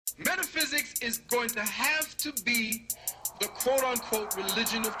Metaphysics is going to have to be the quote-unquote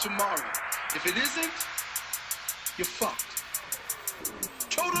religion of tomorrow. If it isn't, you're fucked.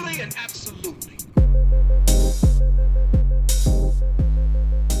 Totally and absolutely.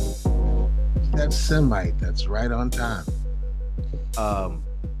 That Semite, that's right on time.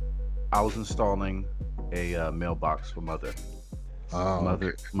 I was installing a mailbox for Mother. Oh,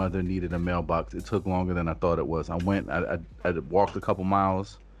 Mother needed a mailbox. It took longer than I thought it was. I walked a couple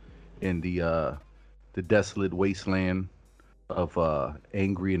miles in the desolate wasteland of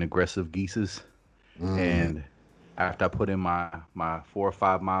angry and aggressive geeses. And after I put in my 4 or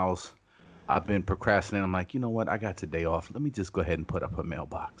 5 miles, I've been procrastinating. I'm like, you know what? I got today off. Let me just go ahead and put up a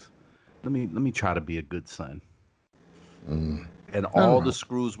mailbox. Let me try to be a good son. And all the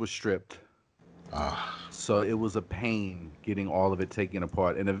screws were stripped. So it was a pain getting all of it taken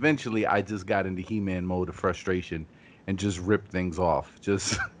apart. And eventually I just got into He-Man mode of frustration and just ripped things off.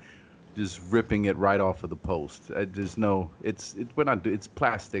 Just ripping it right off of the post. There's no, we're not, it's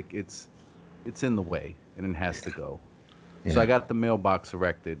plastic. It's in the way and it has to go. yeah. So I got the mailbox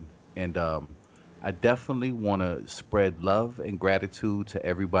erected, and I definitely want to spread love and gratitude to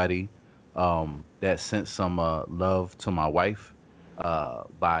everybody that sent some love to my wife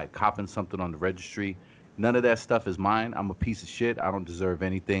by copping something on the registry. None of that stuff is mine. I'm a piece of shit. I don't deserve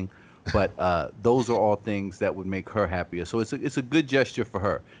anything. But those are all things that would make her happier. So it's a good gesture for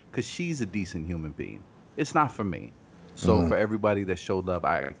her because she's a decent human being. It's not for me. So for everybody that showed love,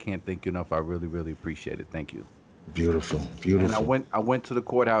 I can't thank you enough. I really, really appreciate it. Thank you. Beautiful, And beautiful. I went to the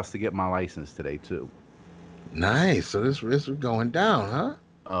courthouse to get my license today too. Nice. So this is going down, huh?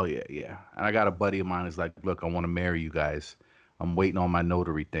 Oh yeah, yeah. And I got a buddy of mine who's like, look, I want to marry you guys. I'm waiting on my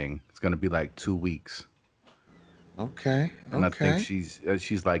notary thing. It's gonna be like 2 weeks. Okay, And I think okay.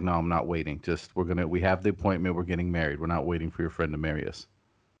 she's like, no, I'm not waiting. Just we have the appointment. We're getting married. We're not waiting for your friend to marry us.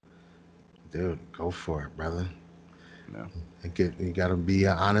 Dude, go for it, brother. No. You got to be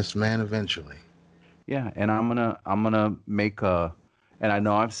an honest man eventually. Yeah, and I'm gonna make a, and I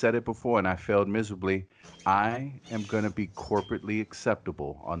know I've said it before and I failed miserably. I am gonna be corporately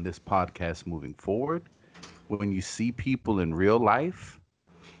acceptable on this podcast moving forward. When you see people in real life,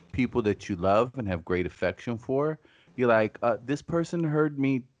 people that you love and have great affection for, you're like, this person heard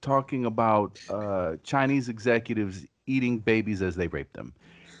me talking about Chinese executives eating babies as they rape them.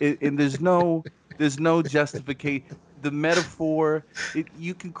 And there's no justification. The metaphor,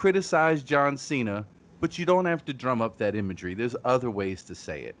 you can criticize John Cena, but you don't have to drum up that imagery. There's other ways to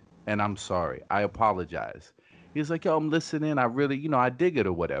say it. And I'm sorry. I apologize. He's like, yo, I'm listening. I really, I dig it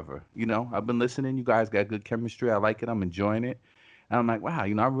or whatever. I've been listening. You guys got good chemistry. I like it. I'm enjoying it. And I'm like, wow, I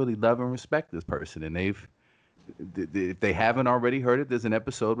really love and respect this person. And if they haven't already heard it, there's an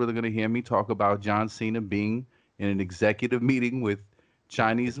episode where they're going to hear me talk about John Cena being in an executive meeting with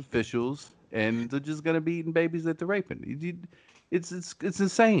Chinese officials, and they're just going to be eating babies that they're raping. It's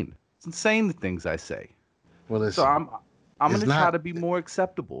insane. It's insane the things I say. Well, So listen, I'm going it's to try not to be more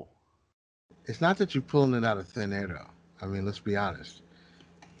acceptable. it's not that you're pulling it out of thin air, though. I mean, let's be honest.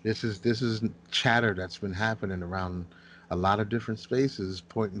 This is chatter that's been happening around a lot of different spaces,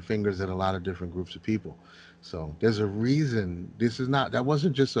 pointing fingers at a lot of different groups of people. So there's a reason. That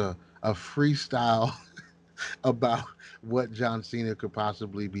wasn't just a freestyle about what John Cena could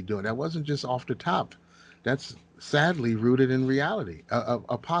possibly be doing. That wasn't just off the top. That's sadly rooted in reality,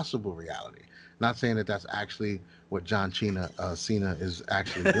 a possible reality. Not saying that that's actually what John Cena is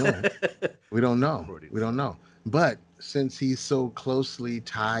actually doing. We don't know. We Freudian don't slip. know. But since he's so closely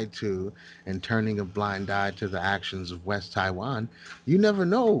tied to and turning a blind eye to the actions of West Taiwan, you never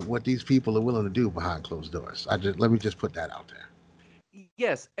know what these people are willing to do behind closed doors. Let me just put that out there.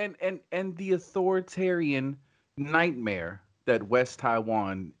 Yes, and the authoritarian nightmare that West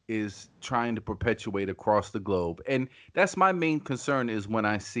Taiwan is trying to perpetuate across the globe. And that's my main concern is when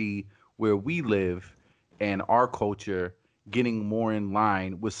I see where we live and our culture getting more in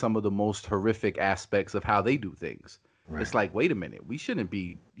line with some of the most horrific aspects of how they do things. Right. It's like, wait a minute, we shouldn't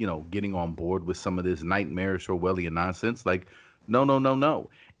be, getting on board with some of this nightmarish Orwellian nonsense. Like, no, no, no, no.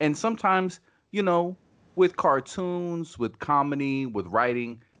 And sometimes, you know, with cartoons, with comedy, with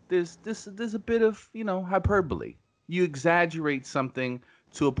writing, there's a bit of, hyperbole. You exaggerate something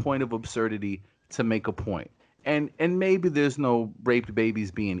to a point of absurdity to make a point. And maybe there's no raped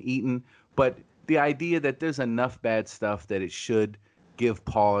babies being eaten, but the idea that there's enough bad stuff that it should give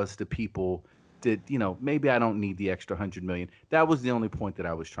pause to people that, maybe I don't need the extra 100 million. That was the only point that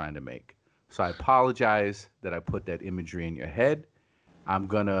I was trying to make. So I apologize that I put that imagery in your head. I'm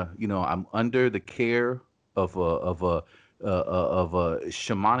gonna, I'm under the care of a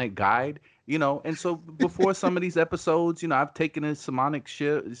shamanic guide, And so before some of these episodes, I've taken a Simonic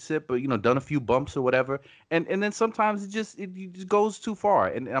sip, or done a few bumps or whatever, and then sometimes it just goes too far,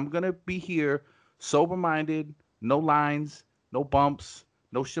 and I'm gonna be here sober minded, no lines, no bumps,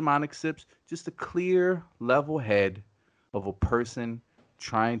 no shamanic sips, just a clear, level head of a person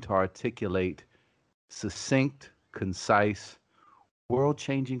trying to articulate succinct, concise, world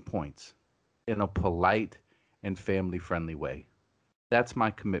changing points in a polite and family friendly way. That's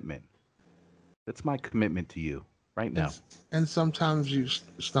my commitment. That's my commitment to you right And now. and sometimes you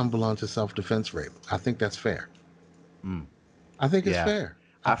stumble onto self-defense rape. I think that's fair. Mm, I think it's yeah, fair.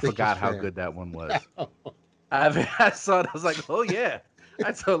 I I think it's forgot how fair. good that one was. I saw it. I was like, oh yeah,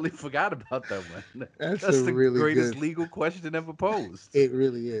 I totally forgot about that one. That's a That's the really greatest good. legal question ever posed. It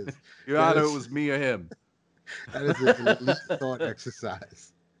really is. Your That Honor, it is was me or him. that is an elite thought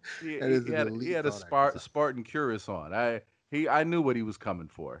exercise. he, That he is he an had he elite had a thought exercise. Spartan Curious on. I knew what he was coming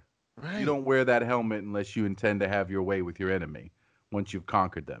for. You Right. don't wear that helmet unless you intend to have your way with your enemy. Once you've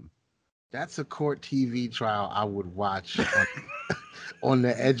conquered them. That's a court TV trial I would watch on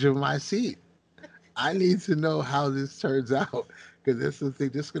the edge of my seat. I need to know how this turns out because this is the thing.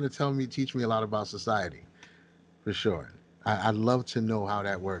 This is going to teach me a lot about society for sure. I'd love to know how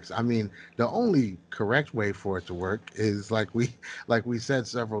that works. I mean, the only correct way for it to work is like we said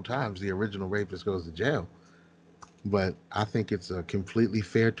several times, the original rapist goes to jail. But I think it's a completely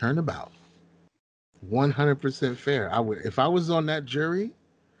fair turnabout. 100% fair. I would if I was on that jury.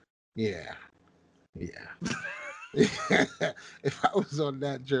 Yeah, yeah. If I was on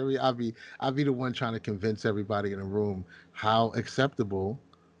that jury, I'd be the one trying to convince everybody in the room how acceptable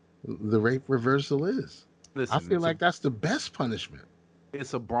the rape reversal is. I Listen, feel like that's the best punishment.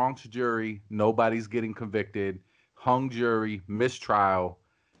 it's a Bronx jury. Nobody's getting convicted. Hung jury, mistrial.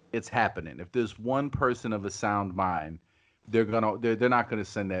 It's happening. If there's one person of a sound mind, they're not gonna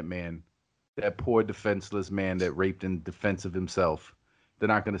send that man, that poor defenseless man that raped in defense of himself. They're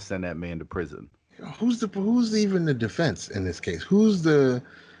not gonna send that man to prison. Who's even the defense in this case? Who's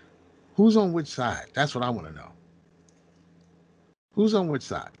on which side? That's what I want to know. Who's on which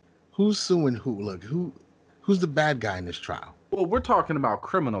side? Who's suing who? Look, who's the bad guy in this trial? Well, we're talking about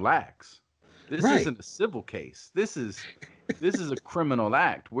criminal acts. This Right. isn't a civil case. This is a criminal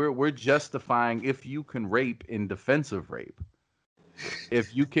act. We're justifying if you can rape in defense of rape.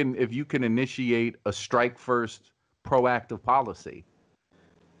 If you can initiate a strike first proactive policy.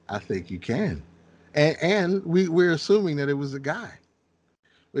 I think you can. And we're assuming that it was a guy.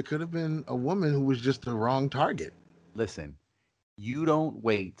 It could have been a woman who was just the wrong target. Listen, you don't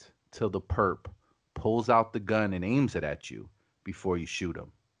wait till the perp pulls out the gun and aims it at you before you shoot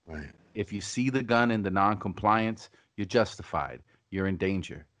him. Right. If you see the gun in the non-compliance, you're justified. You're in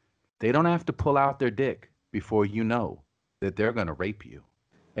danger. They don't have to pull out their dick before you know that they're going to rape you.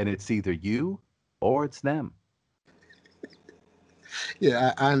 And it's either you or it's them.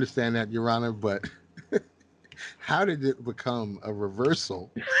 Yeah, I understand that, Your Honor, but how did it become a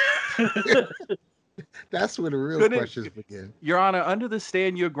reversal? That's where the real Couldn't, questions begin. Your Honor, under the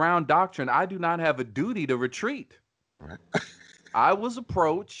stand your ground doctrine, I do not have a duty to retreat. Right. I was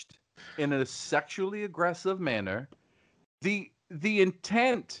approached in a sexually aggressive manner. The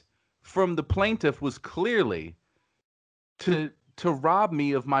intent from the plaintiff was clearly to rob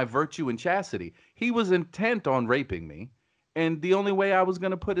me of my virtue and chastity. He was intent on raping me, and the only way I was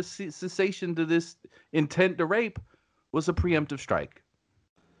going to put a cessation to this intent to rape was a preemptive strike.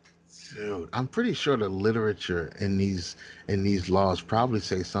 Dude, I'm pretty sure the literature in these laws probably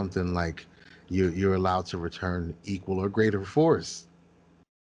say something like you're allowed to return equal or greater force.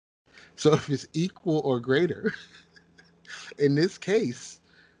 So if it's equal or greater, in this case,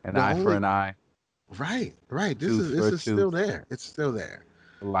 An the eye for only an eye, right. This tooth is for this a is still tooth, there. It's still there.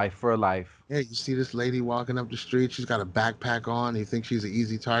 a life for a life. Yeah, you see this lady walking up the street. She's got a backpack on. You think she's an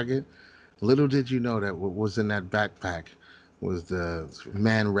easy target. Little did you know that what was in that backpack was the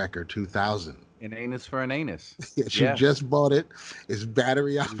Man Wrecker 2000. An anus for an anus. Yes, you Yes. just bought it. It's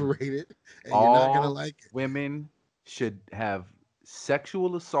battery Mm. operated, and you're not gonna All like it. women should have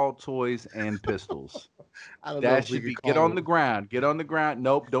sexual assault toys and pistols. I don't know That if we should could be get call on the it. ground. Get on the ground.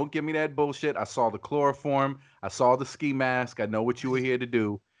 Nope, don't give me that bullshit. I saw the chloroform. I saw the ski mask. I know what you were here to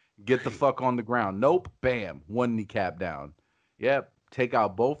do. Get the Right. fuck on the ground. Nope, bam, one kneecap down. Yep, take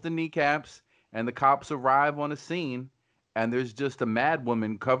out both the kneecaps, and the cops arrive on the scene, and there's just a mad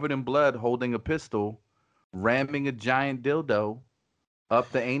woman covered in blood holding a pistol, ramming a giant dildo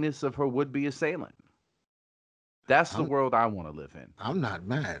up the anus of her would-be assailant. That's the I'm world I want to live in. I'm not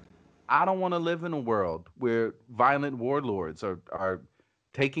mad. I don't want to live in a world where violent warlords are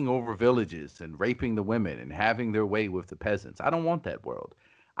taking over villages and raping the women and having their way with the peasants. I don't want that world.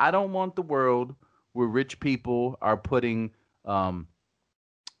 I don't want the world where rich people are putting um,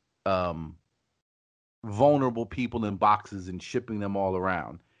 um, vulnerable people in boxes and shipping them all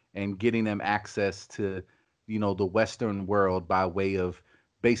around and getting them access to, the Western world by way of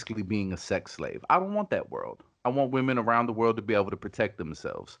basically being a sex slave. I don't want that world. I want women around the world to be able to protect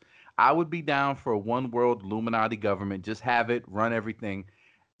themselves. I would be down for a one world Illuminati government. Just have it run everything,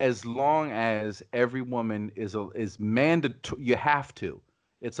 as long as every woman is mandatory. You have to.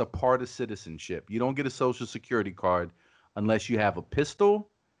 It's a part of citizenship. You don't get a social security card unless you have a pistol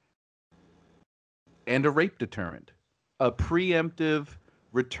and a rape deterrent, a preemptive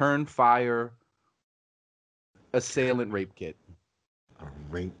return fire assailant rape kit. A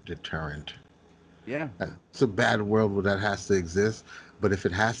rape deterrent. Yeah. It's a bad world where that has to exist, but if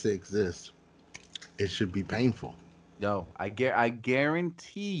it has to exist, it should be painful. Yo, I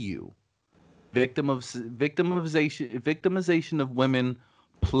guarantee you, victimization of women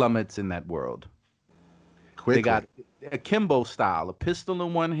plummets in that world. They Quickly. got a Kimbo style, a pistol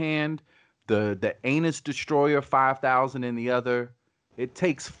in one hand, the anus destroyer 5,000 in the other. It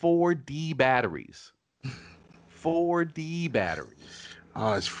takes 4D batteries. 4D batteries.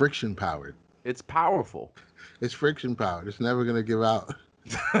 Oh, it's friction powered. It's powerful. It's friction powered. It's never gonna give out.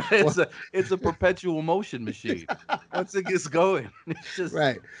 it's a perpetual motion machine. Once it gets going, it's just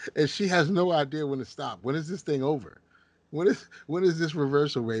Right. And she has no idea when to stop. When is this thing over? When is this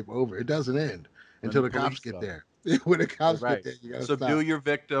reversal rape over? It doesn't end when until the the cops police get go. there. When the cops Right. get there, you gotta Subdue stop. your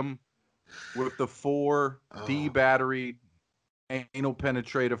victim with the 4D Oh, battery anal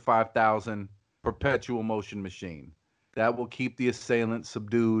penetrator 5,000 perpetual motion machine. That will keep the assailant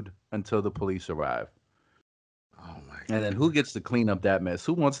subdued until the police arrive. oh my And then who gets to clean up that mess?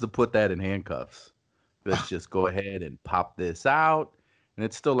 Who wants to put that in handcuffs? Let's just go ahead and pop this out. And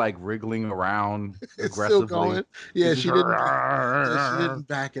it's still like wriggling around It's still aggressively. going. Yeah, It's just she didn't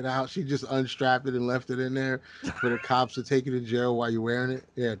back it out. She just unstrapped it and left it in there for the cops to take you to jail while you're wearing it.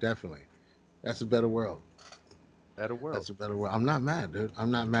 Yeah, definitely. That's a better world. better world. That's a better world. I'm not mad, dude.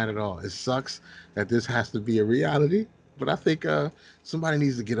 I'm not mad at all. It sucks that this has to be a reality, but I think somebody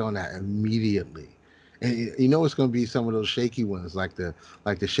needs to get on that immediately. And you know it's going to be some of those shaky ones, like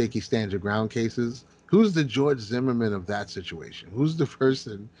the shaky stand your ground cases. Who's the George Zimmerman of that situation? Who's the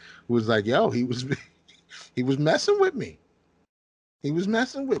person who was like, "Yo, he was he was messing with me. He was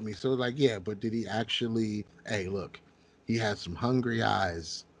messing with me." So like, yeah, but did he actually? Hey, look, he had some hungry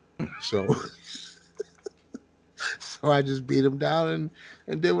eyes, so so I just beat him down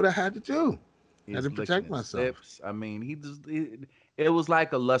and did what I had to do. I had He's to licking protect his myself. lips. I mean, it was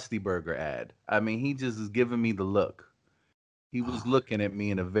like a Lusty Burger ad. I mean, he just is giving me the look. He was Oh, looking at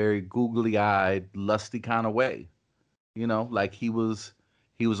me in a very googly eyed, lusty kind of way. Like he was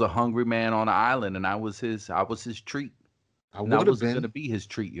a hungry man on an island, and I was his treat, I and I would have wasn't been gonna be his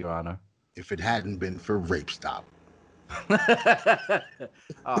treat, Your Honor. if it hadn't been for Rape Stop.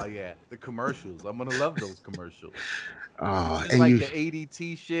 Oh yeah, the commercials. I'm gonna love those commercials. Oh, Just and like you, the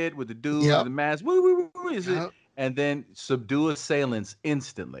ADT shit with the dude with yep, the mask. Woo, woo, woo, woo, is it? yep, And then subdue assailants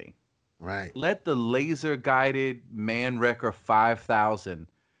instantly. right. Let the laser guided man wrecker 5,000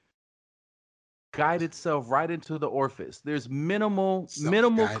 guide itself right into the orifice. There's minimal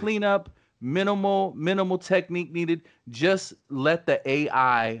Self-guided. cleanup, minimal technique needed. Just let the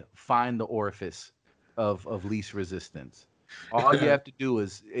AI find the orifice of least resistance. All you have to do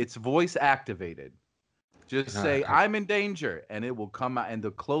is it's voice activated. Just Uh, say I'm in danger and it will come out, and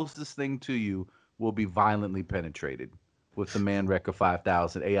the closest thing to you will be violently penetrated with the Man Wrecker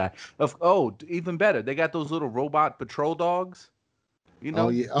 5,000 AI. Even better, they got those little robot patrol dogs, you oh know?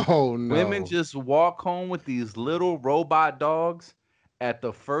 yeah. Oh Women no. just walk home with these little robot dogs at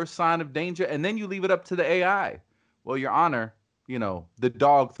the first sign of danger, and then you leave it up to the AI. Well, Your Honor, the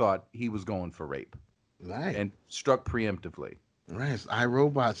dog thought he was going for rape Right. and struck preemptively. Right. It's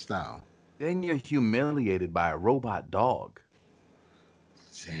iRobot style. Then you're humiliated by a robot dog.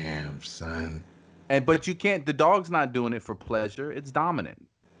 Damn, son. But you can't, the dog's not doing it for pleasure. It's dominant.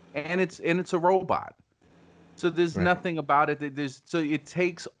 And it's a robot. So there's Right. nothing about it so it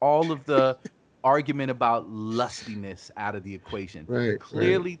takes all of the argument about lustiness out of the equation. Right.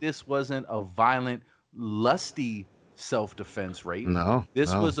 Right. Clearly this wasn't a violent, lusty self-defense rape. No.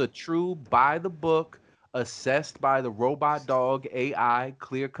 This No. was a true by the book, assessed by the robot dog AI,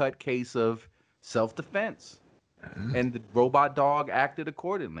 clear-cut case of self-defense. And the robot dog acted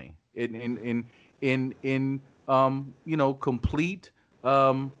accordingly in complete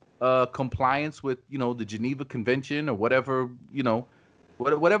compliance with the Geneva Convention or whatever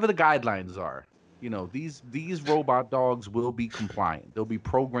whatever the guidelines are. These robot dogs will be compliant. They'll be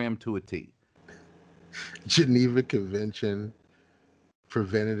programmed to a T. Geneva Convention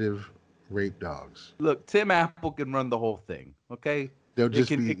preventative rape dogs. Look, Tim Apple can run the whole thing. Okay, They'll it just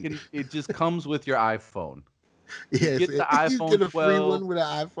can. be It can. It just comes with your iPhone. You yes. get the You iPhone get a free 12. one with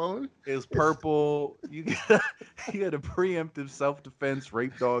an iPhone. It's purple. You get a, you get a preemptive self-defense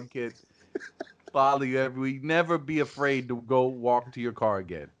rape dog kit. Follow you every week. Never be afraid to go walk to your car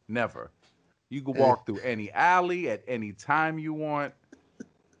again. Never. You can And walk through any alley at any time you want.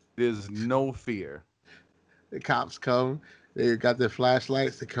 There's no fear. the cops come. They got their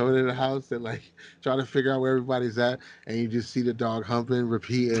flashlights. They come into the house. They're like trying to figure out where everybody's at, and you just see the dog humping,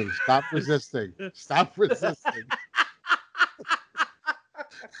 repeating, "Stop resisting! Stop resisting!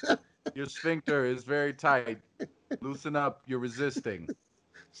 Your sphincter is very tight. Loosen up. You're resisting.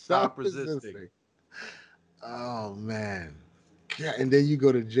 Stop Stop resisting. resisting!" Oh man! Yeah, and then you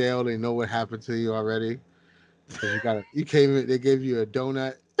go to jail. They know what happened to you already because you came in. They gave you a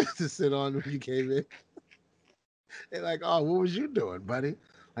donut to sit on when you came in. They're like, "Oh, what was you doing, buddy?"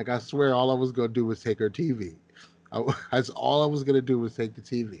 Like, I swear, all I was gonna do was take her TV. That's all I was gonna do was take the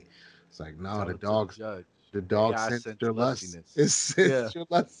TV. It's like, no, Tell the it to the dog, judge. the The dog AI sensed your lust. sensualistiness. It Yeah. sensed your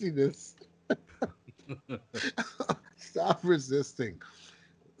lustiness. Stop resisting.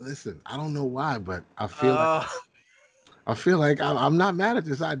 Listen, I don't know why, but Uh, I feel like I'm not mad at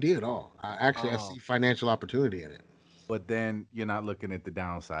this idea at all. I oh, see financial opportunity in it. but then you're not looking at the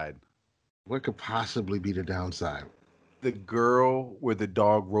downside. What could possibly be the downside? The girl where the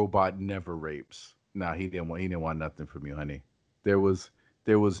dog robot never rapes. Nah, he didn't want nothing from you, honey. There was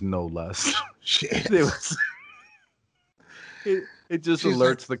there was no lust. Shit. There was it just She's like,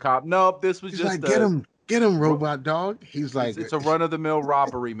 alerts the cop. Nope, this was she's just like, a get him, robot dog. He's like, it's a run of the mill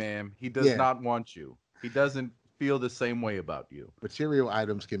robbery, ma'am. He does yeah. not want you. He doesn't feel the same way about you. Material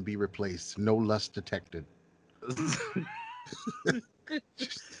items can be replaced. No lust detected.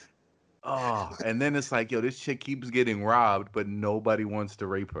 Oh, and then it's like, yo, this chick keeps getting robbed, but nobody wants to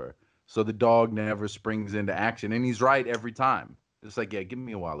rape her. So the dog never springs into action. And he's right every time. It's like, yeah, give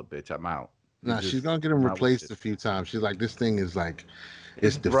me a wallet, bitch. I'm out. Nah, she's gonna get him Not with replaced it. a few times. She's like, this thing is like,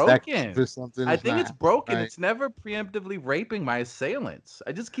 It's it's defective broken. or something. I It's think it's not broken. right. It's never preemptively raping my assailants.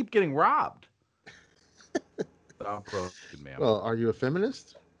 I just keep getting robbed. I'm broken, ma'am. Well, are you a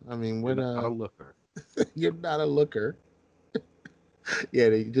feminist? I mean, You're what? not a looker. You're not a looker. Yeah,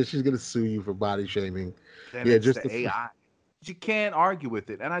 she's gonna sue you for body shaming. Then Yeah, it's just the the. AI. You can't argue with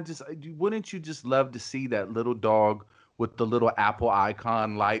it. And wouldn't you just love to see that little dog with the little Apple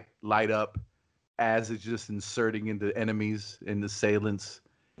icon light up as it's just inserting into enemies and assailants?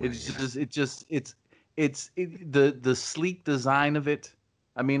 It's Yeah. the sleek design of it.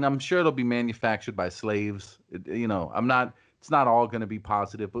 I mean, I'm sure it'll be manufactured by slaves. It's not all going to be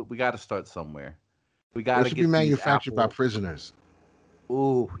positive, but we got to start somewhere. We got It to should be get these manufactured by Apple. prisoners.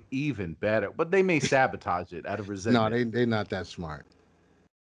 Ooh, even better. But they may sabotage it out of No, resentment. they're not that smart.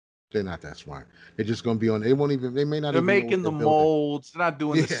 They're not that smart. They're just gonna be on. They won't even. They may not They're even know what making they're the building. molds. They're not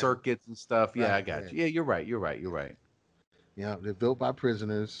doing the Yeah. circuits and stuff. Yeah, I Right. Yeah. got you. Yeah, you're right. You're right. You're right. Yeah. They're built by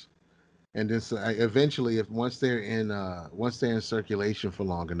prisoners, and then eventually, if once they're in circulation for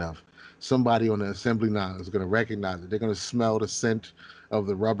long enough, somebody on the assembly line is gonna recognize it. They're gonna smell the scent of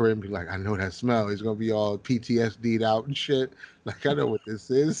the rubber and be like, "I know that smell." He's gonna be all PTSD'd out and shit. Like, I know what this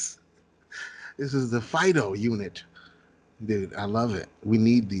is. This is the Fido unit. Dude, I love it. We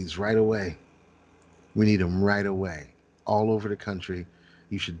need these right away. We need them right away. All over the country.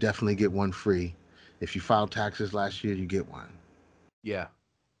 You should definitely get one free. If you filed taxes last year, you get one. Yeah.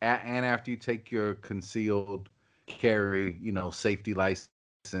 And after you take your concealed carry, safety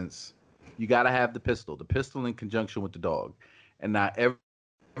license, you got to have the pistol. The pistol in conjunction with the dog. And now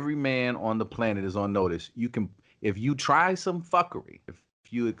every man on the planet is on notice. If you try some fuckery, if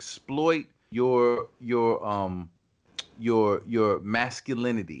you exploit your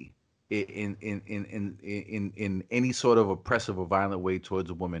masculinity in any sort of oppressive or violent way towards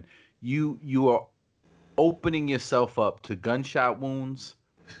a woman, you are opening yourself up to gunshot wounds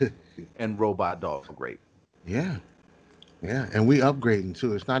and robot dog rape. Yeah. Yeah. And we upgrading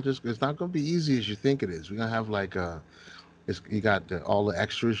too. It's not gonna be easy as you think it is. We're gonna have like you got all the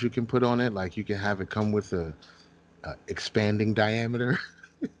extras you can put on it. Like you can have it come with a expanding diameter.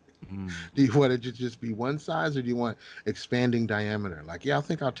 Mm. Do you want it to just be one size or do you want expanding diameter? Like, yeah, I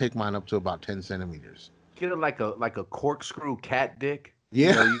think I'll take mine up to about 10 centimeters. Get it like a corkscrew cat dick.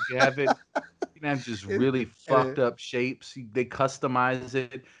 Yeah. You can have it. You can have just It- really and fucked up shapes. They customize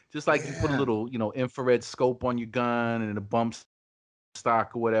it, just like you put a yeah. little, infrared scope on your gun and a bump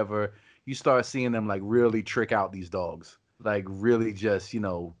stock or whatever. You start seeing them like really trick out these dogs. Like really just,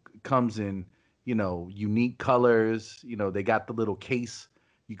 comes in, unique colors. They got the little case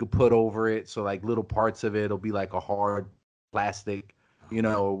you could put over it. So like little parts of it will be like a hard plastic.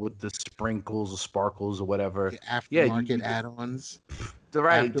 with the sprinkles or sparkles or whatever. The Yeah, you aftermarket get add-ons.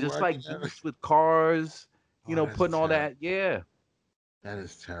 right, just Aftermarket like add-ons. dudes with cars, Oh, that's putting all terrible. that. Yeah. That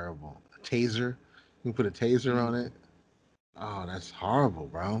is terrible. A taser. You can put a taser on Mm. it. Oh, that's horrible,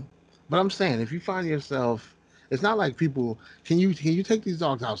 bro. But I'm saying, if you find yourself, it's not like people. Can you take these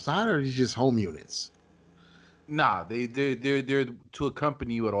dogs outside, or are these just home units? Nah, they're to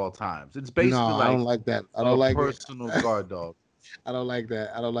accompany you at all times. It's No, basically I don't like like that. I a don't like it. personal guard dog. I don't like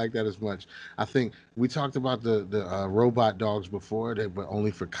that. I don't like that as much. I think we talked about the robot dogs before, that but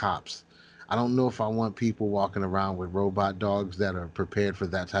only for cops. I don't know if I want people walking around with robot dogs that are prepared for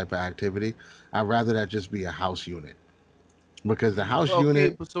that type of activity. I'd rather that just be a house unit, because the house Okay,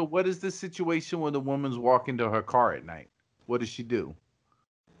 unit, but so what is the situation when the woman's walking to her car at night? What does she do?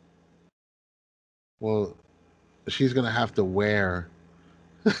 well, she's gonna have to wear.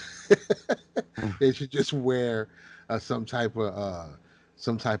 They should just wear some type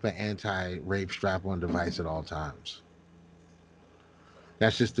of anti-rape strap-on device at all times.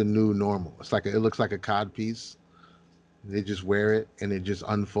 That's just the new normal. It looks like a cod piece. They just wear it and it just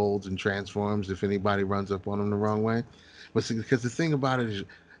unfolds and transforms if anybody runs up on them the wrong way. But see, because the thing about it is,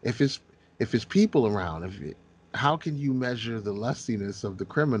 if it's if it's people around, how can you measure the lustiness of the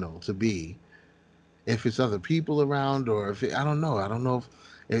criminal to be if it's other people around, or I don't know. I don't know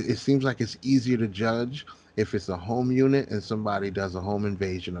if it seems like it's easier to judge if it's a home unit and somebody does a home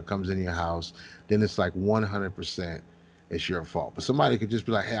invasion or comes in your house. Then it's like 100% it's your fault. But somebody could just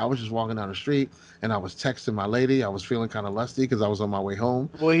be like, hey, I was just walking down the street and I was texting my lady. I was feeling kind of lusty because I was on my way home,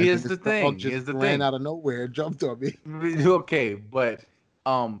 Well, and here's then the this dog thing. just Here's the ran thing. out of nowhere and jumped on me. Okay, but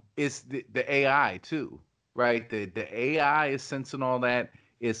it's the AI too, right? The AI is sensing all that.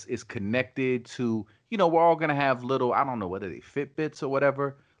 Is connected to, we're all gonna have little, I don't know, what are they, Fitbits or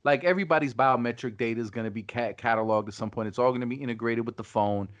whatever. Like everybody's biometric data is gonna be cataloged at some point. It's all gonna be integrated with the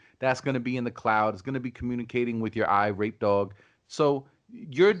phone. That's gonna be in the cloud. It's gonna be communicating with your rape dog. So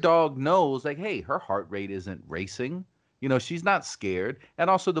your dog knows, like, hey, her heart rate isn't racing. She's not scared. And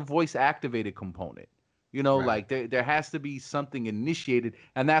also the voice activated component. Right. Like there has to be something initiated,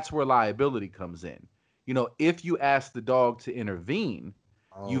 and that's where liability comes in. If you ask the dog to intervene,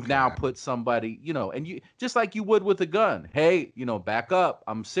 you've now Okay. put somebody, and you just like you would with a gun. Hey, back up.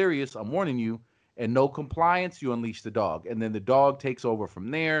 I'm serious. I'm warning you. And no compliance, you unleash the dog. And then the dog takes over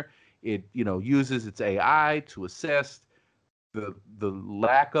from there. It, uses its AI to assess the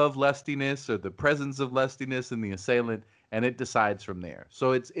lack of lustiness or the presence of lustiness in the assailant, and it decides from there.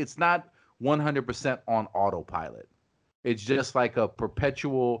 So it's not 100% on autopilot. It's just like a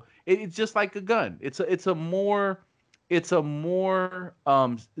perpetual. It's just like a gun. It's a more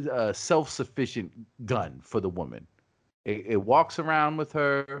self-sufficient gun for the woman. It walks around with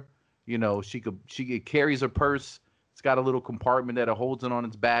her. She it carries her purse. It's got a little compartment that it holds it on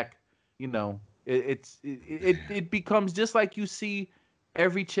its back. It becomes just like you see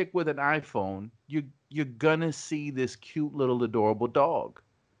every chick with an iPhone. You're gonna see this cute little adorable dog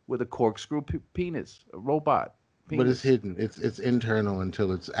with a corkscrew penis, a robot But it's penis, hidden. It's internal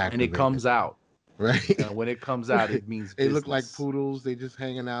until it's and it activated. comes out. Right. And when it comes out, it means They look like business. poodles. They just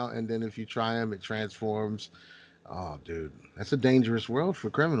hanging out, and then if you try them, it transforms. Oh, dude, that's a dangerous world for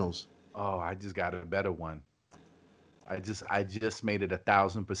criminals. Oh, I just got a better one. I just made it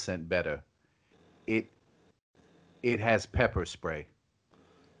 1,000% better. It it has pepper spray.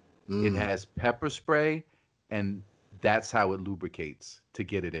 It Mm. has pepper spray, and that's how it lubricates to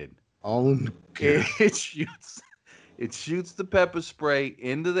get it in. Oh, God. It shoots it shoots the pepper spray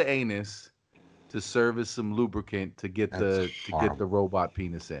into the anus to serve as some lubricant to get That's the horrible. robot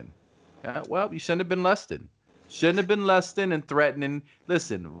penis in. Well, you shouldn't have been lusting. Shouldn't have been lusting and threatening.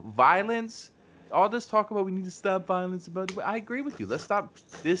 Listen, violence. All this talk about we need to stop violence. About I agree with you. Let's stop.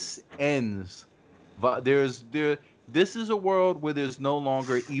 This ends. There's there. This is a world where there's no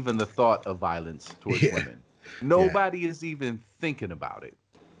longer even the thought of violence towards Yeah, women. yeah. Nobody is even thinking about it.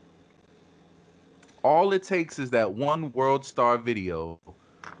 All it takes is that one world star video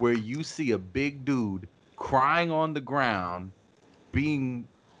where you see a big dude crying on the ground being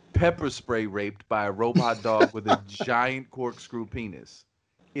pepper spray raped by a robot dog with a giant corkscrew penis.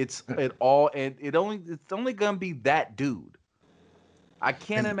 It's only gonna be that dude. I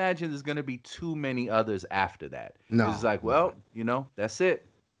can't And imagine there's gonna be too many others after that. It's no, like, no. well, that's it.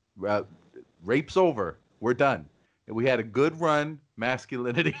 Uh, Rape's over. We're done. And we had a good run,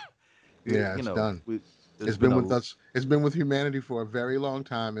 masculinity. Yeah, it's done. There's It's been been a with us. It's been with humanity for a very long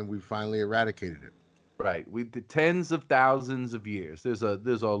time, and we finally eradicated it. right. We did tens of thousands of years. There's a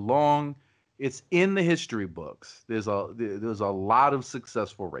long. It's in the history books. There's a lot of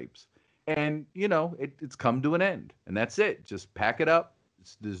successful rapes, and it's come to an end, and that's it. Just pack it up,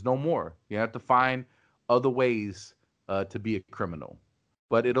 There's no more. You have to find other ways to be a criminal,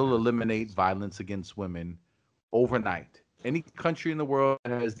 but it'll eliminate violence against women overnight. Any country in the world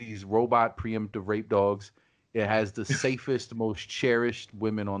that has these robot preemptive rape dogs, it has the safest, most cherished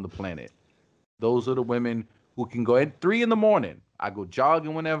women on the planet. Those are the women who can go at 3 in the morning. I go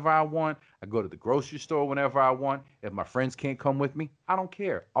jogging whenever I want. I go to the grocery store whenever I want. If my friends can't come with me, I don't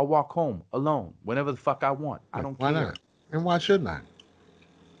care. I'll walk home alone whenever the fuck I want. I don't Why care. not? And why shouldn't I?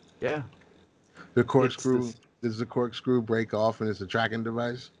 Yeah. The corkscrew. Does the corkscrew break off and it's a tracking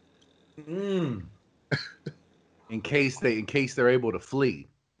device? Mm. in case they're able to flee.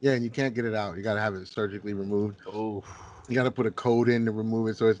 Yeah, and you can't get it out. You got to have it surgically removed. Oh. You got to put a code in to remove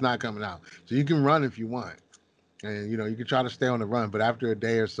it, so it's not coming out. So you can run if you want, and you can try to stay on the run. But after a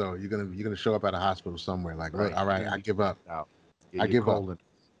day or so, you're gonna show up at a hospital somewhere. Like, Right. all right, I give up. Yeah, I give up.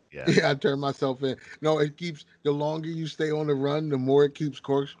 Yeah. Yeah, I turn myself in. No, it keeps. The longer you stay on the run, the more it keeps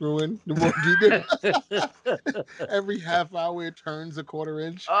corkscrewing. The more deep. Every half hour, it turns a quarter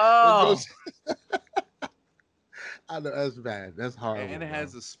inch. Oh. I know that's bad. That's horrible. And it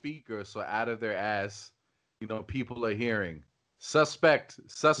has a speaker, so out of their ass, people are hearing suspect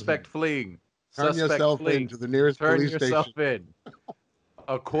fleeing. Turn yourself fleeing. into the nearest Turn police yourself station. in.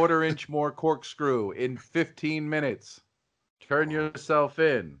 A quarter-inch more corkscrew in 15 minutes. Turn yourself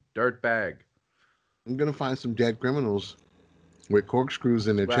in, dirtbag. I'm gonna find some dead criminals with corkscrews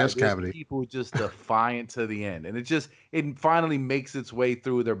in their chest cavity. People just defiant to the end, and it finally makes its way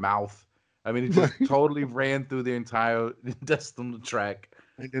through their mouth. I mean, it just totally ran through the entire intestinal tract.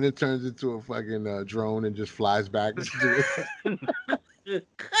 And then it turns into a fucking drone and just flies back.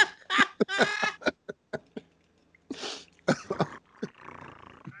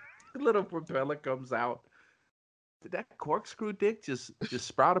 Little propeller comes out. Did that corkscrew dick just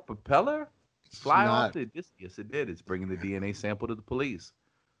sprout a propeller? Fly off it? Yes, it did. It's bringing the DNA sample to the police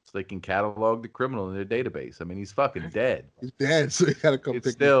so they can catalog the criminal in their database. I mean, he's fucking dead. He's dead, so you gotta come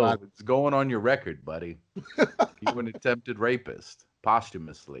pick him up. It's going on your record, buddy. You an attempted rapist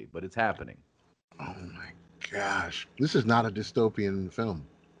posthumously, but it's happening. Oh my gosh, this is not a dystopian film.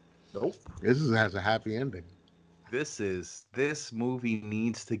 Nope. This has a happy ending. This movie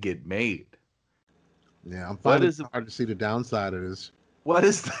needs to get made. Yeah, I'm finding it hard to see the downside of this. What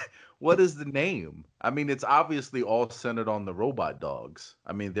is the name? I mean, it's obviously all centered on the robot dogs.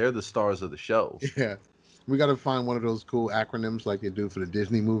 I mean, they're the stars of the show. Yeah, we got to find one of those cool acronyms like they do for the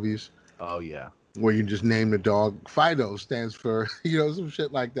Disney movies. Oh yeah, where you just name the dog. Fido stands for some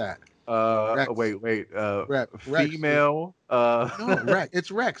shit like that. Rex. Wait. Rex. Female. No, Rex. It's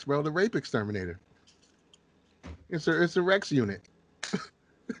Rex, bro. The rape exterminator. It's a Rex unit.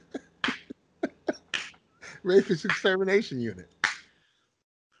 Rapist extermination unit.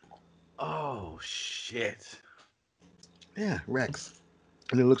 Oh shit. Yeah, Rex.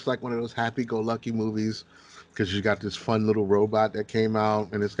 And it looks like one of those happy-go-lucky movies because you got this fun little robot that came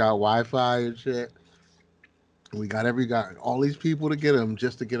out and it's got Wi-Fi and shit. And we got all these people to get them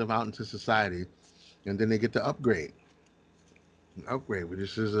just to get them out into society, and then they get to upgrade.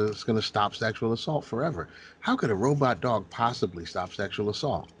 Which is it's going to stop sexual assault forever. How could a robot dog possibly stop sexual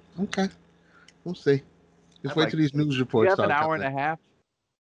assault? Okay, we'll see. Just wait till these news reports start. You have an hour and a half.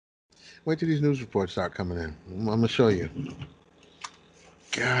 Wait till these news reports start coming in. I'm gonna show you.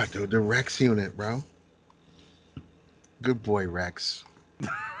 God, dude, the Rex unit, bro. Good boy, Rex.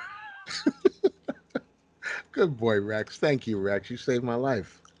 Good boy, Rex. Thank you, Rex. You saved my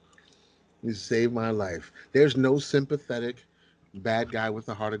life. You saved my life. There's no sympathetic bad guy with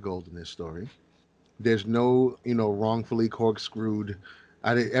a heart of gold in this story. There's no, wrongfully corkscrewed.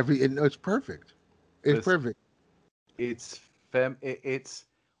 It's perfect. It's perfect. It's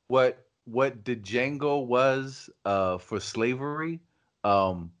what Django was for slavery.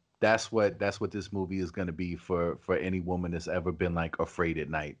 That's what this movie is going to be for any woman that's ever been like afraid at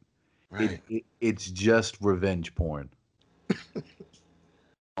night. Right. It's just revenge porn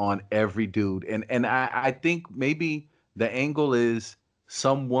on every dude, and I think maybe the angle is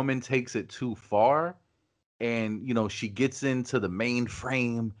some woman takes it too far, and she gets into the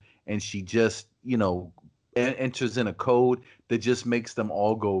mainframe and she just enters in a code that just makes them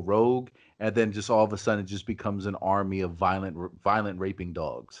all go rogue, and then just all of a sudden it just becomes an army of violent raping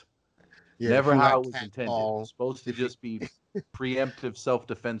dogs. Yeah, never how it was intended. It's supposed to just be preemptive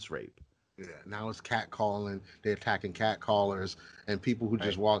self-defense rape. Yeah, now it's cat calling. They're attacking cat callers and people who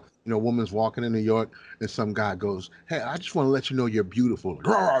just walk. Woman's walking in New York and some guy goes, "Hey, I just want to let you know you're beautiful."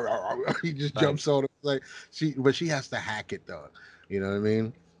 He just jumps on it like she has to hack it though. You know what I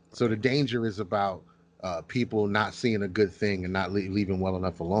mean? So the danger is about people not seeing a good thing and not leaving well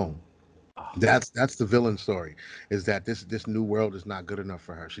enough alone. Oh, That's the villain story. Is that this new world is not good enough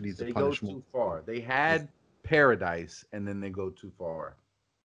for her? She needs to they go punish more too people. far. They Yeah. had paradise and then they go too far.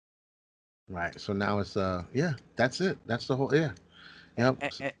 Right. So now it's yeah. That's it. That's the whole yeah.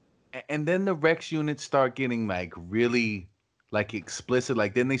 Yep. And then the Rex units start getting like really like explicit.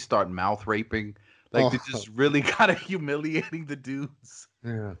 Like then they start mouth raping. Like they're Oh just really kind of humiliating the dudes.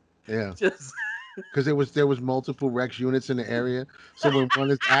 yeah. Yeah. Just Because there was multiple Rex units in the area. So when one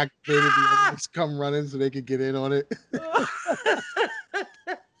is activated, the other ones come running so they can get in on it.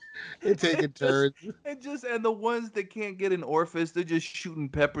 They're and taking just turns. and the ones that can't get an orifice, they're just shooting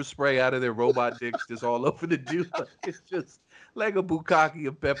pepper spray out of their robot dicks just all over the dude. Like it's just like a bukkake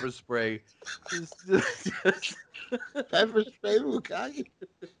of pepper spray. Just Pepper spray Bukaki.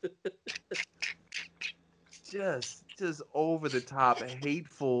 just over the top,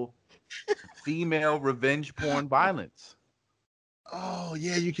 hateful female revenge porn violence. Oh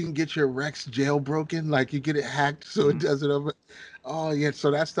yeah, you can get your Rex jailbroken, like you get it hacked so it Mhm. doesn't over. Oh yeah,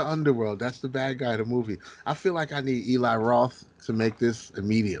 so that's the underworld. That's the bad guy of the movie. I feel like I need Eli Roth to make this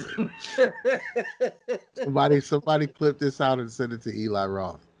immediately. Somebody clip this out and send it to Eli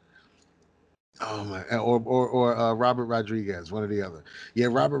Roth. Oh my, or Robert Rodriguez, one or the other. Yeah,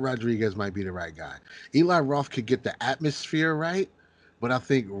 Robert Rodriguez might be the right guy. Eli Roth could get the atmosphere right, but I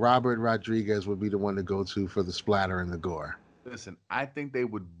think Robert Rodriguez would be the one to go to for the splatter and the gore. Listen, I think they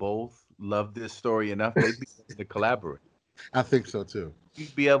would both love this story enough. They'd be able to collaborate. I think so too.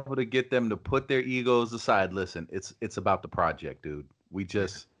 You'd be able to get them to put their egos aside. Listen, it's about the project, dude.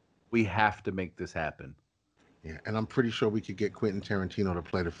 We have to make this happen. Yeah, and I'm pretty sure we could get Quentin Tarantino to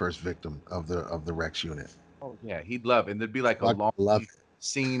play the first victim of the Rex unit. Oh yeah, he'd love it. And there'd be like a I long love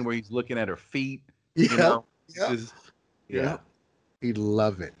scene where he's looking at her feet, it. you Yep, know? yep, Just yeah. yep. He'd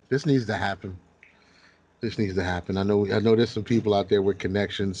love it. This needs to happen. This needs to happen. I know there's some people out there with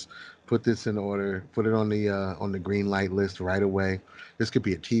connections. Put this in order. Put it on the green light list right away. This could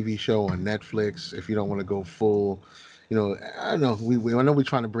be a TV show on Netflix if you don't want to go full. I don't know. I know we're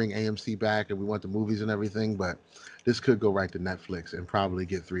trying to bring AMC back and we want the movies and everything, but this could go right to Netflix and probably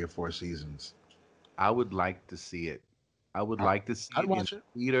get 3 or 4 seasons. I would like to see it. I would I, like to see I'd it in watch it.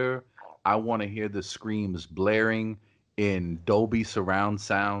 theater. I want to hear the screams blaring in Dolby surround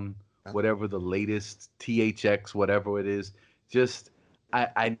sound, Yeah. whatever the latest THX, whatever it is. Just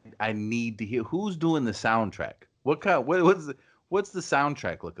I need to hear who's doing the soundtrack. What's the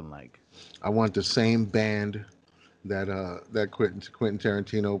soundtrack looking like? I want the same band that Quentin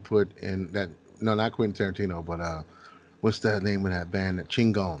Tarantino put in that. No, not Quentin Tarantino, but what's the name of that band? That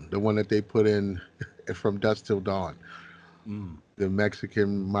Chingon, the one that they put in from Dusk Till Dawn, Mm, the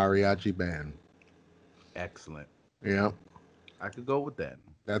Mexican mariachi band. excellent. Yeah, I could go with that.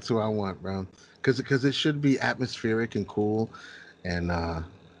 that's who I want, bro. Because it should be atmospheric and cool, and uh,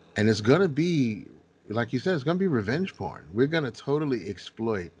 and it's gonna be like you said, it's gonna be revenge porn. We're gonna totally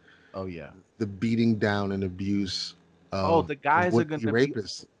exploit Oh yeah. the beating down and abuse Oh, of the guys are would be gonna be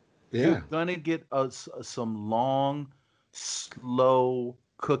rapists. You're Yeah, gonna get some long, slow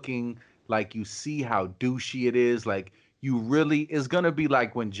cooking. Like you see how douchey it is. Like you really is gonna be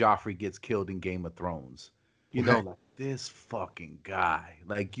like when Joffrey gets killed in Game of Thrones. You know, right. like this fucking guy.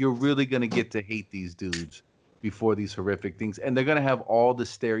 Like you're really gonna get to hate these dudes before these horrific things, and they're gonna have all the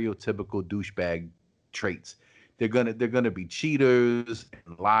stereotypical douchebag traits. They're gonna be cheaters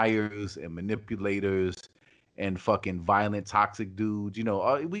and liars and manipulators and fucking violent, toxic dudes.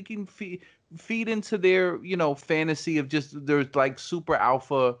 We can feed into their fantasy of just there's like super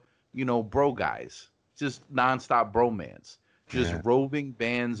alpha, bro guys, just nonstop bromance, just Yeah. roving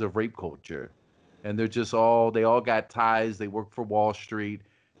bands of rape culture, and they all got ties. They work for Wall Street,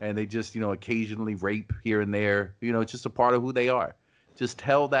 and they just occasionally rape here and there. It's just a part of who they are. Just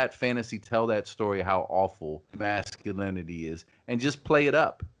tell that fantasy, tell that story how awful masculinity is, and just play it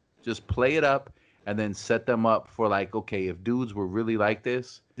up. Just play it up and then set them up for like, okay, if dudes were really like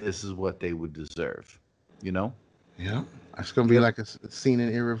this is what they would deserve. You know? Yeah, it's gonna be Just like a scene in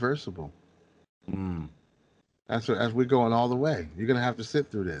Irreversible. mm. That's what, as we're going all the way. You're gonna have to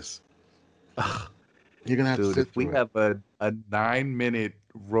sit through this. Ugh, You're gonna have to dude, if sit we through it. have a 9-minute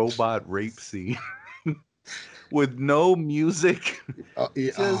robot rape scene with no music, Oh,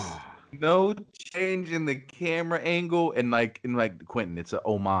 yeah. just Oh, no change in the camera angle, and like Quentin, it's a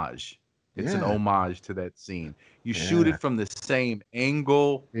homage. It's an yeah. homage to that scene. You shoot Yeah. it from the same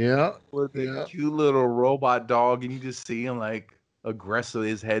angle Yeah. with a Yeah. cute little robot dog, and you just see him like aggressive,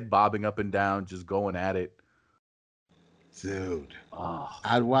 his head bobbing up and down, just going at it. Dude, Oh,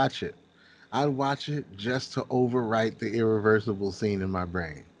 I'd watch it. I'd watch it just to overwrite the Irreversible scene in my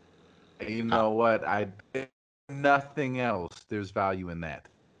brain. you I, know what? I Nothing else. There's value in that.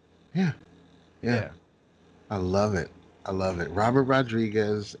 yeah. Yeah, I love it. I love it. Robert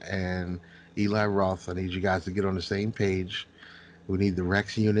Rodriguez and Eli Roth. I need you guys to get on the same page. We need the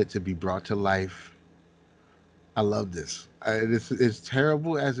Rex unit to be brought to life. I love this. It's as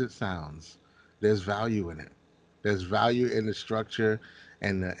terrible as it sounds. There's value in it. There's value in the structure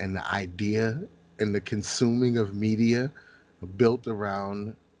and the idea and the consuming of media built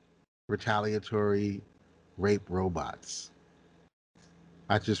around retaliatory rape robots.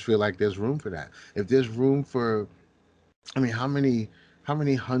 I just feel like there's room for that. If there's room for, I mean, how many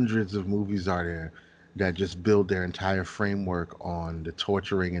hundreds of movies are there that just build their entire framework on the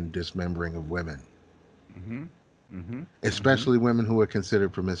torturing and dismembering of women, Mm-hmm. Mm-hmm. Mm-hmm. especially women who are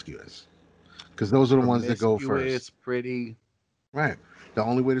considered promiscuous? Because those are the ones that go first, Promiscuous, pretty. right? The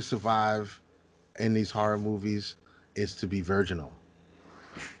only way to survive in these horror movies is to be virginal.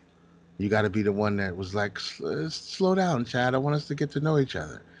 You got to be the one that was like, Slow down, Chad. I want us to get to know each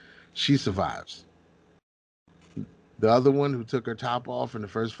other." She survives. The other one who took her top off in the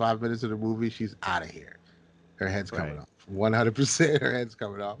first 5 minutes of the movie, she's out of here. Her head's coming Right. off. 100% her head's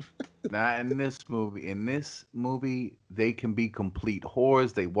coming off. Not in this movie. In this movie, they can be complete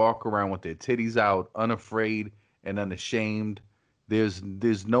whores. They walk around with their titties out, unafraid and unashamed. There's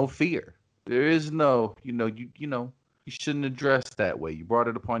no fear. There is no, you shouldn't address that way. You brought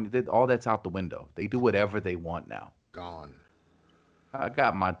it upon you. All that's out the window. They do whatever they want now. Gone. I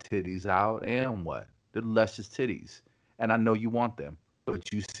got my titties out, and what? They're luscious titties, and I know you want them.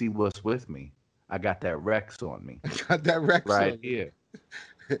 But you see what's with me? I got that Rex on me Got that Rex right on me. here.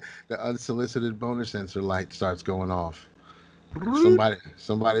 The unsolicited boner sensor light starts going off.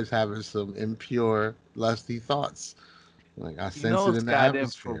 Somebody's having some impure, lusty thoughts. Like, I You sense know it it's in the got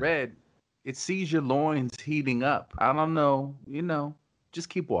atmosphere. infrared. It sees your loins heating up. I don't know. Just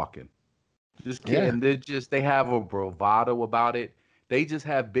keep walking. Just keep, Yeah. and they have a bravado about it. They just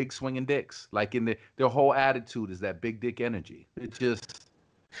have big swinging dicks. Like their whole attitude is that big dick energy. It just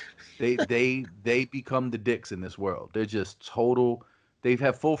they become the dicks in this world. They're just total. They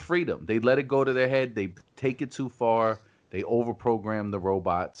have full freedom. They let it go to their head. They take it too far. They overprogram the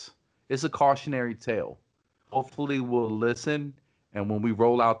robots. It's a cautionary tale. Hopefully, we'll listen. And when we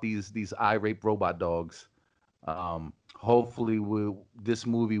roll out these irate robot dogs, hopefully, this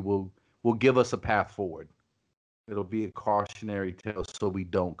movie will give us a path forward. It'll be a cautionary tale so we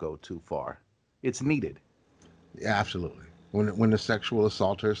don't go too far. It's needed. Yeah, absolutely. When the sexual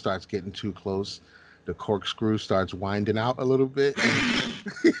assaulter starts getting too close, the corkscrew starts winding out a little bit,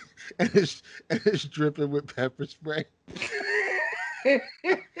 and it's dripping with pepper spray.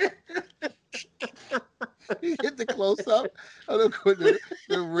 You get the close up of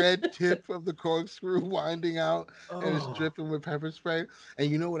the red tip of the corkscrew winding out, and it's Oh. dripping with pepper spray.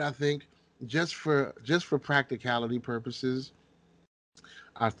 And you know what I think? Just for practicality purposes,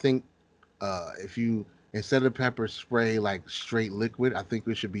 I think if you instead of pepper spray like straight liquid, I think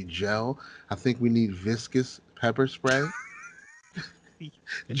it should be gel. I think we need viscous pepper spray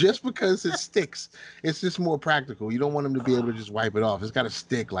just because it sticks. It's just more practical. You don't want them to be able to just wipe it off. It's got to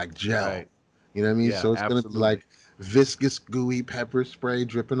stick like gel. Right. You know what I mean? Yeah, So it's gonna be absolutely. like viscous, gooey pepper spray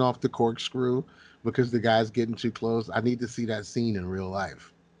dripping off the corkscrew because the guy's getting too close. I need to see that scene in real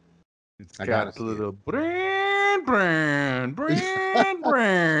life. It's I gotta got the see it. little brand,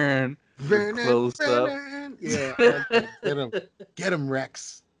 the Vernon, close up. Vernon. Yeah, okay. Get him,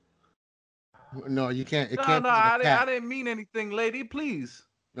 Rex. No, you can't. It No, can't no, be an I attack. didn't mean anything, lady. Please,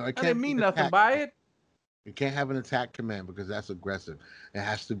 No, it I can't didn't be an mean nothing attack by command. it. You can't have an attack command because that's aggressive. It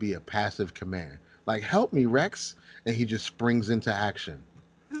has to be a passive command. Like, help me, Rex. And he just springs into action.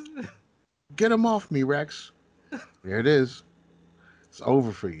 Get him off me, Rex. There it is. It's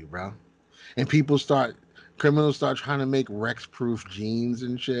over for you, bro. And criminals start trying to make Rex proof jeans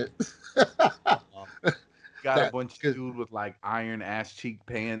and shit. Got a that, bunch of 'cause- dude with like iron ass cheek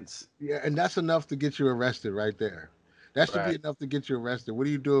pants. yeah, and that's enough to get you arrested right there. That should be Right, enough to get you arrested. What are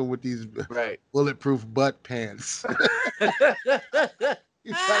you doing with these right. bulletproof butt pants?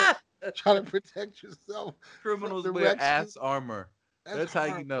 You trying to protect yourself from Criminals the wear Rex. ass armor. That's That's how you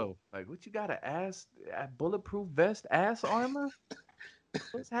horrible. know. Like, what you got a bulletproof vest, ass armor?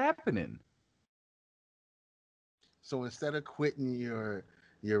 What's happening? So instead of quitting your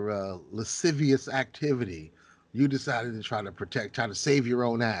lascivious activity, you decided to try to save your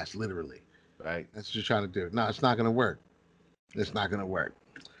own ass, literally. Right. That's what you're trying to do. No, it's not going to work. It's not going to work.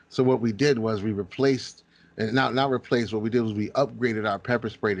 So what we did was we replaced, and not replaced. What we did was we upgraded our pepper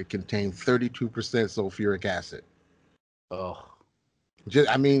spray to contain 32% sulfuric acid. Oh,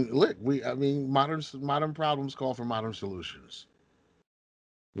 I mean, look, modern problems call for modern solutions.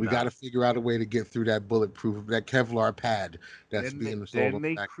 We got nah. to figure out a way to get through that bulletproof, that Kevlar pad that's Then they, being sold on then they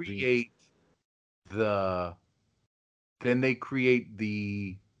the back of jeans. create the then they create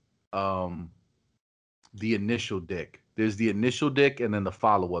the initial dick. There's the initial dick and then the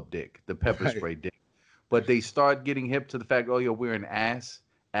follow-up dick, the pepper Right. spray dick. But they start getting hip to the fact, oh, you're wearing ass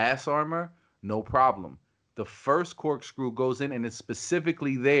armor, no problem. The first corkscrew goes in and it's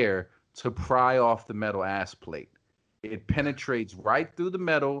specifically there to pry off the metal ass plate. It penetrates right through the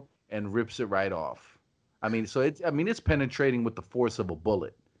metal and rips it right off. It's penetrating with the force of a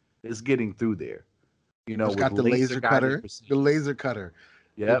bullet. It's getting through there, It's with got the laser laser guided cutter. The precision. laser cutter.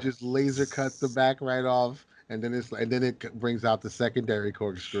 It Yep. just laser cuts the back right off, and then it brings out the secondary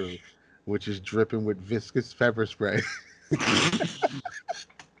corkscrew, which is dripping with viscous pepper spray.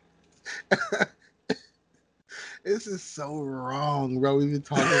 This is so wrong, bro. We've been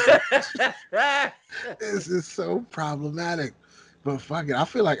talking about this is so problematic. But fuck it, I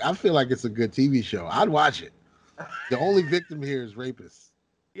feel like it's a good TV show. I'd watch it. The only victim here is rapists.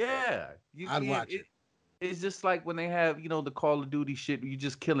 Yeah, you I'd can't. watch it. It's just like when they have, the Call of Duty shit. You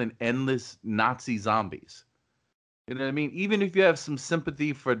just killing endless Nazi zombies. You know what I mean? Even if you have some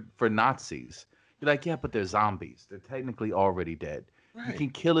sympathy for Nazis, you're like, yeah, but they're zombies. They're technically already dead. You Right. can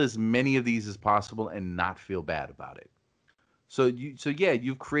kill as many of these as possible and not feel bad about it. So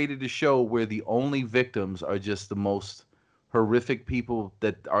you've created a show where the only victims are just the most horrific people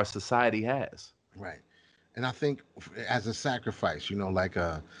that our society has. Right. And I think as a sacrifice, like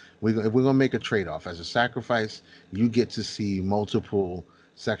if we're gonna make a trade off as a sacrifice, you get to see multiple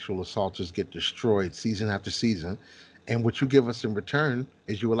sexual assaulters get destroyed season after season, and what you give us in return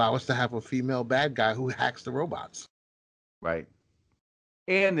is you allow us to have a female bad guy who hacks the robots. Right.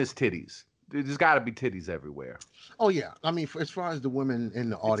 And there's titties. There's got to be titties everywhere. Oh yeah, I mean, as far as the women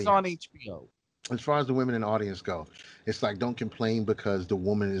in the It's on audience, HBO. as far as the women in the audience go, it's like don't complain because the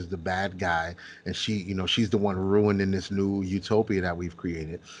woman is the bad guy and she's the one ruining this new utopia that we've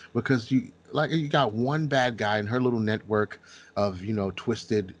created because you got one bad guy and her little network of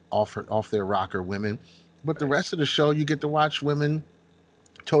twisted off their rocker women, but the Right. rest of the show you get to watch women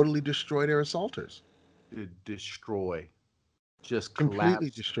totally destroy their assaulters, Destroy. Just completely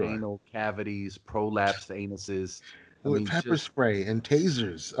collapsed destroy anal cavities, prolapsed anuses. I with mean, pepper just spray and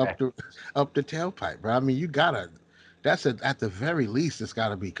tasers up wrecked. the tailpipe, bro. I mean, you gotta. At the very least, it's got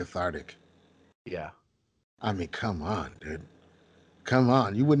to be cathartic. Yeah. I mean, come on, dude. Come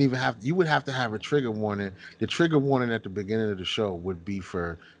on. You would have to have a trigger warning. The trigger warning at the beginning of the show would be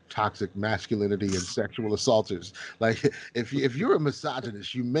for toxic masculinity and sexual assaulters. Like if you're a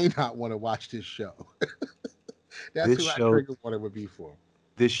misogynist, you may not want to watch this show. That's This who that show trigger warning would be for.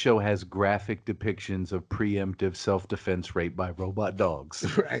 this show has graphic depictions of preemptive self-defense rape by robot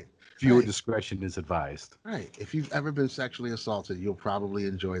dogs. Right. Viewer Right. discretion is advised. Right. If you've ever been sexually assaulted, you'll probably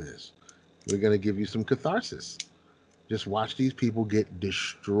enjoy this. We're gonna give you some catharsis. Just watch these people get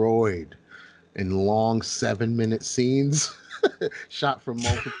destroyed in long 7-minute scenes shot from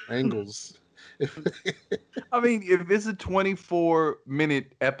multiple angles. I mean, if it's a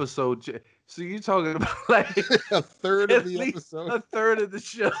 24-minute episode, so you're talking about like A third of at the least episode. a third of the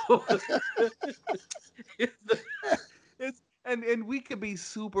show. And we could be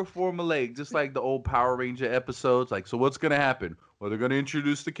super formulaic, just like the old Power Ranger episodes. Like, so what's gonna happen? Well, they're gonna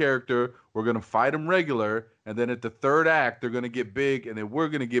introduce the character. We're gonna fight them regular, and then at the third act, they're gonna get big, and then we're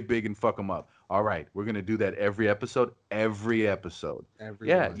gonna get big and fuck them up. All right, we're gonna do that every episode. Every episode. Yeah,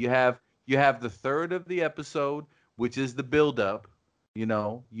 Everyone. you have the third of the episode, which is the build up.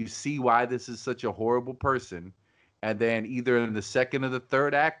 You see why this is such a horrible person, and then either in the second or the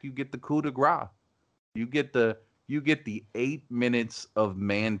third act, you get the coup de grace. You get the 8 minutes of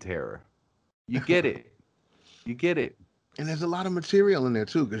man terror. You get it. You get it. And there's a lot of material in there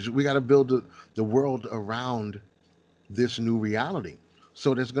too, because we got to build the world around this new reality.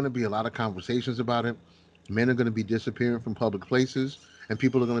 So there's going to be a lot of conversations about it. Men are going to be disappearing from public places, and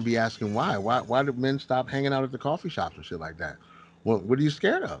people are going to be asking why. Why did men stop hanging out at the coffee shops and shit like that? Well, what are you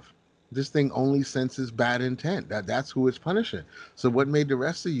scared of? This thing only senses bad intent. That's who it's punishing. So what made the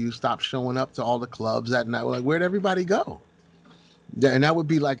rest of you stop showing up to all the clubs at night? Like, where'd everybody go? Yeah, and that would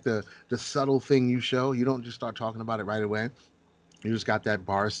be like the subtle thing you show. You don't just start talking about it right away. You just got that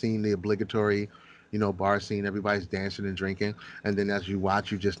bar scene, the obligatory, bar scene. Everybody's dancing and drinking, and then as you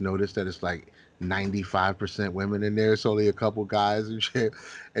watch, you just notice that it's like 95% women in there. It's only a couple guys and shit.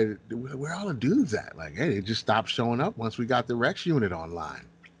 And where all the dudes at? Like, hey, they just stopped showing up once we got the Rex unit online.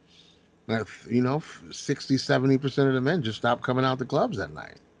 60, 70% of the men just stopped coming out the clubs at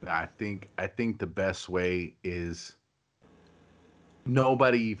night. I think the best way is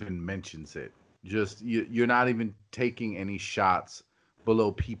nobody even mentions it. Just you're not even taking any shots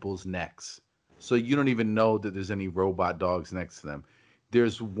below people's necks. So you don't even know that there's any robot dogs next to them.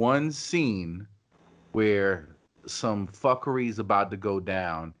 There's one scene where some fuckery is about to go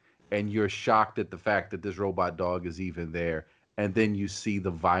down and you're shocked at the fact that this robot dog is even there, and then you see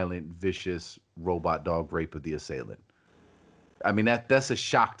the violent, vicious robot dog rape of the assailant. I mean, that's a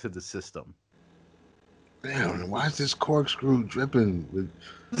shock to the system. Damn, why is this corkscrew dripping with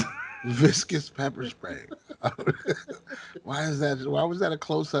viscous pepper spray? Why is that? Why was that a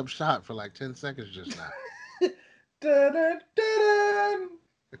close-up shot for like 10 seconds just now?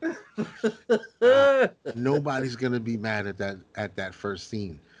 Nobody's gonna be mad at that first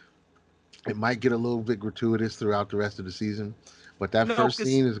scene. It might get a little bit gratuitous throughout the rest of the season, but that No, first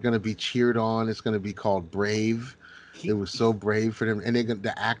because scene is gonna be cheered on. It's gonna be called Brave. It he, was so brave for them, and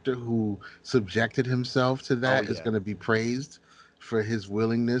the actor who subjected himself to oh that is yeah, gonna be praised for his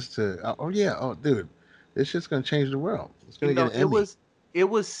willingness to. Oh yeah, oh dude, this shit's gonna change the world. It's you gonna get know, an Emmy. it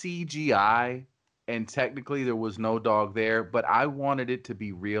was CGI, and technically there was no dog there, but I wanted it to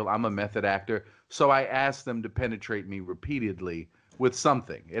be real. I'm a method actor, so I asked them to penetrate me repeatedly with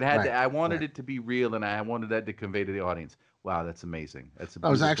something. It had to, Right, I wanted right. it to be real, and I wanted that to convey to the audience. Wow, that's amazing. That's a I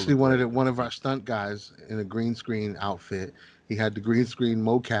was beautiful actually play. one of our stunt guys in a green screen outfit. He had the green screen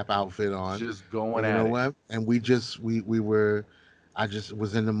mocap outfit on, Just going and you at know it. what? And we were. I just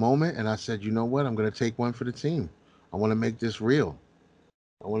was in the moment, and I said, you know what? I'm gonna take one for the team. I want to make this real.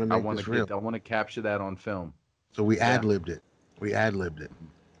 I want to make this real. I want to capture that on film. So we ad Yeah. libbed it. We ad libbed it.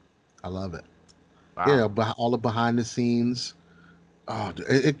 I love it. Yeah, Wow. but all the behind the scenes. Oh,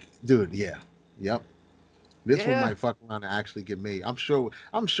 dude, yeah, yep. This one Yeah. might fuck around and actually get made. I'm sure.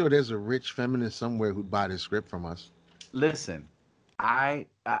 I'm sure there's a rich feminist somewhere who'd buy this script from us. Listen, I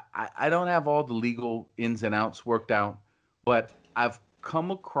don't have all the legal ins and outs worked out, but I've come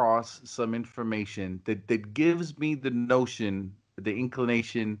across some information that gives me the notion, the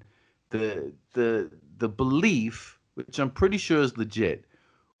inclination, the belief, which I'm pretty sure is legit.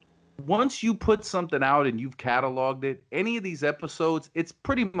 Once you put something out and you've cataloged it, any of these episodes, it's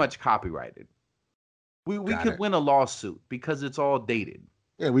pretty much copyrighted. We Got could it. win a lawsuit because it's all dated.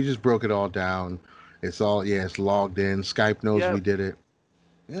 Yeah, we just broke it all down. It's all yeah, it's logged in. Skype knows we Yep. did it.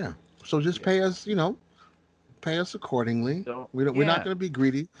 Yeah. So just Yeah. pay us, pay us accordingly. So We're not yeah. going to be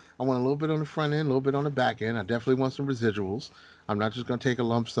greedy. I want a little bit on the front end, a little bit on the back end. I definitely want some residuals. I'm not just going to take a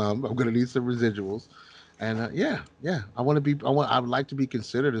lump sum. I'm going to need some residuals. And yeah, yeah, I would like to be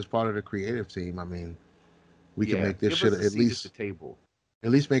considered as part of the creative team. I mean, we can Yeah. make this Give shit us a seat at the table. at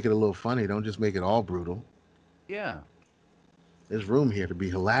least make it a little funny. Don't just make it all brutal. Yeah. There's room here to be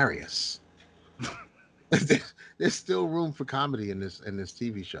hilarious. There's still room for comedy in this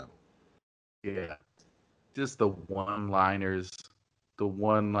TV show. Yeah. Just the one liners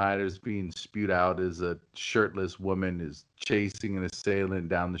being spewed out as a shirtless woman is chasing an assailant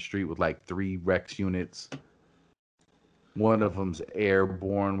down the street with like three Rex units. One of them's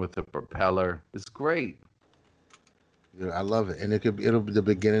airborne with a propeller. It's great. Yeah, I love it, and it'll be the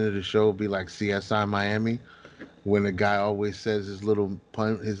beginning of the show will be like CSI Miami, when the guy always says his little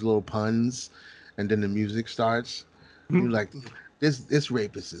puns, and then the music starts. You're like, this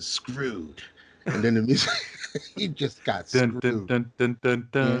rapist is screwed, and then the music, he just got Dun dun screwed. dun dun dun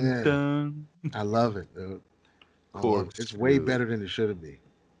dun Yeah, dun. I love it, dude. I love it. It's way Corkscrew. better than it should be.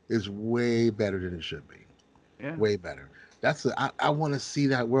 It's way better than it should be. Yeah. Way better. I want to see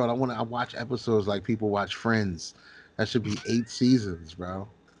that world. I watch episodes like people watch Friends. That should be 8 seasons, bro.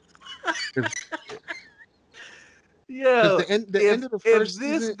 Because Yeah. the end of the If first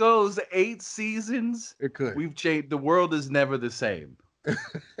this season, goes 8 seasons, it could. we've changed. The world is never the same.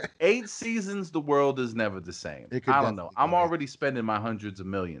 8 seasons, the world is never the same. It could I don't know. definitely I'm go 8. already spending my hundreds of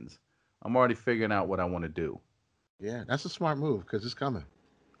millions. I'm already figuring out what I want to do. Yeah, that's a smart move because it's coming.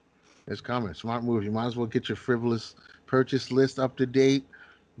 It's coming. Smart move. You might as well get your frivolous purchase list up to date.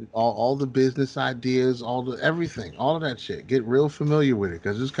 All the business ideas, all the everything, all of that shit. Get real familiar with it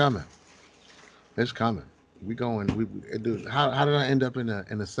because it's coming. It's coming. We going. Dude, how did I end up in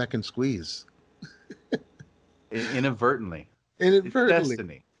a second squeeze? Inadvertently. It's Inadvertently.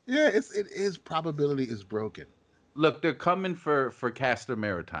 destiny. Yeah, it is probability is broken. Look, they're coming for Castor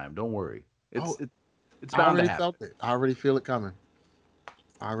Maritime. Don't worry. Oh, It's I bound to already happen. felt it. I already feel it coming.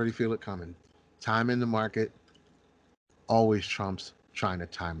 I already feel it coming. Time in the market always trumps trying to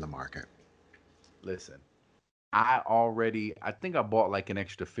time the market. Listen, I think I bought like an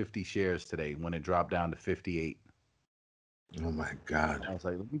extra 50 shares today when it dropped down to 58. Oh my God. I was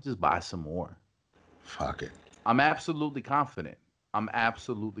like, let me just buy some more. Fuck it. I'm absolutely confident. I'm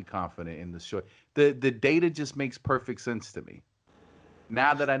absolutely confident in the short. The data just makes perfect sense to me.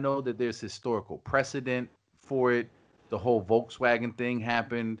 Now that I know that there's historical precedent for it, the whole Volkswagen thing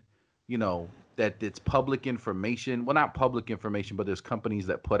happened, you know, that it's public information. Well, not public information, but there's companies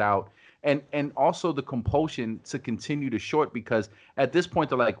that put out, and also the compulsion to continue to short, because at this point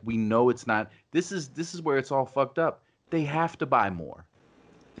they're like, we know it's not. This is where it's all fucked up. They have to buy more.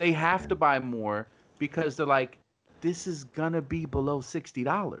 They have to buy more because they're like, this is gonna be below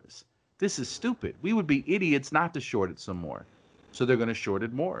 $60. This is stupid. We would be idiots not to short it some more. So they're gonna short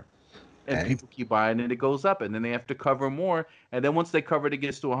it more. And Hey, people keep buying and it goes up, and then they have to cover more. And then once they cover it, it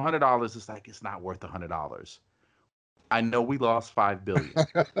gets to $100. It's like, it's not worth $100. I know we lost 5 billion,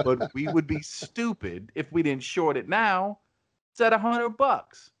 but we would be stupid if we didn't short it now. It's at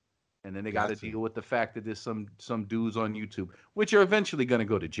 $100. And then they got to gotcha. deal with the fact that there's some dudes on YouTube, which are eventually going to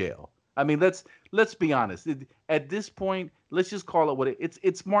go to jail. I mean, let's be honest. At this point, let's just call it what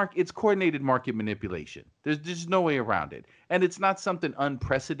it's coordinated market manipulation. There's no way around it, and it's not something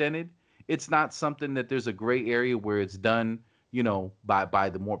unprecedented. It's not something that there's a gray area where it's done, by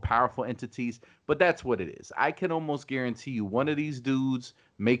the more powerful entities. But that's what it is. I can almost guarantee you, one of these dudes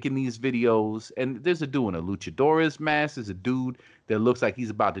making these videos, and there's a dude in a luchadores mask. There's a dude that looks like he's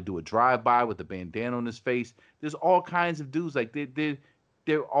about to do a drive-by with a bandana on his face. There's all kinds of dudes like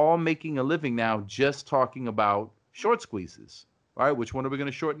they're all making a living now just talking about short squeezes. All right, which one are we going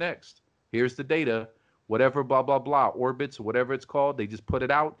to short next? Here's the data, whatever, blah, blah, blah, orbits, or whatever it's called. They just put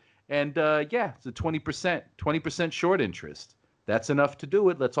it out. And yeah, it's a 20% short interest. That's enough to do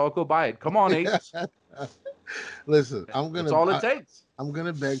it. Let's all go buy it. Come on, apes. Listen, That's all it takes. I'm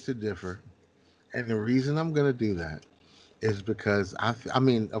gonna beg to differ, and the reason I'm gonna do that is because I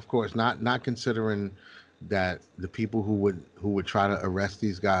mean, of course, not considering that the people who would try to arrest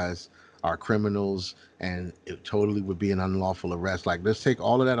these guys are criminals, and it totally would be an unlawful arrest. Like, let's take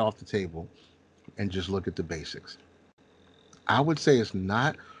all of that off the table and just look at the basics. I would say it's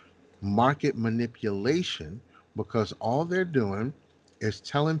not market manipulation, because all they're doing is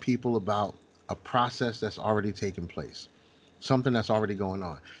telling people about a process that's already taken place, something that's already going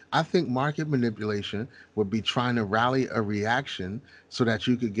on. I think market manipulation would be trying to rally a reaction so that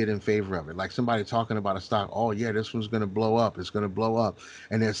you could get in favor of it. Like somebody talking about a stock, oh yeah, this one's going to blow up, it's going to blow up.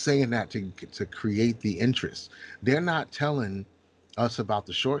 And they're saying that to create the interest. They're not telling us about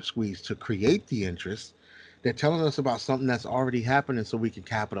the short squeeze to create the interest. They're telling us about something that's already happening so we can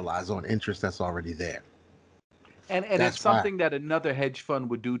capitalize on interest that's already there. And it's That's why. something that another hedge fund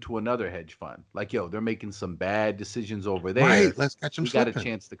would do to another hedge fund. Like, yo, they're making some bad decisions over Right. there. Let's catch them We got a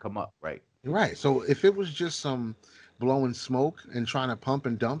slipping. chance to come up, right? Right. So if it was just some blowing smoke and trying to pump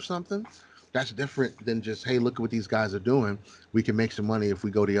and dump something, that's different than just, hey, look at what these guys are doing. We can make some money if we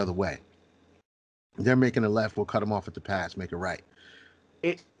go the other way. They're making a left. We'll cut them off at the pass, make it right.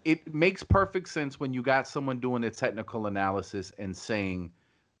 It makes perfect sense when you got someone doing a technical analysis and saying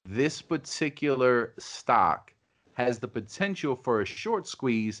this particular stock has the potential for a short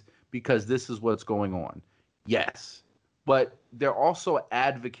squeeze because this is what's going on. Yes, but they're also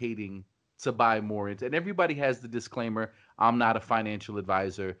advocating to buy more into, and everybody has the disclaimer, I'm not a financial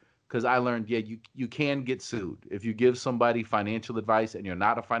advisor, because I learned, yeah, you can get sued if you give somebody financial advice and you're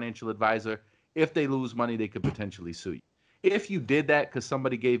not a financial advisor. If they lose money, they could potentially sue you. If you did that because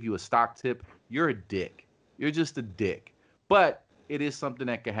somebody gave you a stock tip, you're a dick. You're just a dick. But it is something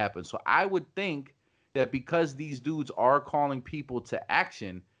that could happen. So I would think that because these dudes are calling people to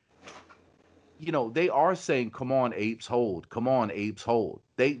action, they are saying, come on, apes, hold. Come on, apes, hold.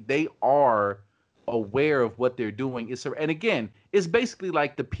 They are aware of what they're doing. And again, it's basically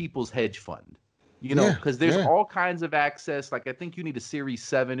like the people's hedge fund. Yeah. Because there's Yeah. all kinds of access. Like, I think you need a Series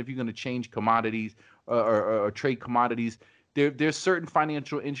 7 if you're going to change commodities or trade commodities. There's certain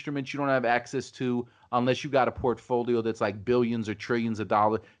financial instruments you don't have access to unless you got a portfolio that's like billions or trillions of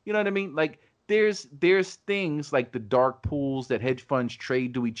dollars. You know what I mean? Like, there's things like the dark pools that hedge funds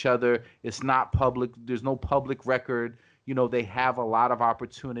trade to each other. It's not public. There's no public record. They have a lot of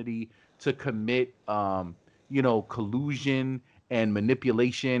opportunity to commit, collusion and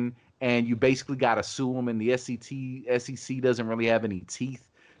manipulation, and you basically got to sue them. And the SEC doesn't really have any teeth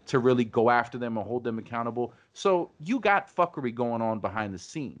to really go after them and hold them accountable. So you got fuckery going on behind the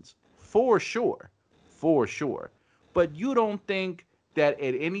scenes, for sure, for sure. But you don't think that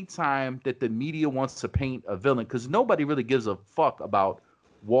at any time that the media wants to paint a villain, because nobody really gives a fuck about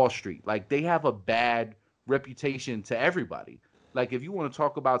Wall Street. Like, they have a bad reputation to everybody. Like, if you want to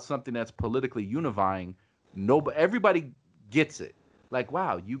talk about something that's politically unifying, everybody gets it. Like,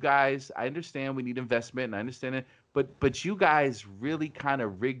 wow, you guys, I understand we need investment, and I understand it, but you guys really kind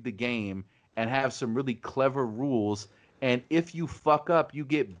of rigged the game and have some really clever rules. And if you fuck up, you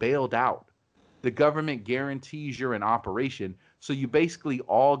get bailed out. The government guarantees you're in operation. So you basically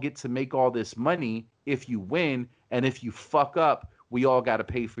all get to make all this money if you win. And if you fuck up, we all got to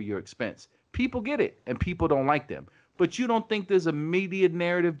pay for your expense. people get it and people don't like them. But you don't think there's a media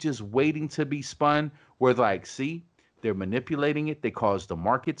narrative just waiting to be spun where like, see, they're manipulating it. They cause the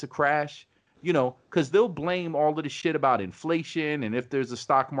market to crash, because they'll blame all of the shit about inflation. And if there's a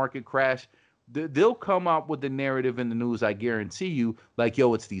stock market crash, they'll come up with the narrative in the news. I guarantee you, like,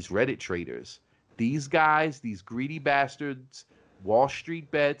 yo, it's these Reddit traders, these guys, these greedy bastards, Wall Street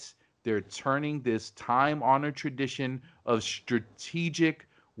bets. They're turning this time-honored tradition of strategic,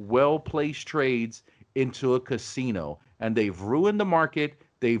 well-placed trades into a casino. And they've ruined the market.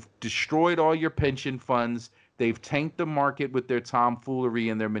 They've destroyed all your pension funds. They've tanked the market with their tomfoolery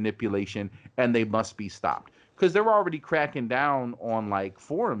and their manipulation, and they must be stopped. Because they're already cracking down on, like,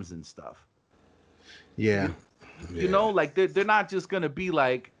 forums and stuff. Yeah. Like, they're not just going to be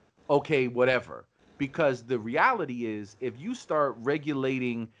like, okay, whatever. Because the reality is, if you start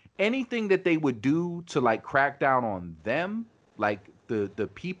regulating anything that they would do to, like, crack down on them, like the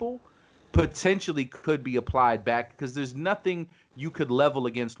people, potentially could be applied back, because there's nothing you could level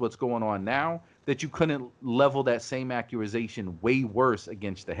against what's going on now that you couldn't level that same accusation way worse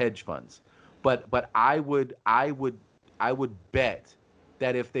against the hedge funds. But I would bet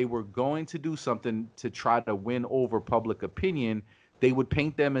that if they were going to do something to try to win over public opinion, they would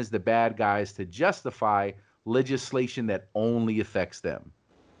paint them as the bad guys to justify legislation that only affects them.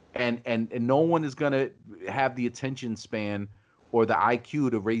 And no one is going to have the attention span or the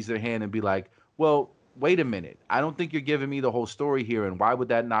IQ to raise their hand and be like, well, wait a minute. I don't think you're giving me the whole story here. And why would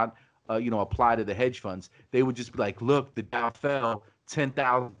that not, apply to the hedge funds? They would just be like, look, the Dow fell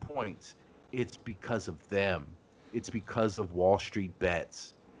 10,000 points. It's because of them. It's because of Wall Street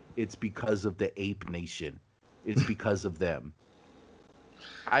bets. It's because of the ape nation. It's because of them.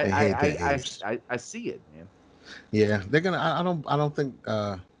 I see it, man. Yeah, they're gonna. I don't think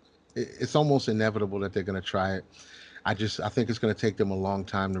it's almost inevitable that they're gonna try it. I think it's gonna take them a long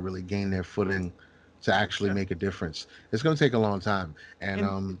time to really gain their footing to actually make a difference. It's gonna take a long time,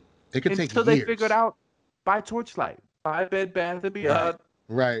 and it could take years. Until they figure it out. Buy Torchlight, buy Bed Bath & Beyond,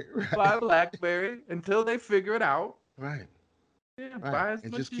 right. buy BlackBerry until they figure it out. Right. Yeah, Right. buy as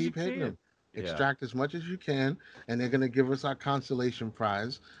And much just as keep you hitting can. them. Extract as much as you can, and they're going to give us our consolation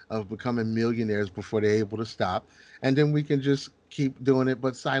prize of becoming millionaires before they're able to stop. And then we can just keep doing it,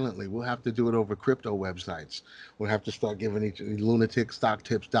 but silently. We'll have to do it over crypto websites. We'll have to start giving each lunatic stock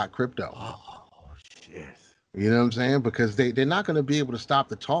tips.crypto. Oh, shit. You know what I'm saying? Because they're not going to be able to stop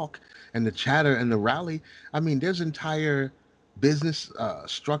the talk and the chatter and the rally. I mean, there's entire business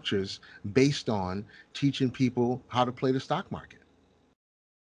structures based on teaching people how to play the stock market.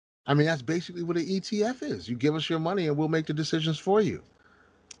 I mean, that's basically what an ETF is. You give us your money and we'll make the decisions for you.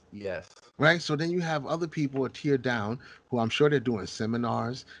 Yes. Right? So then you have other people a tier down who I'm sure they're doing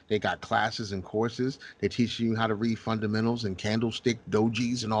seminars. They got classes and courses. They're teaching you how to read fundamentals and candlestick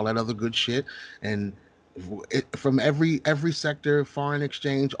dojis and all that other good shit. And from every sector, foreign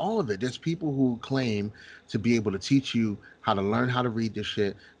exchange, all of it. There's people who claim to be able to teach you how to learn how to read this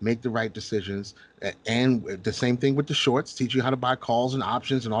shit, make the right decisions, and the same thing with the shorts, teach you how to buy calls and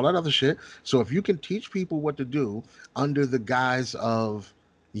options and all that other shit. So if you can teach people what to do under the guise of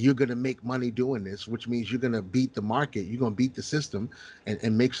you're going to make money doing this, which means you're going to beat the market, you're going to beat the system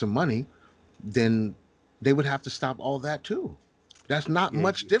and make some money, then they would have to stop all that too. That's not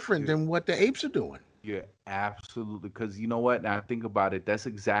much different than what the apes are doing. Yeah, absolutely. Because you know what? Now I think about it, that's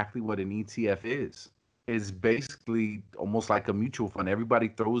exactly what an ETF is. It's basically almost like a mutual fund. Everybody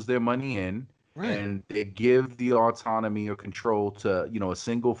throws their money in, Right. and they give the autonomy or control to, a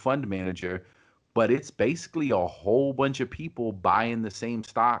single fund manager. But it's basically a whole bunch of people buying the same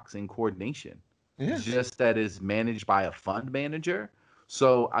stocks in coordination. Yeah. Just that is managed by a fund manager.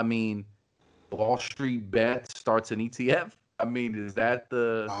 So, I mean, Wall Street Bet starts an ETF. I mean, is that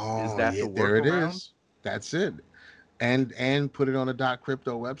the workaround? There it is. That's it. And put it on a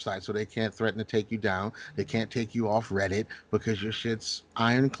 .crypto website so they can't threaten to take you down. They can't take you off Reddit because your shit's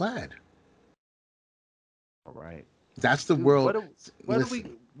ironclad. All right. That's the world.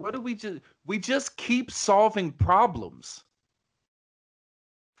 We just keep solving problems.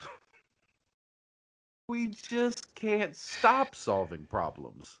 We just can't stop solving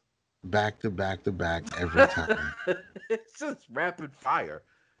problems. Back to back to back every time. It's just rapid fire.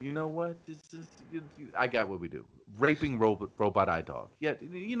 You know what? I got what we do. Raping robot eye dog. Yeah,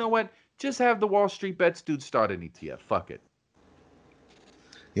 you know what? Just have the Wall Street Bets dude start an ETF. Fuck it.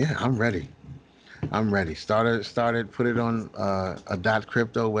 Yeah, I'm ready. Started. Put it on a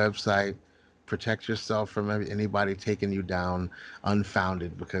 .crypto website. Protect yourself from anybody taking you down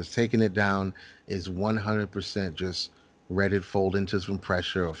unfounded, because taking it down is 100% just Reddit fold into some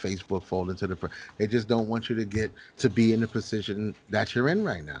pressure or Facebook fold into they just don't want you to get to be in the position that you're in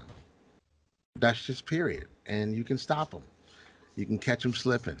right now. That's just period. And you can stop them. You can catch them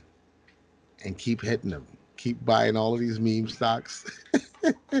slipping and keep hitting them. Keep buying all of these meme stocks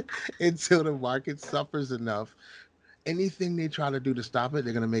until the market suffers enough. Anything they try to do to stop it,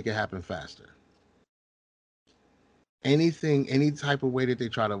 they're going to make it happen faster. Anything, any type of way that they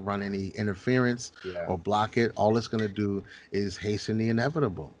try to run any interference Yeah. or block it, all it's going to do is hasten the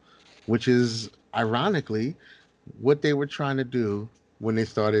inevitable, which is ironically what they were trying to do when they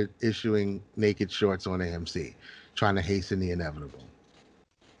started issuing naked shorts on AMC, trying to hasten the inevitable.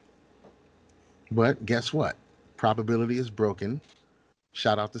 But guess what? Probability is broken.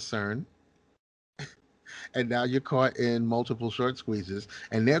 Shout out to CERN. And now you're caught in multiple short squeezes,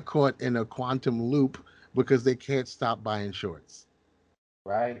 and they're caught in a quantum loop because they can't stop buying shorts.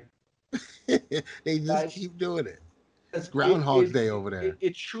 Right. They just Like, keep doing it. It's 'cause Groundhog's Day over there.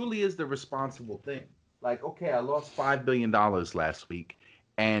 it truly is the responsible thing. Like, okay, I lost $5 billion last week,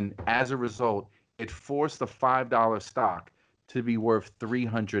 and as a result, it forced the $5 stock to be worth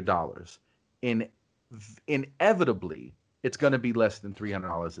 $300. In Inevitably, it's going to be less than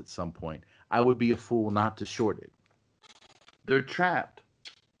 $300 at some point. I would be a fool not to short it. They're trapped.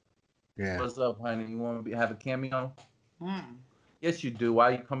 Yeah. What's up, honey? You want to have a cameo? Mm. Yes, you do. Why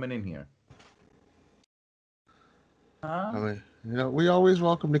are you coming in here? I Huh? mean, we always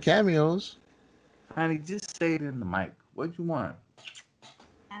welcome the cameos. Honey, just say it in the mic. What you want?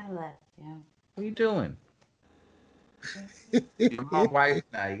 I love you. What are you doing? You're my wife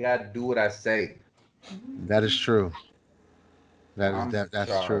now. You gotta do what I say. That is true. I'm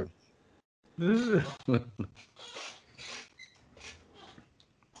That's sorry. true.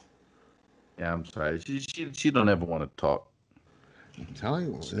 Yeah, I'm sorry. She don't ever want to talk. I'm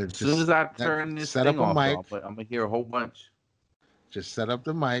telling you, As soon as I that, turn this set thing up a off, mic. though, I'm gonna hear a whole bunch. Just set up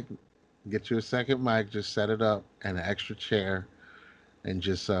the mic. Get you a second mic. Just set it up and an extra chair, and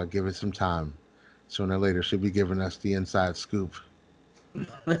just give it some time. Sooner or later, she'll be giving us the inside scoop.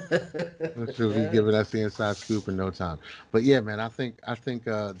 She'll be giving us the inside scoop in no time. But yeah, man, I think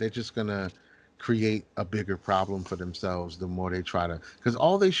they're just gonna create a bigger problem for themselves the more they try to. Because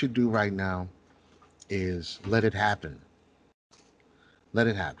all they should do right now is let it happen. Let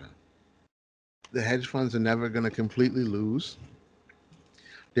it happen. The hedge funds are never gonna completely lose.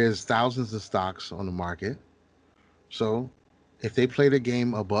 There's thousands of stocks on the market, so if they play the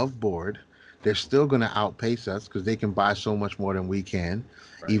game above board, they're still going to outpace us because they can buy so much more than we can.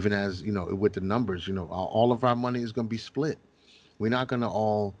 Right. Even as with the numbers, all of our money is going to be split. We're not going to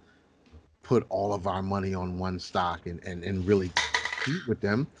all put all of our money on one stock and really compete with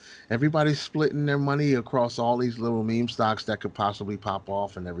them. Everybody's splitting their money across all these little meme stocks that could possibly pop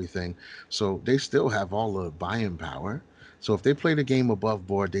off and everything. So they still have all the buying power. So if they play the game above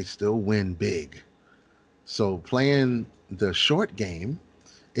board, they still win big. So playing the short game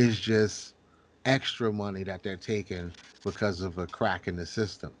is just extra money that they're taking because of a crack in the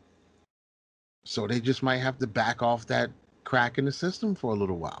system. So they just might have to back off that crack in the system for a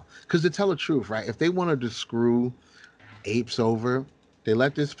little while. Because to tell the truth, right? If they wanted to screw apes over, they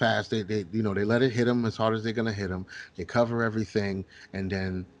let this pass. They let it hit them as hard as they're gonna hit them. They cover everything, and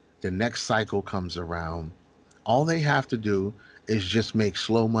then the next cycle comes around. All they have to do is just make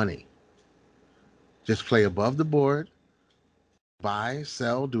slow money. Just play above the board, buy,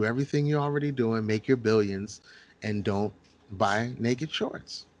 sell, do everything you're already doing, make your billions, and don't buy naked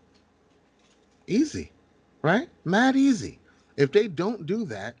shorts. Easy, right? Mad easy. If they don't do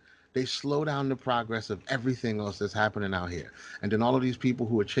that, they slow down the progress of everything else that's happening out here. And then all of these people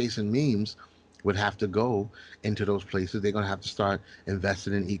who are chasing memes would have to go into those places. They're gonna have to start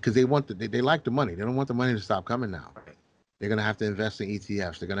investing in because they like the money. They don't want the money to stop coming now. Right. They're going to have to invest in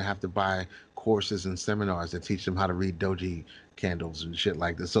ETFs. They're going to have to buy courses and seminars that teach them how to read doji candles and shit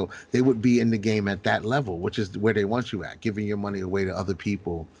like this. So they would be in the game at that level, which is where they want you at, giving your money away to other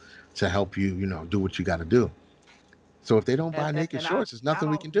people to help you, do what you got to do. So if they don't And buy and, naked and I shorts, there's I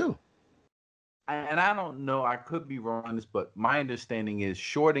nothing we don't can do. I don't know. I could be wrong on this, but my understanding is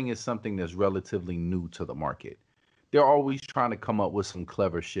shorting is something that's relatively new to the market. They're always trying to come up with some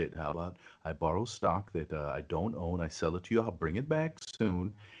clever shit. How about I borrow stock that I don't own, I sell it to you, I'll bring it back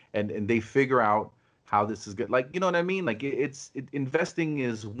soon, and they figure out how this is good. Like you know what I mean? Like investing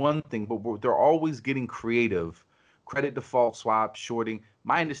is one thing, but they're always getting creative. Credit default swap, shorting.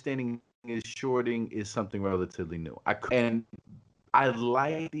 My understanding is shorting is something relatively new. And I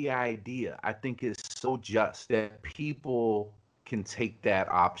like the idea. I think it's so just that people can take that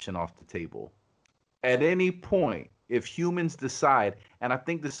option off the table at any point if humans decide, and I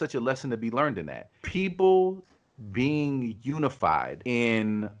think there's such a lesson to be learned in that people being unified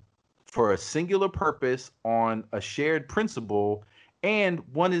in for a singular purpose on a shared principle And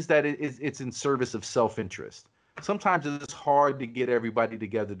one is that it's in service of self-interest. Sometimes it's hard to get everybody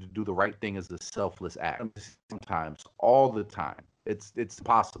together to do the right thing as a selfless act. Sometimes, all the time, it's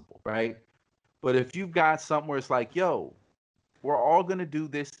possible, right? But if you've got something where it's like, yo, we're all gonna do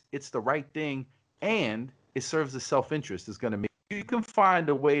this, it's the right thing, and it serves the self-interest, it's gonna make you can find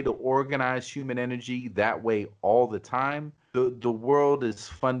a way to organize human energy that way all the time. The world is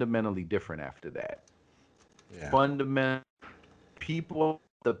fundamentally different after that. Yeah. Fundamental people have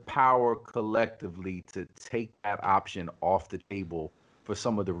the power collectively to take that option off the table for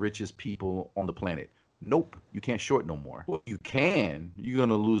some of the richest people on the planet. Nope, you can't short no more. Well, you can, you're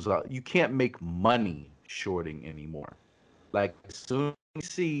gonna lose out. You can't make money shorting anymore. Like as soon as you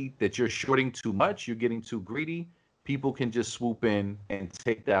see that you're shorting too much, you're getting too greedy, people can just swoop in and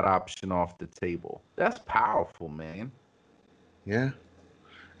take that option off the table. That's powerful, man. Yeah.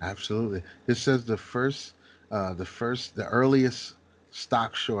 Absolutely. It says the earliest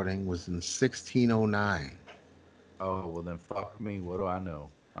stock shorting was in 1609 Oh, well then fuck me. What do I know?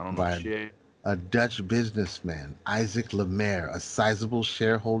 I don't know by shit. a Dutch businessman, Isaac Lemaire, a sizable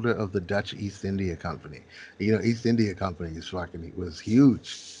shareholder of the Dutch East India Company. You know, East India Company is fucking was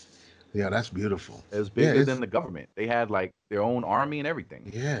huge. Yeah, that's beautiful. It was Yeah, bigger than the government. They had like their own army and everything.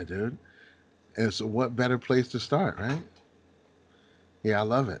 yeah, dude. And so, what better place to start, right? Yeah, I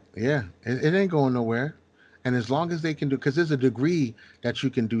love it. Yeah, it ain't going nowhere. And as long as they can do, because there's a degree that you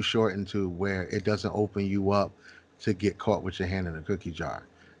can do short into where it doesn't open you up to get caught with your hand in a cookie jar.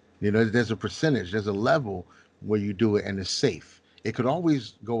 You know, there's a percentage, there's a level where you do it and it's safe. It could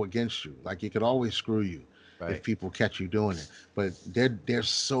always go against you, like it could always screw you if Right. people catch you doing it. But they're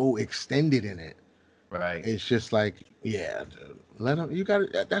so extended in it. Right. It's just like, yeah, dude, let them. You got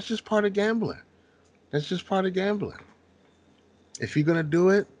it. That's just part of gambling. That's just part of gambling. If you're gonna do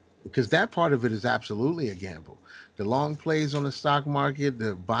it, because that part of it is absolutely a gamble. The long plays on the stock market,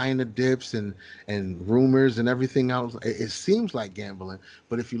 the buying the dips and rumors and everything else, it seems like gambling.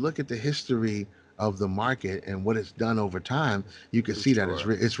 But if you look at the history of the market and what it's done over time, you can For see that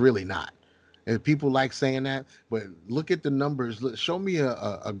sure. it's really not. And people like saying that, but look at the numbers. Show me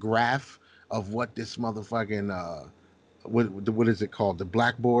a graph of what this motherfucking what is it called? The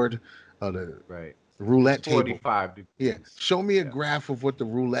blackboard, the Right. It's roulette table. 45 Yeah, degrees. show me a Yeah. graph of what the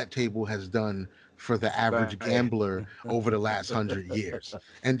roulette table has done for the average Right. gambler over the last 100 years,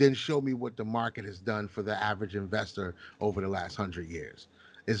 and then show me what the market has done for the average investor over the last 100 years.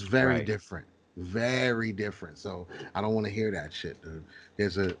 It's very Right. different, very different. So I don't want to hear that shit, dude.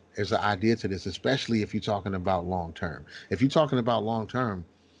 There's an idea to this, especially if you're talking about long term. If you're talking about long term,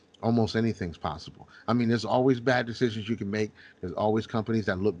 almost anything's possible. I mean, there's always bad decisions you can make. There's always companies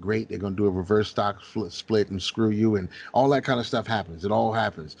that look great. They're going to do a reverse stock split and screw you, and all that kind of stuff happens. It all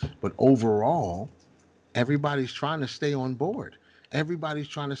happens. But overall, everybody's trying to stay on board. Everybody's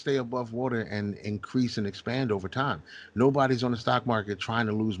trying to stay above water and increase and expand over time. Nobody's on the stock market trying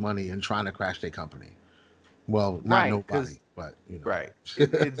to lose money and trying to crash their company. Well, not Right. nobody, Because but you right. know.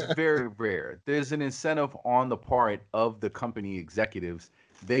 It's very rare. There's an incentive on the part of the company executives.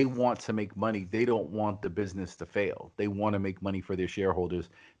 They want to make money. They don't want the business to fail. They want to make money for their shareholders.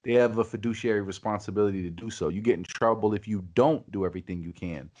 They have a fiduciary responsibility to do so. You get in trouble if you don't do everything you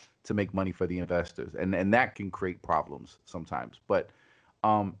can to make money for the investors. And that can create problems sometimes. But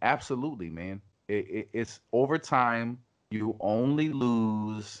absolutely, man. It's over time, you only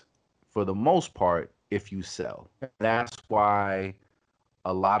lose for the most part if you sell. That's why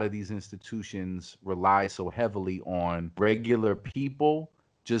a lot of these institutions rely so heavily on regular people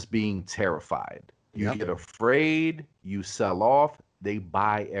just being terrified. You Yep. get afraid, you sell off, they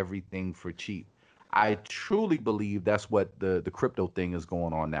buy everything for cheap. I truly believe that's what the crypto thing is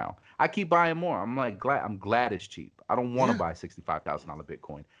going on now. I keep buying more. I'm glad it's cheap. I don't want to Yeah. buy $65,000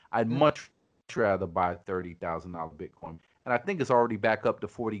 Bitcoin. I'd Yeah. much rather buy $30,000 Bitcoin. And I think it's already back up to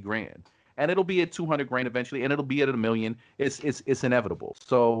 40 grand. And it'll be at 200 grand eventually, and it'll be at a million. It's inevitable.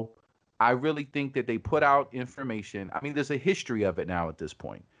 So I really think that they put out information. I mean, there's a history of it now at this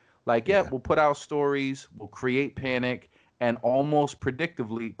point. Like, yeah, Yeah. we'll put out stories, we'll create panic, and almost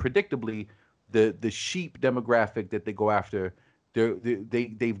predictably, the sheep demographic that they go after,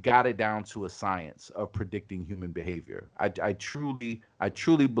 they've got it down to a science of predicting human behavior. I truly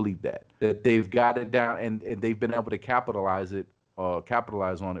believe that they've got it down, and they've been able to capitalize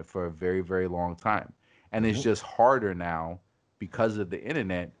on it for a very, very long time. And it's Yep. just harder now because of the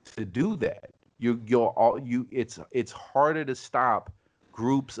internet to do that. You're all you it's harder to stop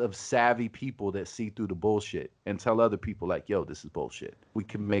groups of savvy people that see through the bullshit and tell other people like, yo, this is bullshit. We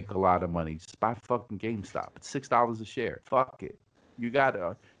can make a lot of money. Just buy fucking GameStop. It's $6 a share. Fuck it.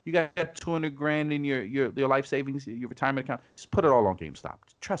 You got 200 grand in your life savings, your retirement account. Just put it all on GameStop.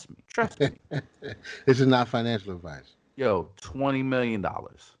 Trust me. Trust me. This is not financial advice. Yo, $20 million.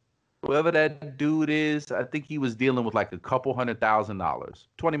 Whoever that dude is, I think he was dealing with like a couple $100,000.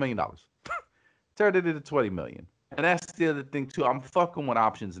 $20 million. Turned it into 20 million. And that's the other thing too. I'm fucking with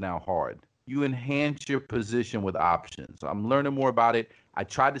options now hard. You enhance your position with options. I'm learning more about it. I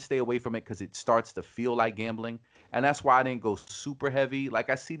tried to stay away from it because it starts to feel like gambling. And that's why I didn't go super heavy. Like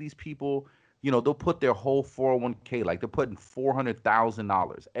I see these people, they'll put their whole 401k, like they're putting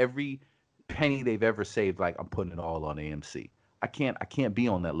 $400,000. Every penny they've ever saved, like I'm putting it all on AMC. I can't be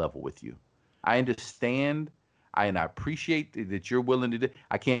on that level with you. I understand and I appreciate that you're willing to do.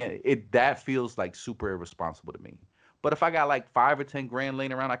 I can't. That feels like super irresponsible to me. But if I got like 5 or 10 grand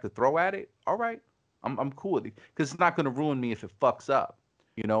laying around, I could throw at it. All right, I'm cool with it because it's not gonna ruin me if it fucks up,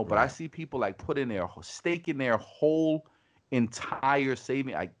 But I Right. see people like put in their stake in their whole entire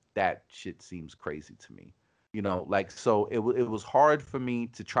saving. Like that shit seems crazy to me. Like so it was hard for me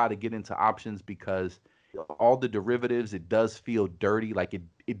to try to get into options because all the derivatives, it does feel dirty. Like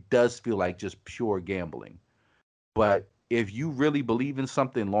it does feel like just pure gambling. But if you really believe in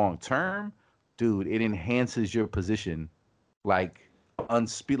something long term, dude, it enhances your position like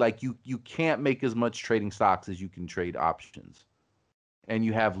like you can't make as much trading stocks as you can trade options. And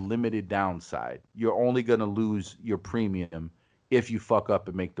you have limited downside. You're only going to lose your premium if you fuck up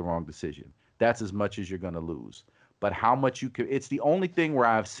and make the wrong decision. That's as much as you're going to lose. But how much you could, it's the only thing where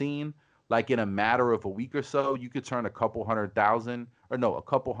I've seen, like in a matter of a week or so, you could turn a couple $100,000 or no, a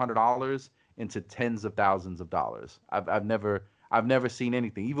couple $100 into tens of thousands of dollars. I've never seen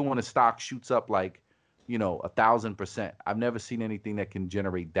anything. Even when a stock shoots up like, 1,000%, I've never seen anything that can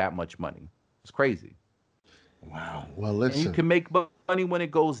generate that much money. It's crazy. Wow. Well, And you listen, can make money when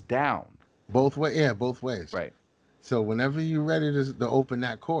it goes down. both way. Yeah, both ways. Right. So whenever you're ready to open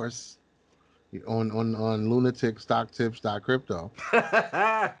that course on lunatic stock tips crypto,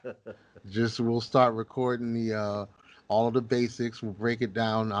 just we'll start recording the all of the basics. We'll break it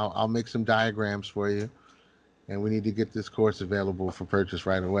down. I'll make some diagrams for you, and we need to get this course available for purchase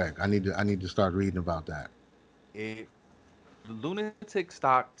right away. I need to start reading about that. it, the lunatic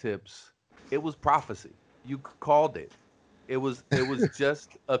stock tips, it was prophecy. You called it. It was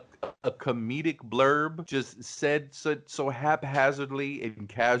just a comedic blurb, just said so haphazardly and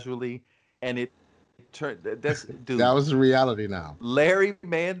casually, and it turned. That's That dude. was the reality now. Larry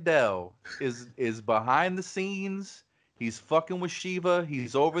Mandel is behind the scenes. He's fucking with Shiva.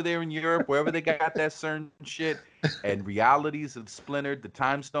 He's over there in Europe, wherever they got that certain shit. And realities have splintered. The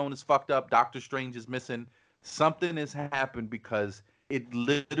time stone is fucked up. Doctor Strange is missing. Something has happened because it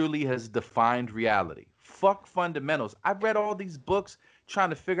literally has defined reality. Fuck fundamentals. I've read all these books trying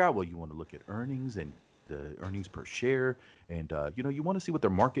to figure out, well, you want to look at earnings and the earnings per share, and you want to see what their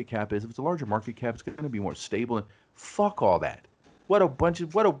market cap is. If it's a larger market cap, it's going to be more stable. And fuck all that. What a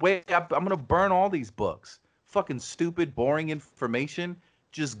way. I'm going to burn all these books. Fucking stupid, boring information.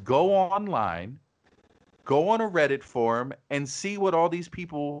 Just go online, go on a Reddit forum, and see what all these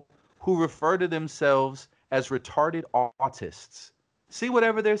people who refer to themselves as retarded autists, see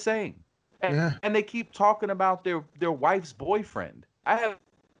whatever they're saying. And, Yeah. and they keep talking about their wife's boyfriend.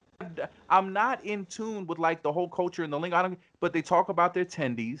 I'm not in tune with like the whole culture and the lingo. But they talk about their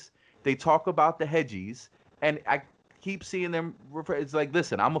tendies, they talk about the hedgies, and I keep seeing them refer. It's like,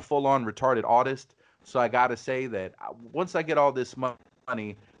 listen, I'm a full-on retarded artist, so I gotta say that once I get all this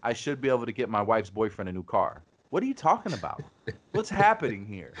money, I should be able to get my wife's boyfriend a new car. What are you talking about? What's happening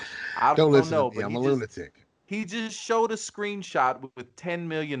here? I Don't don't listen to know, me. but I'm a lunatic. he just showed a screenshot with $10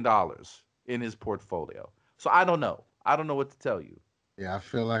 million in his portfolio. So I don't know. I don't know what to tell you. Yeah, I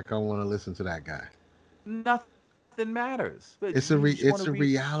feel like I want to listen to that guy. Nothing matters. But It's a you just want it's to a read.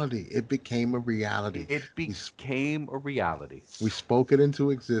 reality. It became a reality. It We became a reality. we spoke it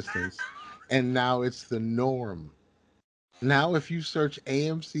into existence, and now it's the norm. Now, if you search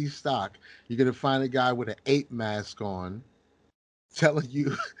AMC stock, you're gonna find a guy with an ape mask on, telling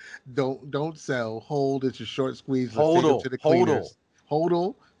you, don't sell, hold. It's a short squeeze. Let's take them to Hodl, the hodl. cleaners.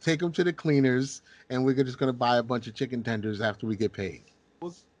 Hold, take them to the cleaners, and we're just gonna buy a bunch of chicken tenders after we get paid,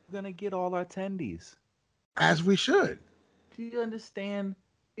 We're gonna get all our attendees. as we should. Do you understand?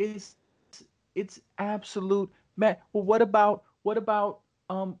 It's it's absolute man. Well, what about what about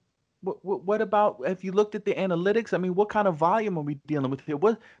if you looked at the analytics? I mean, what kind of volume are we dealing with here?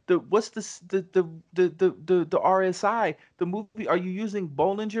 What's the RSI? The movie? Are you using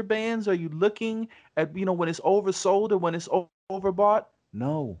Bollinger Bands? Are you looking at when it's oversold or when it's overbought?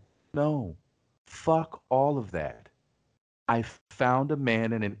 No, no. Fuck all of that. I found a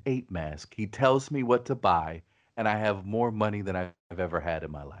man in an ape mask. He tells me what to buy, and I have more money than I've ever had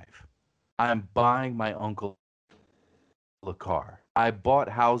in my life. I'm buying my uncle a car. I bought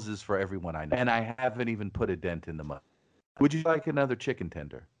houses for everyone I know, and I haven't even put a dent in the money. Would you like another chicken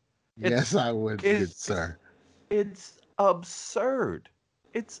tender? It's Yes, I would, it's good sir. it's absurd.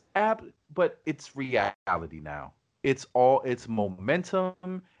 But it's reality now. It's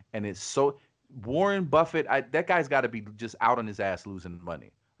momentum, and it's so Warren Buffett. That guy's got to be just out on his ass losing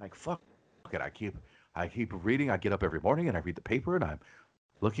money. Like fuck it. I keep reading. I get up every morning and I read the paper and I'm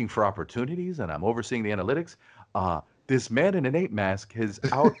looking for opportunities and I'm overseeing the analytics. This man in an ape mask has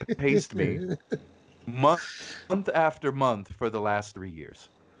outpaced me month after month for the last 3 years.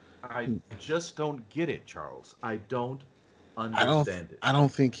 I just don't get it, Charles. I don't I don't understand it. I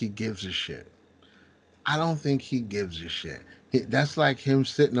don't think he gives a shit. I don't think he gives a shit. That's like him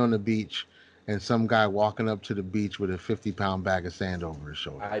sitting on the beach and some guy walking up to the beach with a 50-pound bag of sand over his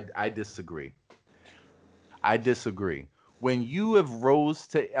shoulder. I disagree. I disagree. When you have rose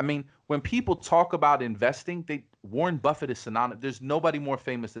to, I mean, when people talk about investing, Warren Buffett is synonymous. There's nobody more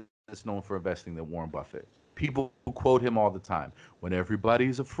famous that's known for investing than Warren Buffett. People quote him all the time. When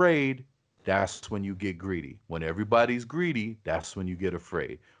everybody's afraid, that's when you get greedy. When everybody's greedy, that's when you get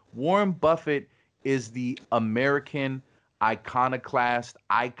afraid. Warren Buffett is the American iconoclast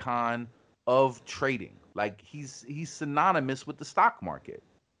icon of trading. Like he's synonymous with the stock market.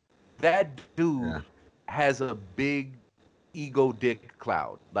 That dude Yeah. has a big ego dick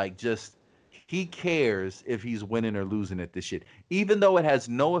cloud. Like just he cares if he's winning or losing at this shit. Even though it has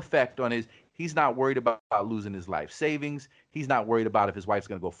no effect on he's not worried about losing his life savings. He's not worried about if his wife's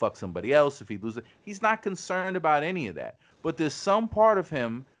gonna go fuck somebody else if he loses. He's not concerned about any of that. But there's some part of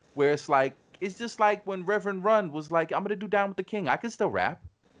him where it's just like when Reverend Run was like, I'm gonna do Down with the King. I can still rap.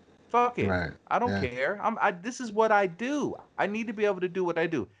 Fuck it. Right. I don't Yeah. care. This is what I do. I need to be able to do what I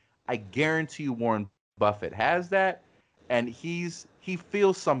do. I guarantee you Warren Buffett has that, and he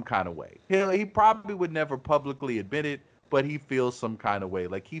feels some kind of way. He probably would never publicly admit it, but he feels some kind of way.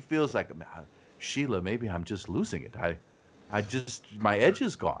 Like he feels like Sheila, maybe I'm just losing it. I just my edge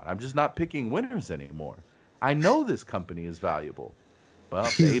is gone. I'm just not picking winners anymore. I know this company is valuable. Well,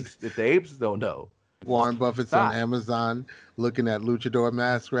 He's if the apes don't know, Warren it's Buffett's on not, Amazon looking at luchador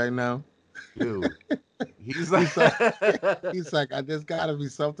masks right now. dude. He's like, He's like, he's like, there's got to be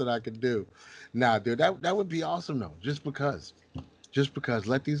something I can do. Now, dude, that would be awesome though. Just because,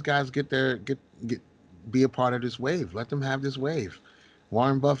 let these guys get be a part of this wave. Let them have this wave.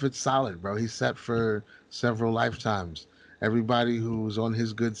 Warren Buffett's solid, bro. He's set for several lifetimes. Everybody who's on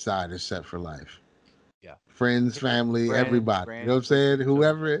his good side is set for life. yeah, Friends, his family, friends, everybody. You know what I'm grandchildren. saying?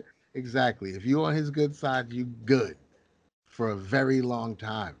 Whoever, exactly. If you on his good side, you good for a very long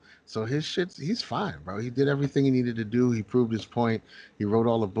time. So he's fine, bro. He did everything he needed to do. He proved his point. He wrote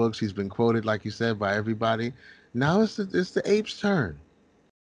all the books. He's been quoted, like you said, by everybody. Now it's the apes' turn.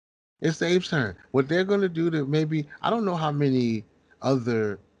 It's the apes' turn. What they're going to do to maybe, I don't know how many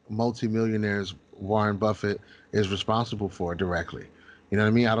other multimillionaires Warren Buffett is responsible for directly. You know what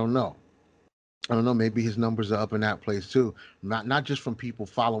I mean? I don't know. I don't know. Maybe his numbers are up in that place too. Not just from people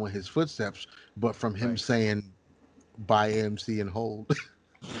following his footsteps, but from him Right. saying buy AMC and hold.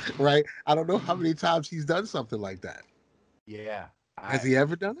 Right? I don't know how many times he's done something like that. Yeah. Has he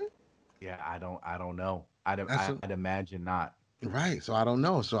ever done it? Yeah. I don't know. That's I'd imagine not. right. So I don't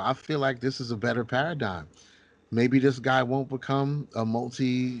know. So I feel like this is a better paradigm. Maybe this guy won't become a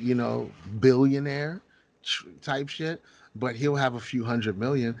billionaire type shit, but he'll have a few hundred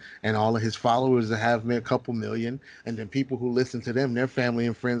million, and all of his followers will have a couple million, and then people who listen to them, their family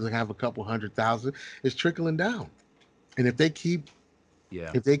and friends will have a couple 100,000. It's trickling down, and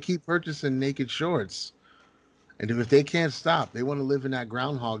Yeah. if they keep purchasing naked shorts, and if they can't stop, they want to live in that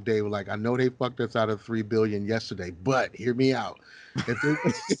Groundhog Day. Like, I know they fucked us out of 3 billion yesterday, but hear me out. If they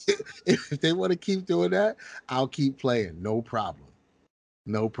if they want to keep doing that, I'll keep playing. No problem.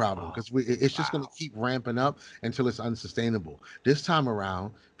 No problem. Oh, Because it's just going to wow. keep ramping up until it's unsustainable. This time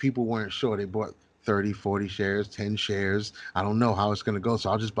around, people weren't sure. They bought 30, 40 shares, 10 shares. I don't know how it's going to go, so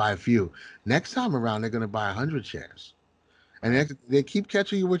I'll just buy a few. Next time around, they're going to buy 100 shares. And Right. they keep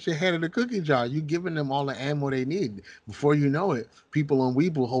catching you with your head in the cookie jar. You giving them all the ammo they need. Before you know it, people on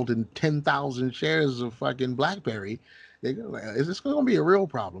Weeble holding 10,000 shares of fucking BlackBerry. They go, is this going to be a real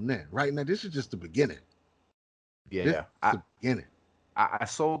problem then? Right now, this is just the beginning. This Yeah. is the beginning. I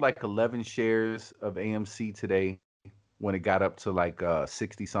sold like 11 shares of AMC today when it got up to like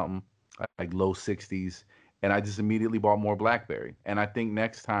 60 something, like low 60s, and I just immediately bought more BlackBerry. And I think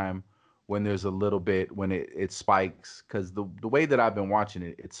next time when there's a little bit when it spikes, because the way that I've been watching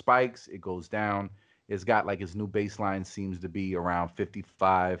it, it spikes, it goes down. It's got like its new baseline seems to be around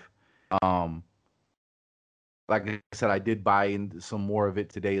 55. Um like I said, I did buy in some more of it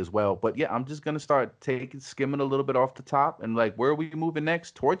today as well. But yeah, I'm just gonna start skimming a little bit off the top, and like, where are we moving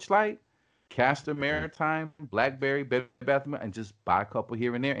next? Torchlight, Castor Maritime, Blackberry, Bed Bath, and just buy a couple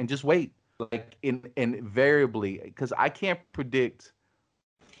here and there, and just wait. Like invariably, because I can't predict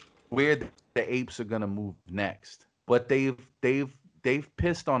where the apes are gonna move next. But they've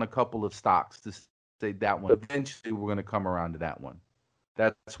pissed on a couple of stocks to say that one. Eventually, we're gonna come around to that one.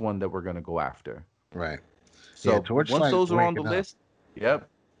 That's one that we're gonna go after. Right. Yeah, So once Torchlight's those are on the waking up. list, yep,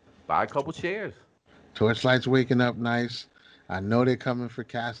 buy a couple shares. Torchlight's waking up nice. I know they're coming for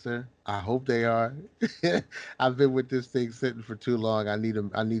Castor. I hope they are. I've been with this thing sitting for too long. I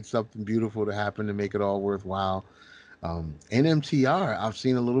need something beautiful to happen to make it all worthwhile. NMTR, I've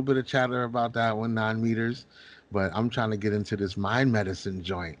seen a little bit of chatter about that one, 9 meters, but I'm trying to get into this mind medicine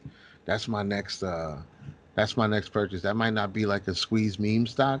joint. That's my next. That's my next purchase. That might not be like a squeeze meme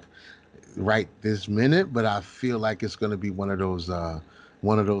stock right this minute, but I feel like it's going to be one of those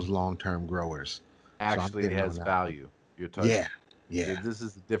long term growers. So I'm Actually, it getting on has that. value. You're talking. Yeah, yeah. This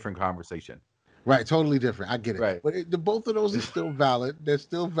is a different conversation. Right, totally different. I get it. Right. But both of those are still valid. They're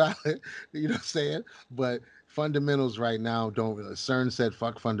still valid. You know what I'm saying? But fundamentals right now don't really. CERN said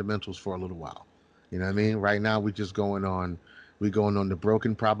fuck fundamentals for a little while. You know what I mean? Right now we going on the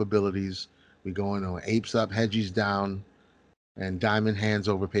broken probabilities. We going on apes up, hedgies down, and diamond hands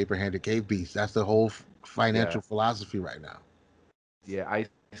over paper handed cave beasts. That's the whole Yeah. financial philosophy right now. Yeah. Ice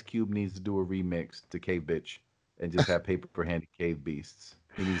Cube needs to do a remix to Cave Bitch and just have paper handed cave beasts.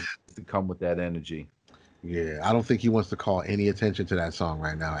 He needs to come with that energy. Yeah, I don't think he wants to call any attention to that song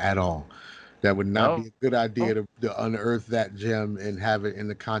right now at all. That would not be No. a good idea to unearth that gem and have it in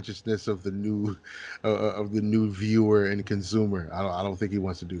the consciousness of the new viewer and consumer. I don't think he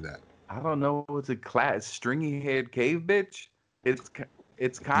wants to do that. I don't know. It's a class stringy head cave bitch. It's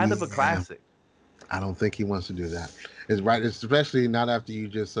it's kind of a Yeah, classic. I don't think he wants to do that. It's right, especially not after you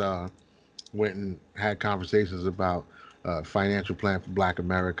just went and had conversations about financial plan for Black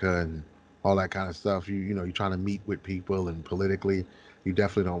America and all that kind of stuff. You know, you're trying to meet with people and politically, you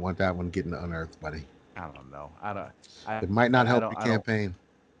definitely don't want that one getting unearthed, buddy. I don't know. I don't. I It might not I help don't. your I don't. campaign.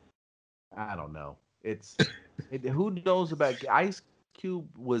 I don't know. Who knows about Ice Cube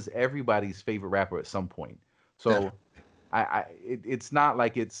was everybody's favorite rapper at some point. So Definitely. it's not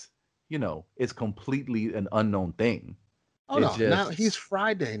like it's completely an unknown thing. Oh It's no, now just he's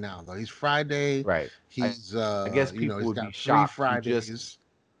Friday now though. He's Friday. right. He's I guess you know, people he's would be got three shocked who just Fridays.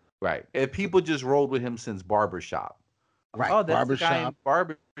 right. If people just rolled with him since Barbershop. Right. Oh, that's the guy Barbershop. in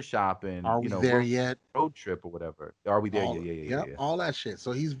Barbershop and Are we there yet? Road Trip or whatever. Are we there? Yeah, All yeah, yeah, yeah, yep, yeah. all that shit.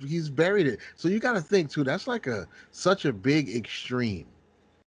 So he's buried it. So you got to think too. That's like a such a big extreme,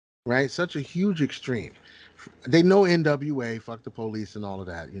 right? Such a huge extreme. They know NWA, fuck the police, and all of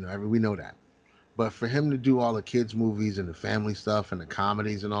that. You know, we know that. But for him to do all the kids' movies and the family stuff and the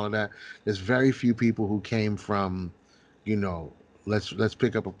comedies and all of that, there's very few people who came from, you know, let's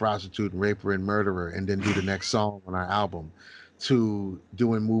pick up a prostitute and rape her and murder her and then do the next song on our album, to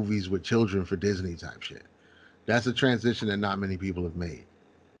doing movies with children for Disney type shit. That's a transition that not many people have made.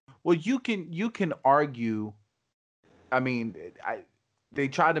 Well, you can argue. I mean, they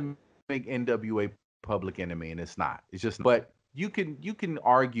try to make NWA public enemy, and it's not. It's just. But you can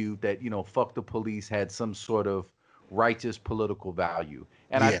argue that fuck the police had some sort of righteous political value,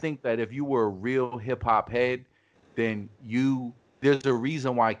 and I Yeah, think that if you were a real hip hop head, then there's a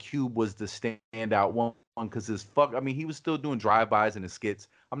reason why Cube was the standout one because his fuck. I mean, he was still doing drive-bys and his skits.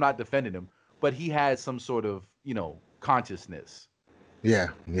 I'm not defending him, but he had some sort of consciousness. yeah,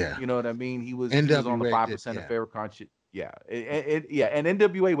 yeah. You know what I mean? He was on the NWA five did, percent of yeah. fair conscious. Yeah, yeah, and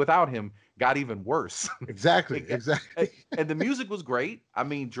NWA without him got even worse. Exactly, It got- exactly. and the music was great. I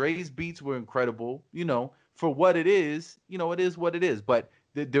mean, Dre's beats were incredible. For what it is, it is what it is. But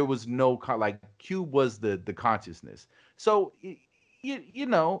there was no like Cube was the consciousness. So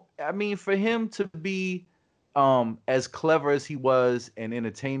I mean, for him to be as clever as he was and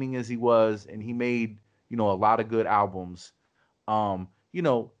entertaining as he was, and he made a lot of good albums. Um, you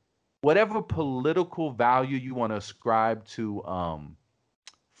know, whatever political value you want to ascribe to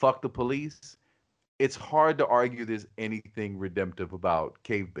fuck the police, it's hard to argue there's anything redemptive about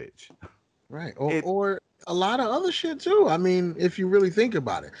Cave Bitch. Right. It Or a lot of other shit too. I mean, if you really think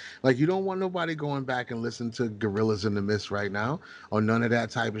about it. Like you don't want nobody going back and listen to Gorillas in the Mist right now or none of that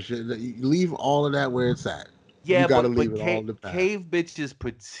type of shit. You leave all of that where it's at. You Yeah, got to but leave it all in the past. Cave Bitch is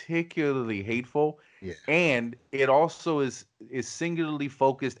particularly hateful, Yeah. and it also is singularly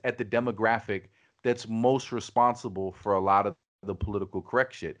focused at the demographic that's most responsible for a lot of the political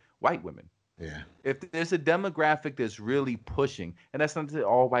correct shit, white women. Yeah. If there's a demographic that's really pushing, and that's not to say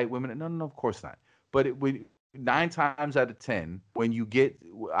all white women. No, no, no, of course not. But 9 times out of 10, when you get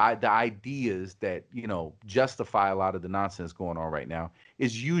the ideas that justify a lot of the nonsense going on right now,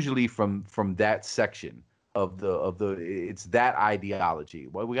 is usually from that section of the it's that ideology.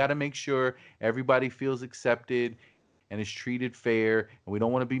 Well, we got to make sure everybody feels accepted and is treated fair, and we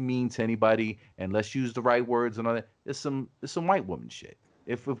don't want to be mean to anybody, and let's use the right words and all that. It's some white woman shit.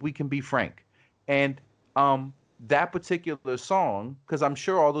 If we can be frank, and that particular song, because I'm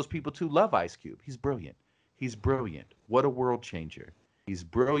sure all those people too love Ice Cube. He's brilliant. He's brilliant. What a world changer. He's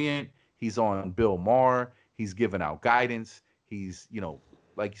brilliant. He's on Bill Maher. He's given out guidance. He's,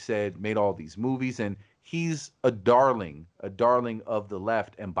 like you said, made all these movies, and he's a darling of the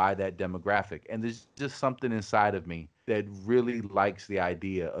left and by that demographic. And there's just something inside of me that really likes the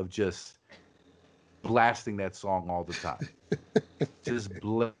idea of just blasting that song all the time. Just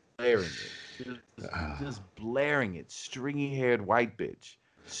blaring it. Just blaring it. Stringy-haired white bitch.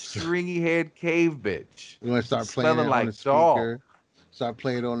 Stringy-haired cave bitch. You want to start playing it on the speaker? Start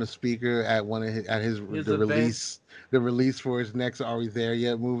playing on the speaker at the release for his next "Are We There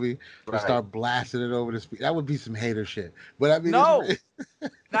Yet" movie. Right. Start blasting it over the speaker. That would be some hater shit. But I mean, no,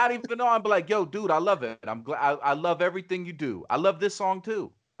 not even on. But like, yo, dude, I love it. I'm glad. I love everything you do. I love this song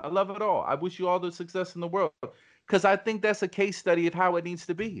too. I love it all. I wish you all the success in the world, because I think that's a case study of how it needs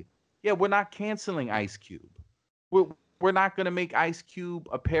to be. Yeah, we're not canceling Ice Cube. We're not going to make Ice Cube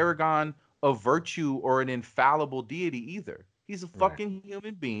a paragon of virtue or an infallible deity either. He's a fucking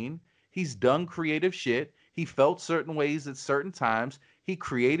human being. He's done creative shit. He felt certain ways at certain times. He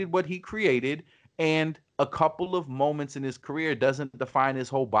created what he created, and a couple of moments in his career doesn't define his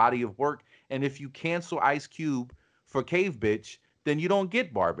whole body of work. And if you cancel Ice Cube for Cave Bitch, then you don't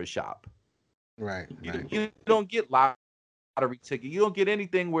get Barbershop. Right. You don't get lottery ticket. You don't get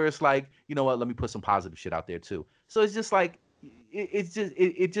anything where it's like, you know what, let me put some positive shit out there too. So it's just like,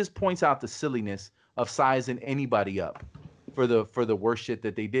 it just points out the silliness of sizing anybody up for the worst shit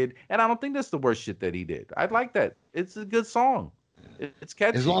that they did. And I don't think that's the worst shit that he did. I like that. It's a good song. It's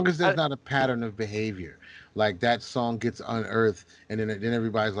catchy. As long as there's not a pattern of behavior, like that song gets unearthed, and then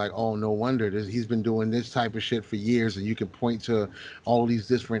everybody's like, oh, no wonder he's been doing this type of shit for years, and you can point to all these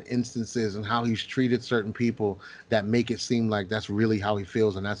different instances and how he's treated certain people that make it seem like that's really how he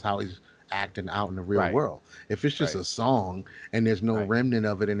feels and that's how he's acting out in the real world. If it's just a song and there's no remnant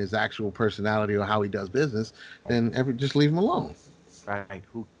of it in his actual personality or how he does business, then just leave him alone. Right.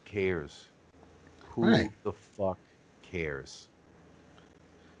 Who cares? Who the fuck cares?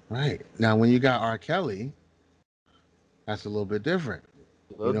 Right. Now, when you got R. Kelly, that's a little bit different.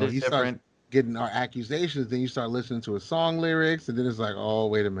 He starts getting our accusations, then you start listening to his song lyrics, and then it's like, oh,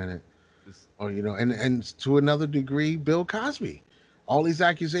 wait a minute. Or, and to another degree, Bill Cosby. All these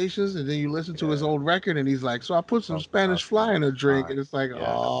accusations, and then you listen to his old record, and he's like, so I put some Spanish Fly in a drink, and it's like,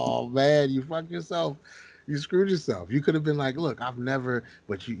 oh, man, you fucked yourself. You screwed yourself. You could have been like, look, I've never,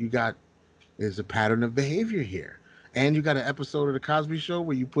 but you got, there's a pattern of behavior here. And you got an episode of the Cosby Show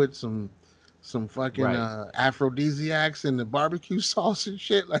where you put some fucking aphrodisiacs in the barbecue sauce and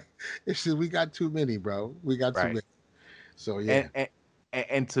shit. Like, it's just, we got too many, bro. We got too many. So yeah.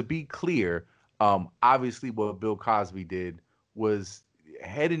 And to be clear, obviously what Bill Cosby did was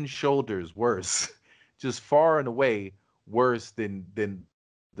head and shoulders worse, just far and away worse than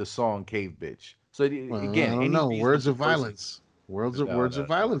the song Cave Bitch. So again, I don't know. Words of violence. Words of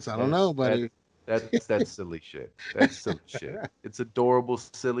violence. I don't know, buddy. That's silly shit. That's silly shit. It's adorable,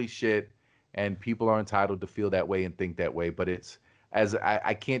 silly shit, and people are entitled to feel that way and think that way. But it's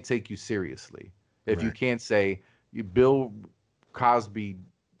I can't take you seriously if you can't say Bill Cosby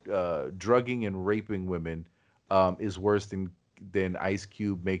drugging and raping women is worse than Ice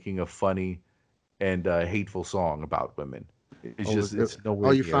Cube making a funny and hateful song about women. It's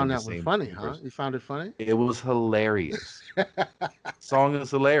nowhere. Oh, you found that one funny, huh? You found it funny? It was hilarious. Song is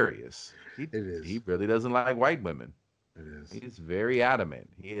hilarious. It is. He really doesn't like white women. It is. He's very adamant.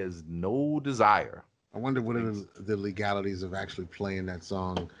 He has no desire. I wonder what are the legalities of actually playing that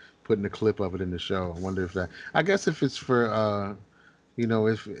song, putting a clip of it in the show. I wonder if that. I guess if it's for,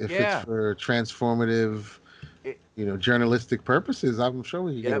 if it's for transformative, journalistic purposes, I'm sure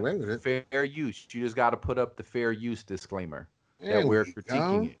we can get away with it. Fair use. You just got to put up the fair use disclaimer that we're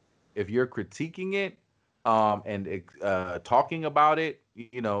critiquing it. If you're critiquing it, and talking about it,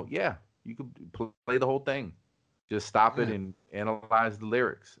 you could play the whole thing. Just stop it and analyze the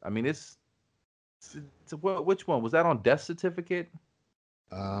lyrics. I mean, it's which one was that on? Death Certificate?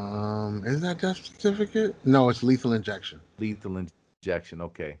 Is that Death Certificate? No, it's Lethal Injection. Lethal Injection.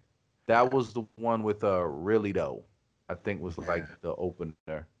 Okay, that was the one with Really Though. I think was like the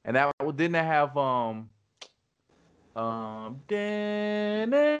opener, and that didn't have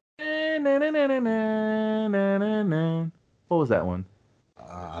What was that one?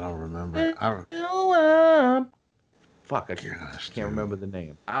 I don't remember. Fuck, I Gosh, can't dude. remember the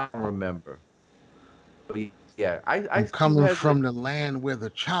name. I don't remember. But yeah, I I'm do coming hesitate. from the land where the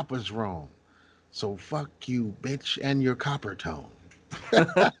choppers roam. So fuck you, bitch, and your copper tone.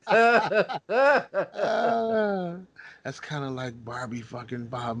 Ah, that's kind of like Barbie fucking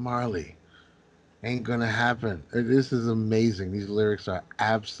Bob Marley. Ain't gonna happen. This is amazing. These lyrics are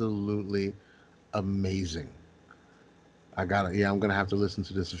absolutely amazing. I gotta, yeah, I'm gonna have to listen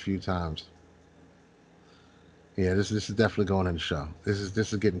to this a few times. Yeah, this is definitely going in the show. This is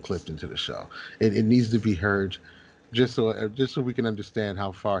getting clipped into the show. It needs to be heard, just so we can understand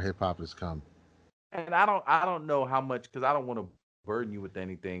how far hip hop has come. And I don't know how much because I don't want to burden you with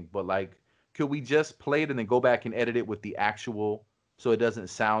anything, but like, could we just play it and then go back and edit it with the actual so it doesn't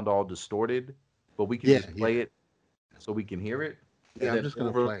sound all distorted, but we can Yeah, just yeah, play it so we can hear it and yeah. I'm then just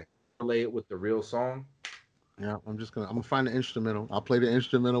gonna overlay play it. it with the real song? Yeah, I'm gonna find the instrumental. I'll play the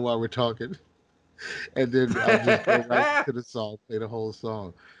instrumental while we're talking, and then I'll just go right to the song, play the whole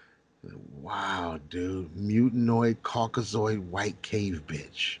song. Wow, dude, mutanoid Caucasoid white cave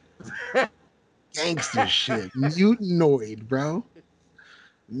bitch, gangster shit, mutanoid, bro,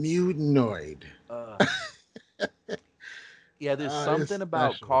 mutanoid. uh, yeah, there's It's something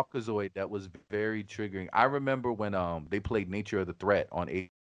about special. Caucasoid that was very triggering. I remember when they played Nature of the Threat on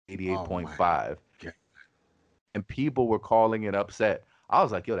Oh my 88.5 god, and people were calling it upset. I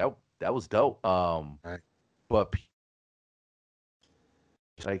was like, yo, that was dope. right? But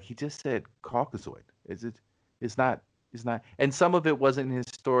like he just said Caucasoid. Is it? It's not. It's not. And some of it wasn't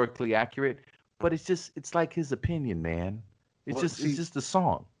historically accurate, but it's like his opinion, man. Well, It's see, just a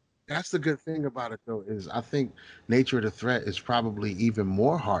song. that's the good thing about it, though, is I think Nature of the Threat is probably even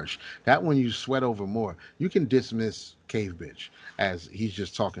more harsh. That one you sweat over more. You can dismiss Cave Bitch as he's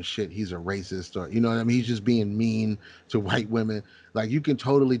just talking shit. He's a racist, or you know what I mean. He's just being mean to white women. Like you can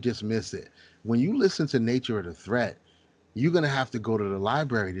totally dismiss it. When you listen to Nature of the Threat, you're gonna have to go to the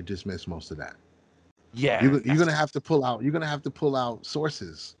library to dismiss most of that. You're gonna Yes. have to pull out. You're gonna have to pull out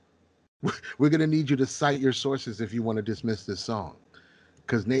sources. We're gonna need you to cite your sources if you want to dismiss this song,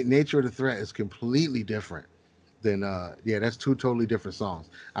 because Nature of the Threat is completely different than yeah, that's two totally different songs.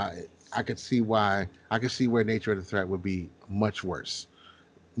 I could see why. I could see where Nature of the Threat would be much worse,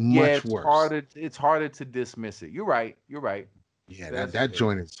 Yeah, much it's worse. harder. It's harder to dismiss it. You're right. You're right. Yeah, that That's that fair.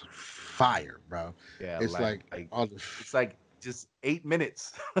 joint is fire, bro. Yeah, It's like all the it's like just 8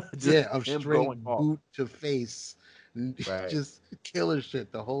 minutes, just yeah, of him straight going off. boot to face, Right. just killer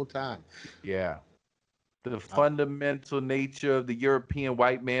shit the whole time. Yeah. The Uh, fundamental nature of the European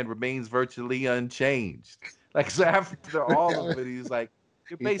white man remains virtually unchanged. Like so after all of it, he's like,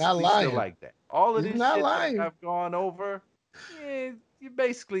 you're he's not basically still lying. like that. All of He's this not shit that lying. I've gone over, yeah, you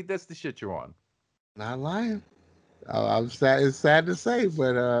basically that's the shit you're on. Not lying. I'm sad. It's sad to say,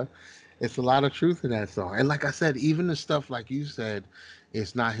 but it's a lot of truth in that song. And like I said, even the stuff like you said,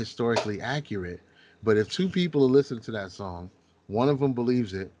 it's not historically accurate. But if two people are listening to that song, one of them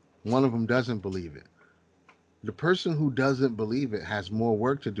believes it, one of them doesn't believe it. The person who doesn't believe it has more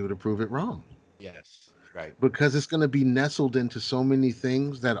work to do to prove it wrong, Yes. Right. because it's going to be nestled into so many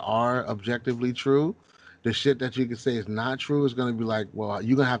things that are objectively true. The shit that you can say is not true is going to be like, well,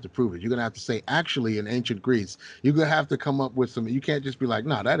 you're going to have to prove it. You're going to have to say, actually, in ancient Greece, you're going to have to come up with some. You can't just be like,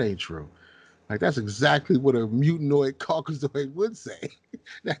 no, that ain't true. Like, that's exactly what a mutanoid caucasoid would say,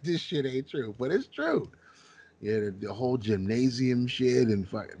 that this shit ain't true. But it's true. Yeah, the whole gymnasium shit and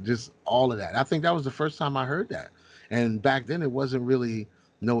just all of that. I think that was the first time I heard that. And back then, it wasn't really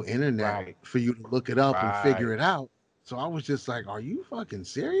no internet Right. for you to look it up and figure Right. it out. So I was just like, are you fucking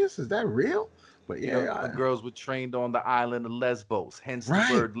serious? Is that real? But Young yeah, girls were trained on the island of Lesbos, hence the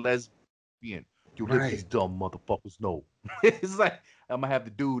right, word lesbian. You let right. these dumb motherfuckers know. It's like I'm gonna have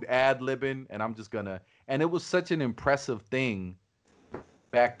the dude ad libbing, and I'm just gonna. And it was such an impressive thing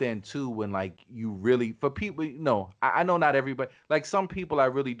back then too, when like you really for people, I know not everybody. Like some people, I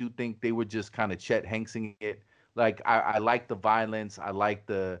really do think they were just kind of Chet Hanksing it. Like I like the violence, I like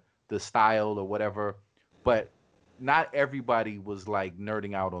the style or whatever, but not everybody was like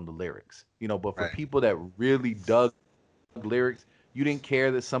nerding out on the lyrics, But for Right. people that really dug lyrics, you didn't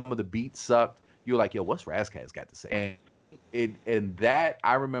care that some of the beats sucked. You were like, yo, what's Razzcast got to say? And that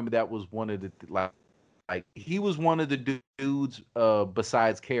I remember that was one of the like he was one of the dudes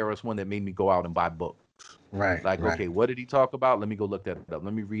besides KRS One that made me go out and buy books. Right. Like, Right. okay, what did he talk about? Let me go look that up.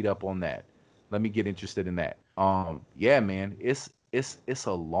 Let me read up on that. Let me get interested in that. Yeah, man, it's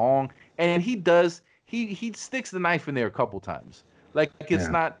a long and he sticks the knife in there a couple times. Like it's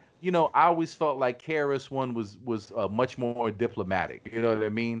Yeah. not. I always felt like KRS One was much more diplomatic. You know what I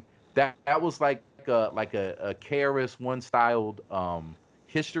mean? that was like a KRS One styled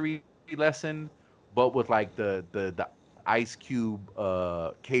history lesson, but with like the Ice Cube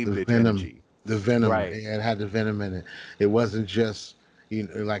Cave The Bitch venom, energy. the venom. Right. Yeah, it had the venom in it. It wasn't just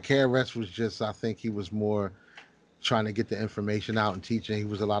like KRS was just. I think he was more trying to get the information out and teaching. He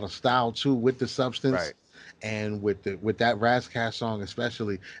was a lot of style too with the substance Right. and with that Razcast song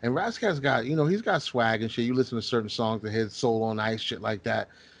especially. And Razcast got he's got swag and shit. You listen to certain songs that hit Soul on Ice shit like that.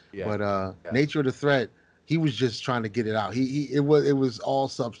 Yeah. But Nature of the Threat, he was just trying to get it out. It was all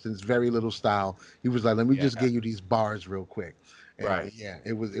substance, very little style. He was like, let me just Yeah. give you these bars real quick. And Right. yeah,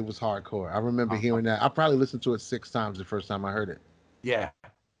 it was hardcore. I remember Uh, hearing that. I probably listened to it 6 times the first time I heard it. yeah.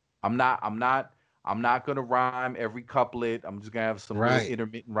 I'm not gonna rhyme every couplet. I'm just gonna have some little Right.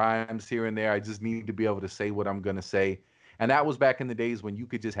 intermittent rhymes here and there. I just need to be able to say what I'm gonna say. And that was back in the days when you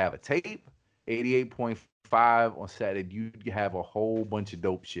could just have a tape, 88.5 on Saturday. You'd have a whole bunch of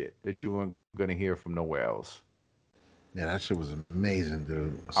dope shit that you weren't gonna hear from nowhere else. Yeah, that shit was amazing,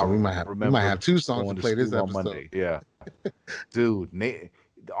 dude. So I we might have remember two songs to going to play this school on episode. Monday. Yeah, dude.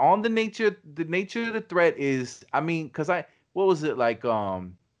 On the nature of the threat is, I mean, because what was it like?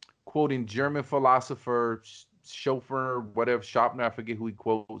 Quoting German philosopher, chauffeur, whatever, Schopner, I forget who he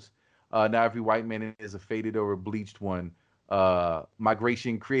quotes. Now every white man is a faded or a bleached one.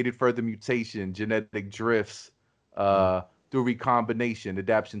 Migration created further mutation, genetic drifts Mhm. through recombination,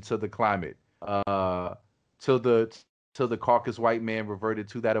 adaptation to the climate. Till the caucus white man reverted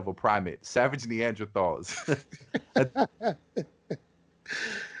to that of a primate, savage Neanderthals.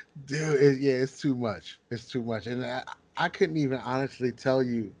 Dude, yeah, it's too much. It's too much, and I couldn't even honestly tell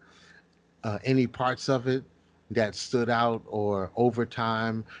you any parts of it that stood out or over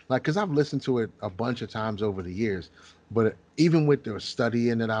time, like because I've listened to it a bunch of times over the years, but even with the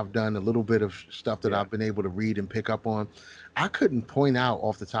studying that I've done, a little bit of stuff that Yeah. I've been able to read and pick up on, I couldn't point out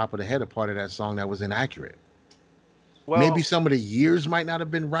off the top of the head a part of that song that was inaccurate. Maybe Well, some of the years might not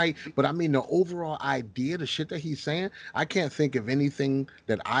have been right, but I mean the overall idea, the shit that he's saying, I can't think of anything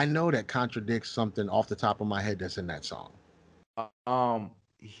that I know that contradicts something off the top of my head that's in that song.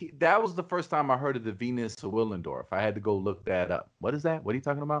 that was the first time I heard of the Venus of Willendorf. I had to go look that up. What is that? What are you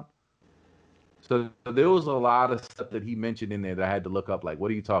talking about? So there was a lot of stuff that he mentioned in there that I had to look up. Like,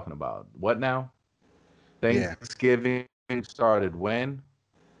 what are you talking about? What now? Yeah, Thanksgiving started when?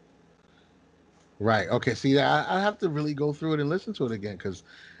 right. Okay, see, I have to really go through it and listen to it again because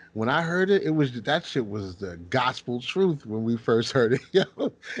when I heard it, it was that shit was the gospel truth when we first heard it. Yo,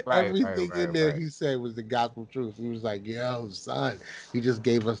 Right, right, everything in right, there right. he said was the gospel truth. He was like, "Yo, son, he just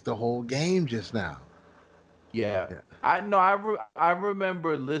gave us the whole game just now." Yeah. Yeah, I know. I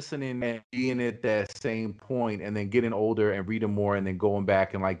remember listening and being at that same point, and then getting older and reading more, and then going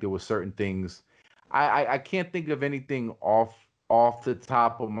back and like there were certain things. I can't think of anything off the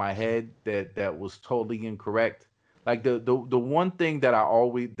top of my head that was totally incorrect. Like the one thing that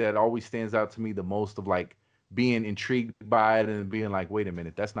always stands out to me the most of like being intrigued by it and being like, wait a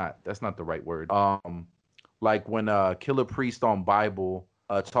minute, that's not the right word. Like when Killer Priest on Bible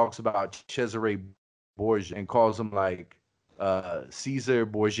talks about Cesare Borgia and calls him like Caesar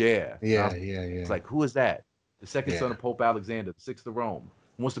Borgia. And I yeah, was yeah, yeah, like, who is that? The second son yeah. of Pope Alexander, the sixth of Rome.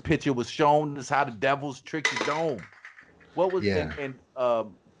 Once the picture was shown, this is how the devils tricked the dome. What was Yeah. and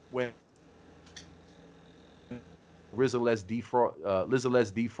when Rizzo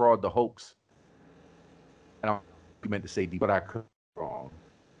defraud the hoax, and I meant to say but I could wrong,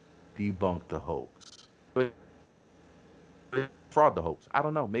 debunk the hoax. But fraud the hoax. I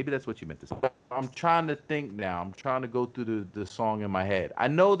don't know. Maybe that's what you meant to say. I'm trying to think now. I'm trying to go through the song in my head. I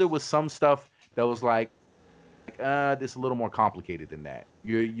know there was some stuff that was like, this is a little more complicated than that.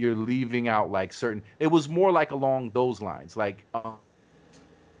 You're leaving out like certain. It was more like along those lines, like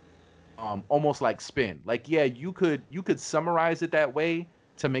almost like spin. Like yeah, you could summarize it that way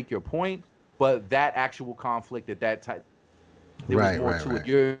to make your point, but that actual conflict at that time there was Right, more right, to it.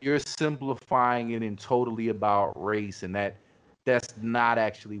 right. You're simplifying it in totally about race, and that's not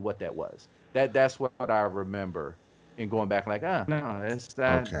actually what that was. That's what I remember and going back like, no,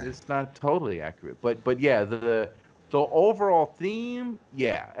 Okay. it's not totally accurate. But yeah, the overall theme,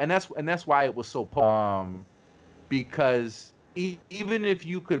 yeah, and that's why it was so because even if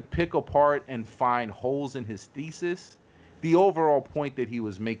you could pick apart and find holes in his thesis, the overall point that he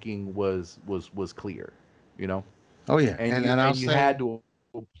was making was clear, you know Oh yeah, and and you and I'll and you say, had to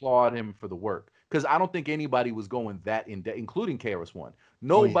applaud him for the work because I don't think anybody was going that in depth, including KRS One. oh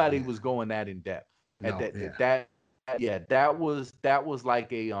yeah, Nobody yeah. was going that in depth at No, that yeah, that yeah that was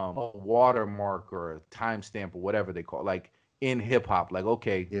like a watermark or a timestamp or whatever they call it, like in hip hop. Like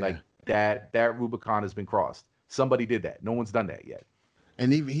okay, yeah. like that Rubicon has been crossed. Somebody did that. No one's done that yet.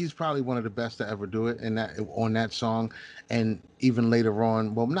 and even he's probably one of the best to ever do it in that on that song, and even later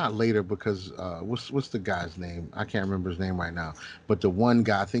on. Well, not later because what's the guy's name? I can't remember his name right now. But the one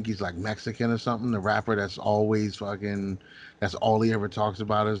guy, I think he's like Mexican or something. The rapper that's always fucking, that's all he ever talks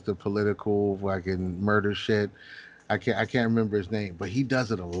about is the political fucking murder shit. I can't remember his name, but he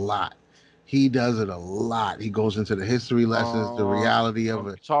does it a lot. He does it a lot. He goes into the history lessons, the reality of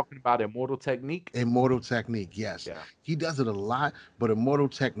You're it. talking about Immortal Technique? Immortal Technique, yes. Yeah. He does it a lot, but Immortal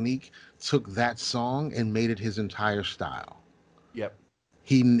Technique took that song and made it his entire style. Yep.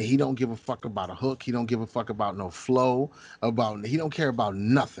 He don't give a fuck about a hook. He don't give a fuck about no flow. He don't care about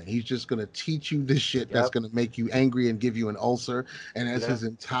nothing. He's just gonna teach you this shit that's Yep. gonna make you angry and give you an ulcer. And that's Yeah. his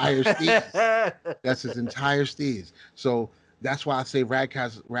entire steez. That's his entire steez. So that's why I say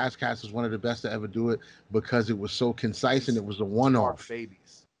Razcast is one of the best to ever do it because it was so concise and it was a Smart one-off.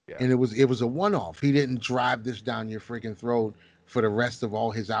 babies. Yeah. And it was a one-off. He didn't drive this down your freaking throat for the rest of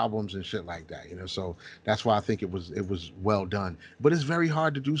all his albums and shit like that, so that's why I think it was well done. But it's very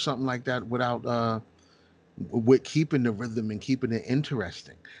hard to do something like that without with keeping the rhythm and keeping it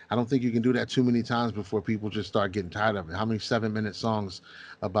interesting. I don't think you can do that too many times before people just start getting tired of it. How many 7-minute songs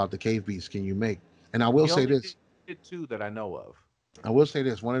about the Cave Beats can you make? And I will He say only this. did two that I know of. I will say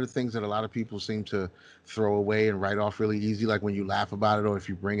this. One of the things that a lot of people seem to throw away and write off really easy, like when you laugh about it or if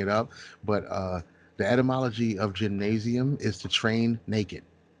you bring it up, but the etymology of gymnasium is to train naked.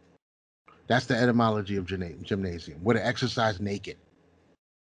 That's the etymology of gymnasium, where to exercise naked.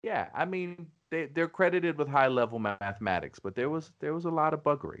 Yeah, I mean they're credited with high level mathematics, but there was a lot of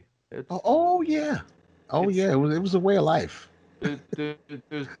buggery. Oh yeah. Oh It's yeah. It was a way of life.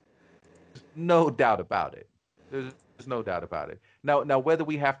 there's no doubt about it. There's no doubt about it. Now whether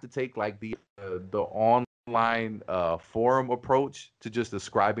we have to take like the online forum approach to just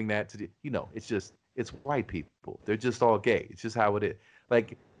describing that to it's white people. They're just all gay. It's just how it is.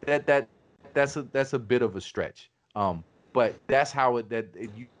 Like that's a bit of a stretch. But that's how it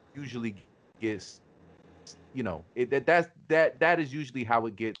usually gets. That is usually how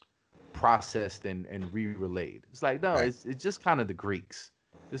it gets processed and re-relayed. It's like no, Right. it's just kind of the Greeks.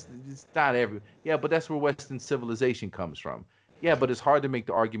 It's not yeah, but that's where Western civilization comes from. Yeah, but it's hard to make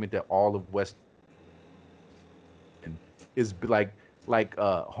the argument that all of West is like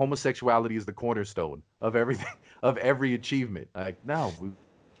homosexuality is the cornerstone of everything of every achievement. Like no, we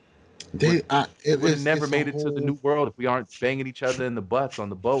would have never It's a made it to the whole. new world if we aren't banging each other in the butts on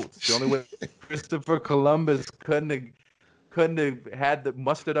the boats. The only way Christopher Columbus couldn't have had the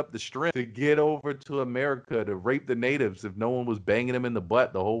mustered up the strength to get over to America to rape the natives if no one was banging him in the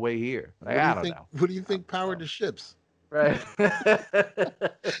butt the whole way here. Like, What do I you don't think? know. What do you I think powered don't the ships? know. Right.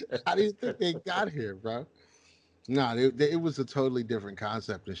 How do you think they got here, bro? No, it was a totally different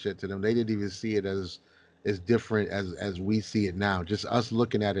concept and shit to them. They didn't even see it as different as we see it now. Just us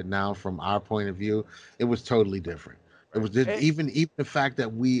looking at it now from our point of view, it was totally different. It Right. was just, even the fact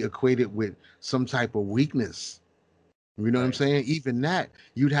that we equate it with some type of weakness. You know what I'm Right. saying? Even that,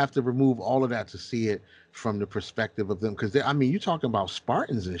 you'd have to remove all of that to see it from the perspective of them. Because I mean, you're talking about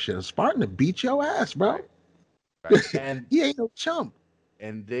Spartans and shit. A Spartan to beat your ass, bro. Right. Right. And He ain't no chump.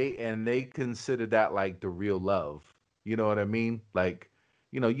 they consider that like the real love. You know what I mean? Like,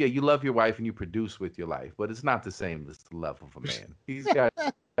 yeah, you love your wife and you produce with your life, but it's not the same as the love of a man. He's got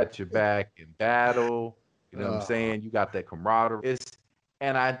your back in battle. You know what I'm Uh, saying? You got that camaraderie.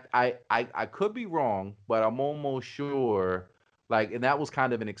 And I could be wrong, but I'm almost sure, like, and that was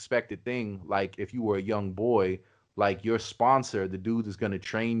kind of an expected thing. Like, if you were a young boy, like your sponsor, the dude that's gonna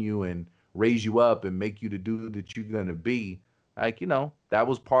train you and raise you up and make you the dude that you're gonna be, like, that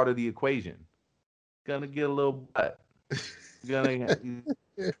was part of the equation. Gonna get a little butt. Gonna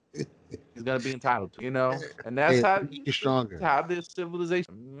he's gonna be entitled to, and that's hey, how make you stronger. this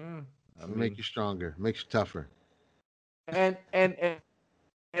civilization. I Make mean, you stronger. Makes you tougher. and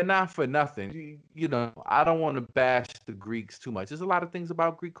not for nothing, I don't want to bash the Greeks too much. There's a lot of things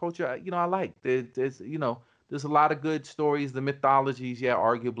about Greek culture, I like. There's a lot of good stories, the mythologies. Yeah,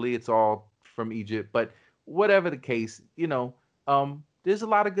 arguably it's all from Egypt, but whatever the case, there's a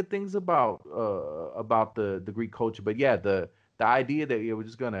lot of good things about the Greek culture. But yeah, the idea that we're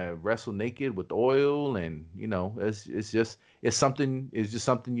just gonna wrestle naked with oil and it's just something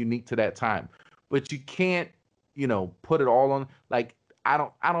unique to that time. But you can't put it all on like I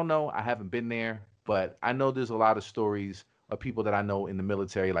don't know. I haven't been there, but I know there's a lot of stories of people that I know in the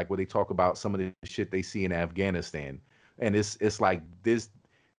military, like where they talk about some of the shit they see in Afghanistan, and it's like this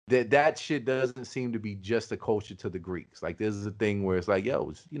that shit doesn't seem to be just a culture to the Greeks. Like there's a thing where it's like, yo,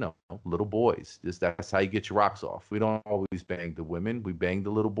 it's, little boys. Just that's how you get your rocks off. We don't always bang the women. We bang the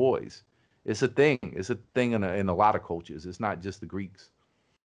little boys. It's a thing. It's a thing in a lot of cultures. It's not just the Greeks.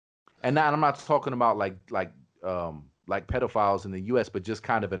 And now I'm not talking about like pedophiles in the U.S., but just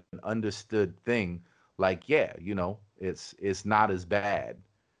kind of an understood thing. Like, yeah, it's not as bad,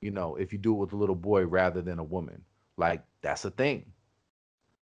 if you do it with a little boy rather than a woman. Like, that's a thing.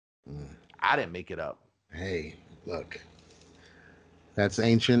 Mm. I didn't make it up. Hey, look, that's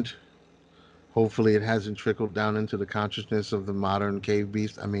ancient. Hopefully, it hasn't trickled down into the consciousness of the modern cave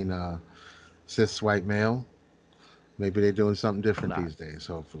beast. I mean, cis white male. Maybe they're doing something I'm different not. these days.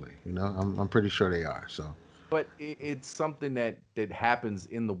 Hopefully, I'm pretty sure they are. So, But it's something that happens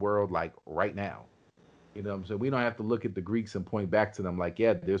in the world like right now. You know what I'm saying? We don't have to look at the Greeks and point back to them like,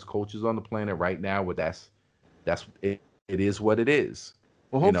 yeah, there's cultures on the planet right now where that's it, it is what it is.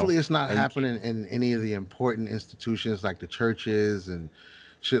 well, You know, hopefully, it's not and happening in any of the important institutions like the churches and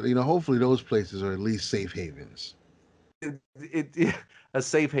shit. Hopefully, those places are at least safe havens. it a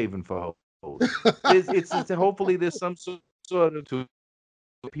safe haven for hoes. It's hopefully there's some sort of to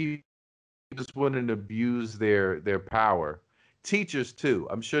people just wouldn't abuse their power. Teachers too.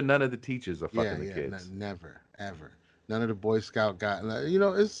 I'm sure none of the teachers are Yeah, fucking the yeah, kids. never, ever. None of the Boy Scout got.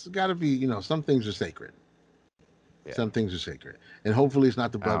 It's got to be. Some things are sacred. Yeah. Some things are sacred, and hopefully, it's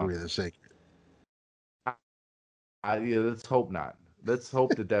not the Uh, buggery that's sacred. yeah, let's hope not. Let's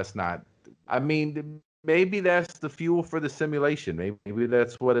hope that that's not. I mean, maybe that's the fuel for the simulation. Maybe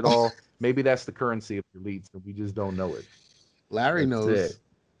that's what it all. Maybe that's the currency of the elites, and we just don't know it. Larry That's it. knows.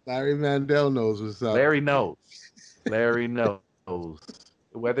 Larry Mandel knows what's up. Larry knows. Larry knows.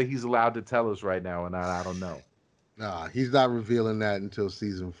 Whether he's allowed to tell us right now or not, I don't know. Nah, he's not revealing that until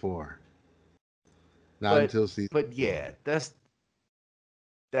season 4. Not But until season but 4. yeah, that's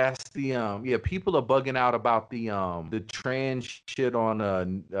the yeah, people are bugging out about the trans shit on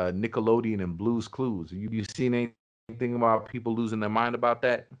Nickelodeon and Blue's Clues. You seen anything about people losing their mind about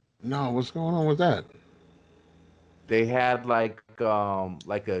that? No, what's going on with that? They had like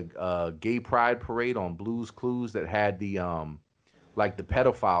a gay pride parade on Blue's Clues that had the like the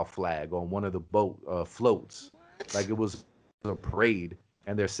pedophile flag on one of the boat floats. Like it was a parade,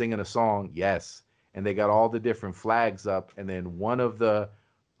 and they're singing a song. Yes, and they got all the different flags up, and then one of the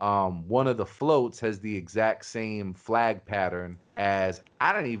floats has the exact same flag pattern as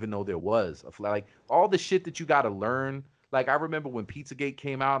I didn't even know there was a flag. Like all the shit that you got to learn. Like I remember when Pizzagate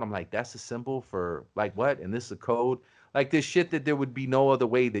came out, I'm like, that's a symbol for like what? And this is a code. Like this shit that there would be no other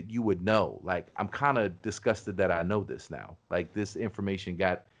way that you would know. Like I'm kind of disgusted that I know this now. Like this information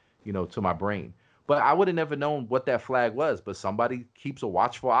got, to my brain. But I would have never known what that flag was. But somebody keeps a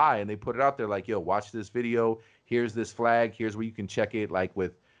watchful eye and they put it out there like, yo, watch this video. Here's this flag. Here's where you can check it, like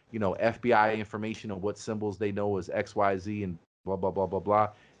with FBI information on what symbols they know as XYZ and blah blah blah blah blah.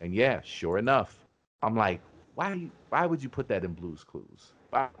 And yeah, sure enough, I'm like, why would you put that in Blue's Clues?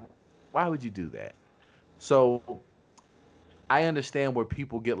 Why would you do that? So I understand where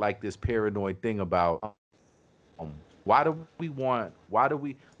people get like this paranoid thing about why do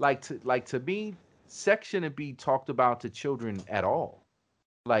we like to me sex shouldn't be talked about to children at all.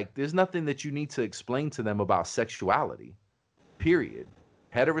 Like there's nothing that you need to explain to them about sexuality. Period.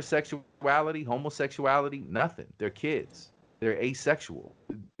 Heterosexuality, homosexuality, nothing. They're kids. They're asexual.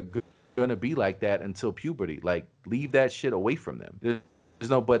 They're gonna be like that until puberty. Like, leave that shit away from them. There's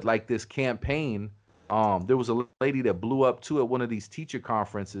no, but like this campaign, there was a lady that blew up too at one of these teacher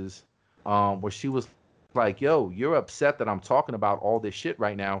conferences, where she was like, "Yo, you're upset that I'm talking about all this shit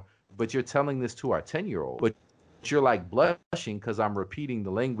right now, but you're telling this to our 10-year-old. But you're like blushing because I'm repeating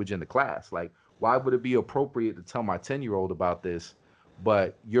the language in the class. Like, why would it be appropriate to tell my 10-year-old about this,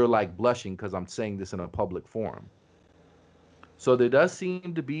 but you're like blushing because I'm saying this in a public forum?" So there does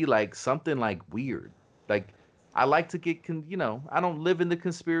seem to be like something like weird. Like I like to get, I don't live in the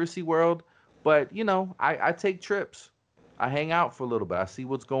conspiracy world, but I take trips. I hang out for a little bit. I see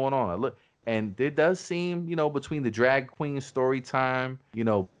what's going on. I look, and there does seem, between the drag queen story time,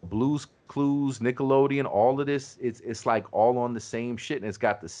 Blues Clues, Nickelodeon, all of this, it's like all on the same shit, and it's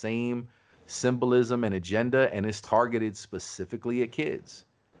got the same symbolism and agenda, and it's targeted specifically at kids.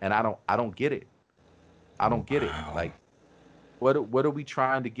 And I don't get it. I don't get it. Wow. Like what are we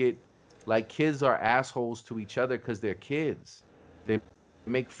trying to get? Like kids are assholes to each other because they're kids. They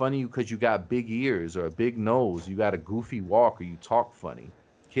make fun of you because you got big ears or a big nose, you got a goofy walk, or you talk funny.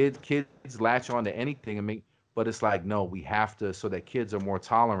 Kids latch on to anything and make, but it's like no, we have to so that kids are more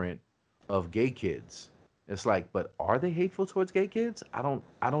tolerant of gay kids. It's like, but are they hateful towards gay kids? I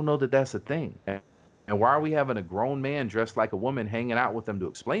don't know that that's a thing. And why are we having a grown man dressed like a woman hanging out with them to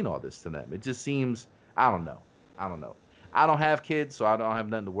explain all this to them? It just seems, I don't know. I don't know. I don't have kids, so I don't have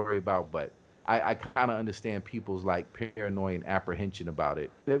nothing to worry about, but I kind of understand people's like paranoia and apprehension about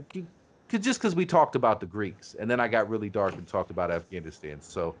it. Just because we talked about the Greeks, and then I got really dark and talked about Afghanistan.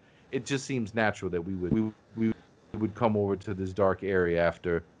 So it just seems natural that we would come over to this dark area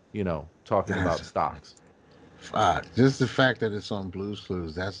after, talking about That's stocks. fuck. Just the fact that it's on Blue's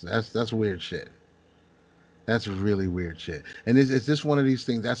Clues. That's weird shit. That's really weird shit. And is this one of these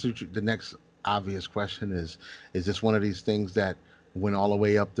things? That's the next obvious question is. Is this one of these things that went all the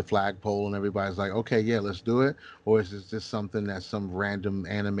way up the flagpole and everybody's like, okay, yeah, let's do it? Or is this just something that some random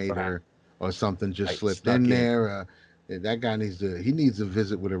Right. animator or something just slipped in Snuck in. there? That guy needs a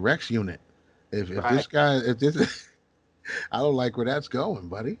visit with a Rex unit. If this Right. guy, if this, I don't like where that's going,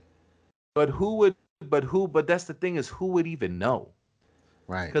 buddy. But but that's the thing, is who would even know?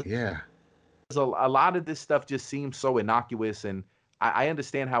 Right? Because Yeah. a lot of this stuff just seems so innocuous, and I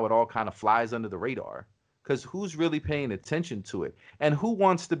understand how it all kind of flies under the radar. Because who's really paying attention to it? And who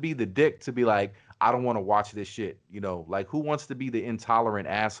wants to be the dick to be like, I don't want to watch this shit? Like, who wants to be the intolerant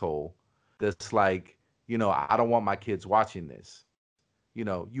asshole that's like, I don't want my kids watching this?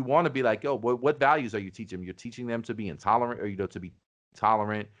 You want to be like, yo, what values are you teaching them? You're teaching them to be intolerant, or to be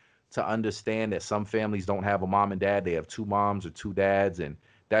tolerant, to understand that some families don't have a mom and dad, they have two moms or two dads, and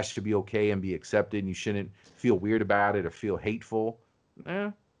that should be okay and be accepted, and you shouldn't feel weird about it or feel hateful. eh,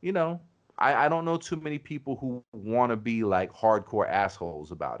 you know I don't know too many people who want to be like hardcore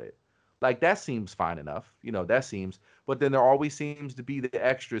assholes about it. Like, that seems fine enough, that seems, but then there always seems to be the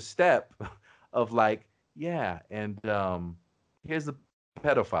extra step of like, yeah, and here's the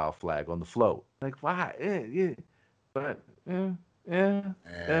pedophile flag on the float. Like, why? Yeah, but yeah,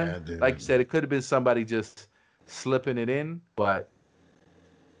 Yeah, like you dude. said, it could have been somebody just slipping it in, but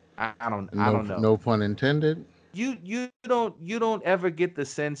I No, don't know. no pun intended. You don't ever get the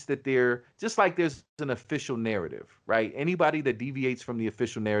sense that they're just like, there's an official narrative, right? Anybody that deviates from the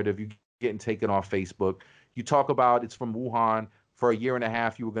official narrative, you getting taken off Facebook. You talk about it's from Wuhan. For a year and a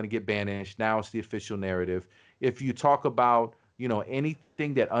half you were going to get banished. Now it's the official narrative. If you talk about,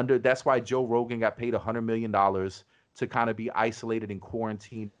 anything that's why Joe Rogan got paid $100 million to kind of be isolated and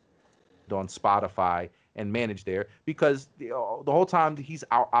quarantined on Spotify and managed there, because the whole time he's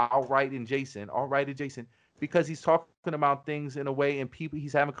all right adjacent, because he's talking about things in a way, and people,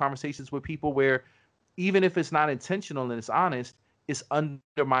 he's having conversations with people where, even if it's not intentional and it's honest, it's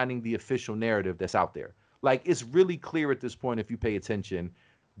undermining the official narrative that's out there. Like, it's really clear at this point, if you pay attention,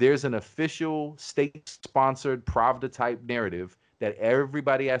 there's an official state-sponsored Pravda type narrative that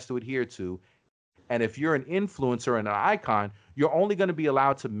everybody has to adhere to, and if you're an influencer and an icon, you're only going to be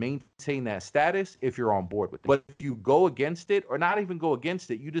allowed to maintain that status if you're on board with it. But if you go against it, or not even go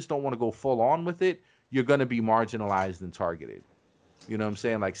against it, you just don't want to go full on with it, you're going to be marginalized and targeted. You know what I'm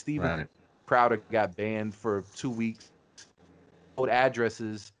saying? Like, Steven Right. Crowder got banned for 2 weeks,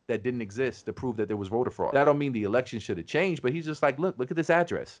 addresses that didn't exist to prove that there was voter fraud. That don't mean the election should have changed, but he's just like, look at this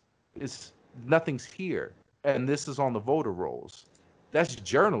address. It's Nothing's here, and this is on the voter rolls. That's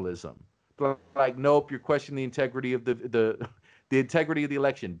journalism. But like, nope, you're questioning the integrity of the integrity of the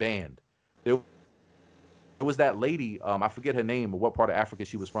election. Banned. There was that lady, I forget her name or what part of Africa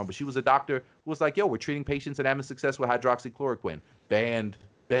she was from, but she was a doctor who was like, yo, we're treating patients and having success with hydroxychloroquine. Banned.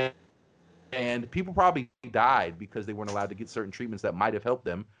 Banned. And people probably died because they weren't allowed to get certain treatments that might have helped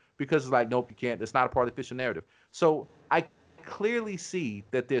them, because it's like, nope, you can't. That's not a part of the official narrative. So I clearly see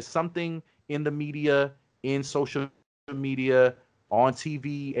that there's something in the media, in social media, on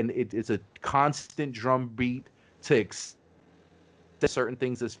TV, and it's a constant drumbeat to accept certain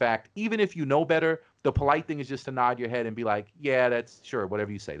things as fact. Even if you know better, the polite thing is just to nod your head and be like, yeah, that's sure,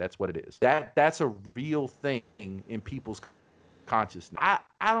 whatever you say, that's what it is. That's a real thing in people's consciousness.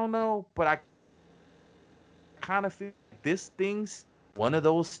 I don't know, but I kind of feel like this thing's one of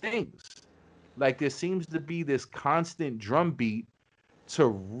those things. Like, there seems to be this constant drumbeat to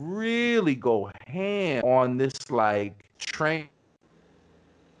really go ham on this, like, train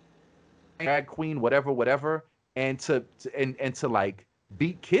drag queen, whatever, and to like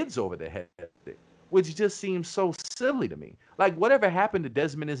beat kids over the head, which just seems so silly to me. Like, whatever happened to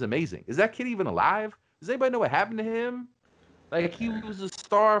Desmond is amazing. Is that kid even alive? Does anybody know what happened to him? Like, he was a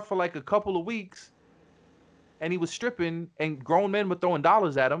star for like a couple of weeks, and he was stripping, and grown men were throwing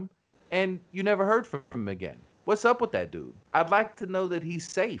dollars at him, and you never heard from him again. What's up with that dude? I'd like to know that he's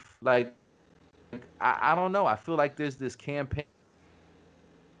safe. Like, I don't know. I feel like there's this campaign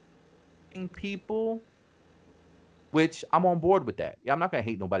people, which I'm on board with that. Yeah, I'm not gonna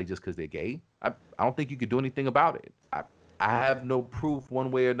hate nobody just because they're gay. I don't think you could do anything about it. I have no proof one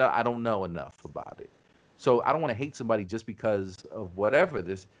way or another. I don't know enough about it. So I don't want to hate somebody just because of whatever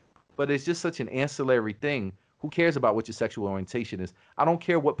this, but it's just such an ancillary thing. Who cares about what your sexual orientation is? I don't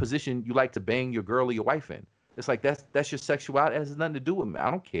care what position you like to bang your girl or your wife in. It's like, that's your sexuality. It has nothing to do with me.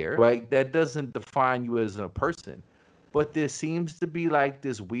 I don't care. Right? That doesn't define you as a person. But there seems to be like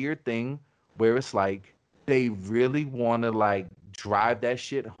this weird thing where it's like they really want to like drive that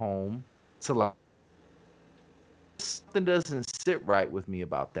shit home to like something doesn't sit right with me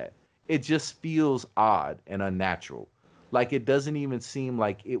about that. It just feels odd and unnatural. Like it doesn't even seem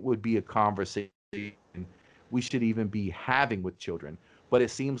like it would be a conversation we should even be having with children. But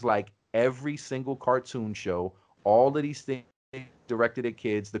it seems like every single cartoon show, all of these things directed at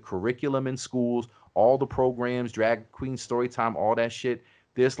kids, the curriculum in schools, all the programs, drag queen story time, all that shit,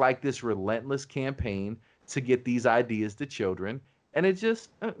 there's like this relentless campaign to get these ideas to children. And it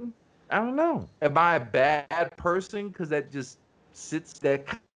just, I don't know. Am I a bad person because that just sits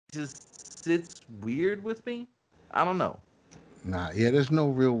weird with me? I don't know. Nah, yeah, there's no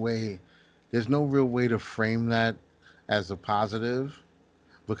real way. There's no real way to frame that as a positive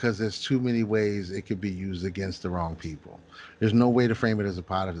because there's too many ways it could be used against the wrong people. There's no way to frame it as a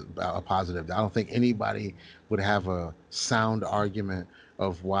positive. A positive. I don't think anybody would have a sound argument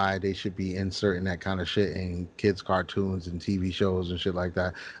of why they should be inserting that kind of shit in kids' cartoons and TV shows and shit like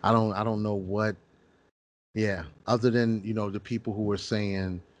that. I don't know what. Yeah, other than the people who are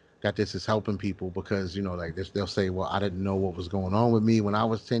saying that this is helping people because like this, they'll say, "Well, I didn't know what was going on with me when I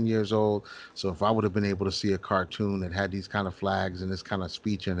was 10 years old. So if I would have been able to see a cartoon that had these kind of flags and this kind of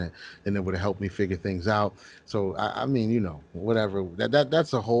speech in it, then it would have helped me figure things out." So I mean, whatever.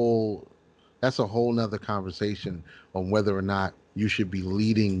 That's a whole nother conversation on whether or not you should be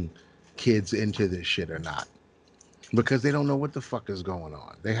leading kids into this shit or not because they don't know what the fuck is going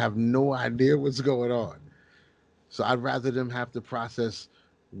on. They have no idea what's going on. So I'd rather them have to process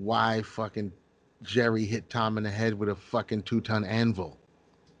why fucking Jerry hit Tom in the head with a fucking 2-ton anvil.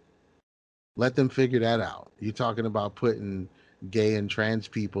 Let them figure that out. You're talking about putting gay and trans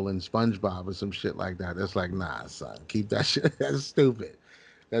people in SpongeBob or some shit like that. That's like, nah, son. Keep that shit. That's stupid.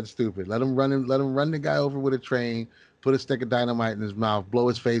 That's stupid. Let him run him. Let him run the guy over with a train. Put a stick of dynamite in his mouth. Blow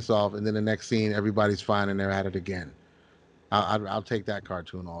his face off, and then the next scene, everybody's fine and they're at it again. I'll take that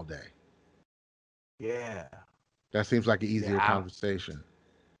cartoon all day. Yeah. That seems like an Yeah. easier conversation.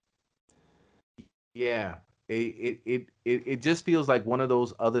 Yeah. It just feels like one of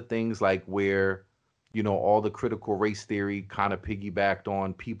those other things like where, all the critical race theory kind of piggybacked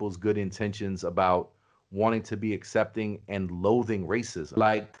on people's good intentions about wanting to be accepting and loathing racism.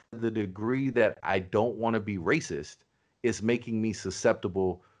 Like the degree that I don't want to be racist is making me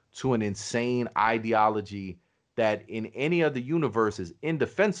susceptible to an insane ideology that in any other universe is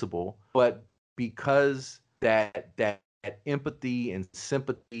indefensible, but because that empathy and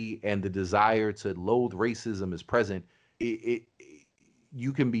sympathy and the desire to loathe racism is present, it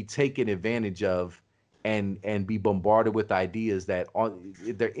you can be taken advantage of and be bombarded with ideas that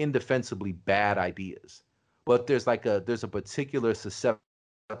they're indefensibly bad ideas. But there's a particular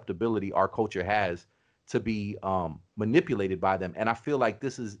susceptibility our culture has to be manipulated by them, and I feel like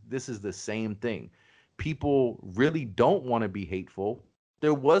this is the same thing. People really don't want to be hateful.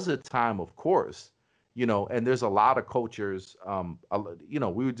 There was a time, of course, and there's a lot of cultures.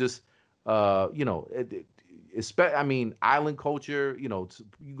 We would just, I mean, island culture. You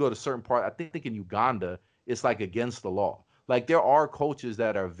go to certain part. I think in Uganda, it's like against the law. Like there are cultures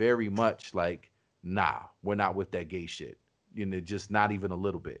that are very much like, nah, we're not with that gay shit. Just not even a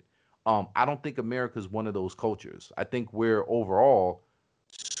little bit. I don't think America's one of those cultures. I think we're overall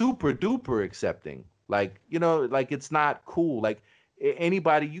super duper accepting. Like it's not cool. Like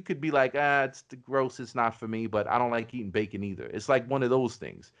anybody, you could be like, it's the gross, it's not for me, but I don't like eating bacon either. It's like one of those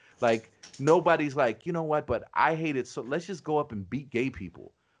things. Like nobody's like, you know what, but I hate it. So let's just go up and beat gay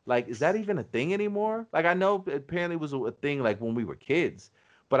people. Like, is that even a thing anymore? Like I know apparently it was a thing like when we were kids,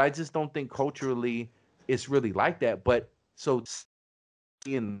 but I just don't think culturally it's really like that. But so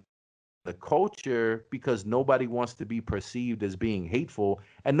in the culture because nobody wants to be perceived as being hateful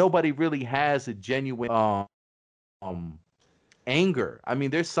and nobody really has a genuine um anger. I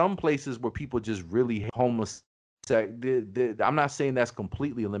mean, there's some places where people just really hate homeless. I'm not saying that's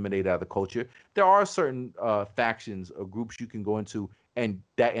completely eliminated out of the culture. There are certain factions or groups you can go into, and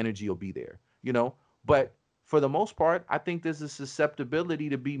that energy will be there. But for the most part, I think there's a susceptibility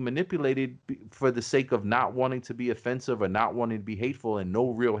to be manipulated for the sake of not wanting to be offensive or not wanting to be hateful, and no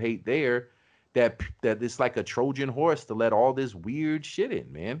real hate there. That it's like a Trojan horse to let all this weird shit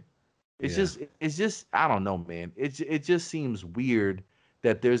in, man. Yeah. It's just I don't know, man. It just seems weird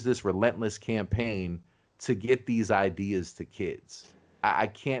that there's this relentless campaign to get these ideas to kids. I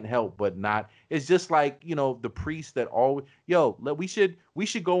can't help but not. It's just like the priests that always we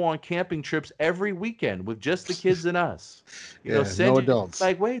should go on camping trips every weekend with just the kids and us. Yeah. Send No you adults.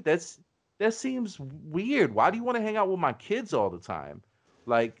 like wait that seems weird. Why do you want to hang out with my kids all the time?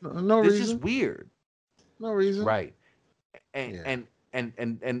 Like No this just reason. weird, No reason. right? and Yeah. and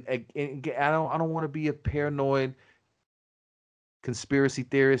and I don't want to be a paranoid conspiracy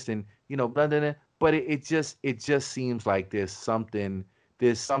theorist and blah, blah, blah, but it just seems like there's something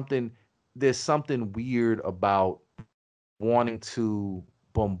there's something weird about wanting to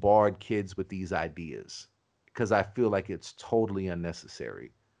bombard kids with these ideas because I feel like it's totally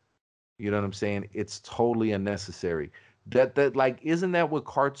unnecessary. You know what I'm saying? It's totally unnecessary. That like isn't that what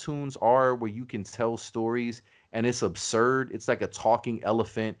cartoons are where you can tell stories and it's absurd? It's like a talking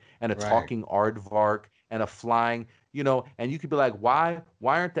elephant and a Right. talking aardvark and a flying, and you could be like, why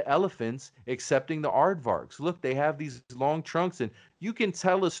aren't the elephants accepting the aardvarks? Look, they have these long trunks and you can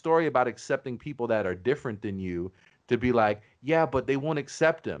tell a story about accepting people that are different than you to be like, yeah, but they won't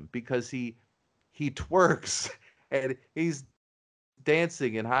accept him because he twerks and he's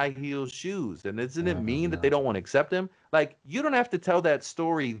dancing in high heel shoes. And isn't it mean that they don't want to No. accept him? Like, you don't have to tell that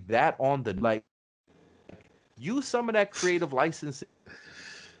story that on the like use some of that creative license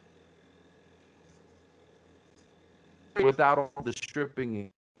without all the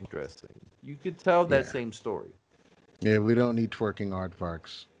stripping and dressing. You could tell that Yeah. same story. Yeah, we don't need twerking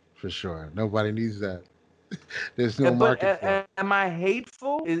aardvarks for sure. Nobody needs that. There's no But market for it. am I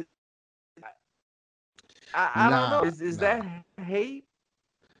hateful? I don't know. Nah, Is nah, that hate?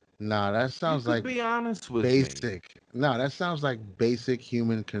 nah. That You sounds could like be honest with me. basic. No, that sounds like basic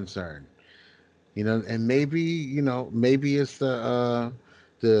human concern. And maybe, maybe it's the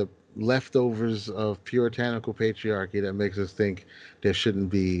leftovers of puritanical patriarchy that makes us think there shouldn't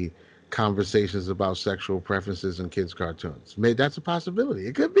be conversations about sexual preferences in kids' cartoons. Maybe that's a possibility.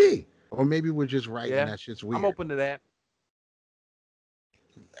 It could be. Or maybe we're just right and Yeah, that shit's I'm weird. open to that.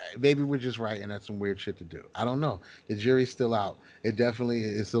 Maybe we're just right and that's some weird shit to do. I don't know. The jury's still out. It definitely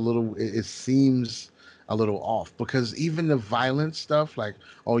it's a little it seems a little off because even the violent stuff, like,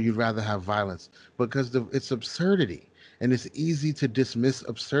 oh, you'd rather have violence because it's absurdity and it's easy to dismiss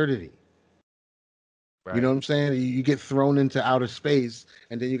absurdity. You know Right. what I'm saying? You get thrown into outer space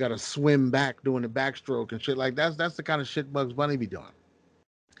and then you got to swim back doing the backstroke and shit like that's the kind of shit Bugs Bunny be doing.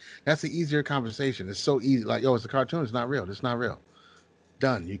 That's the easier conversation. It's so easy. Like, yo, it's a cartoon. It's not real. It's not real.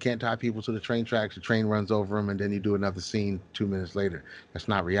 Done. You can't tie people to the train tracks. The train runs over them, and then you do another scene 2 minutes later. That's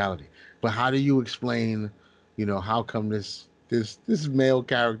not reality. But how do you explain, how come this male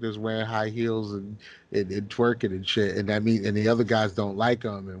character is wearing high heels and twerking and shit, and that mean and the other guys don't like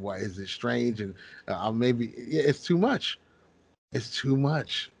him, and why is it strange? And maybe yeah, it's too much. It's too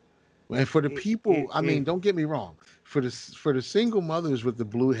much. And for the people, I mean, If don't get me wrong. For the single mothers with the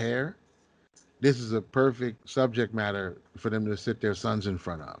blue hair, this is a perfect subject matter for them to sit their sons in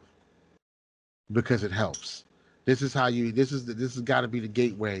front of because it helps. This has got to be the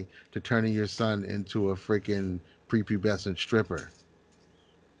gateway to turning your son into a freaking prepubescent stripper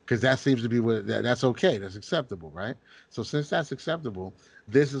because that seems to be that's okay, that's acceptable, right? So since that's acceptable,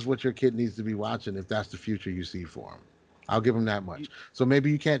 this is what your kid needs to be watching if that's the future you see for him. I'll give him that you, much. So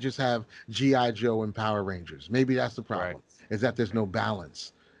maybe you can't just have GI Joe and Power Rangers. Maybe that's the right, problem, is that there's no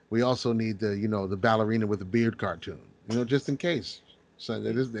balance. We also need the ballerina with a beard cartoon, just in case. So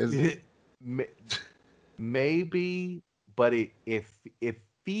there's May- maybe, but it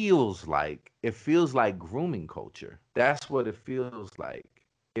feels like grooming culture. That's what it feels like.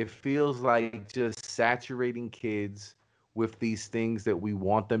 It feels like just saturating kids with these things that we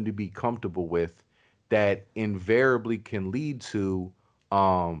want them to be comfortable with, that invariably can lead to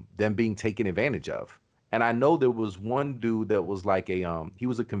them being taken advantage of. And I know there was one dude that was like he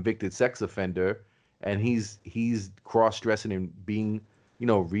was a convicted sex offender, and he's cross dressing and being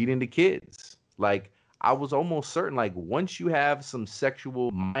reading to kids. Like, I was almost certain, like, once you have some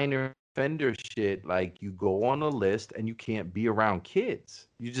sexual minor offender shit, like, you go on a list and you can't be around kids.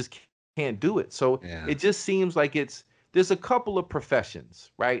 You just can't do it. So yeah, it just seems like there's a couple of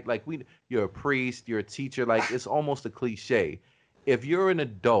professions, right? Like, you're a priest, you're a teacher, like, it's almost a cliche. If you're an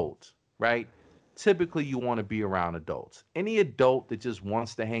adult, right? Typically you want to be around adults. Any adult that just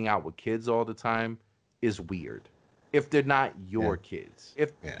wants to hang out with kids all the time is weird if they're not yeah, your kids.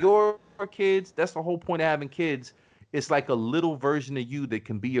 If yeah. your kids, that's the whole point of having kids. It's like a little version of you that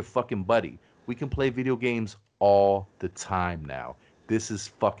can be your fucking buddy. We can play video games all the time now. This is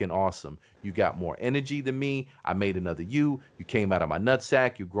fucking awesome. You got more energy than me. I made another you. You came out of my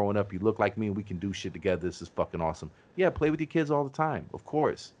nutsack. You're growing up. You look like me. We can do shit together. This is fucking awesome. Yeah, play with your kids all the time, of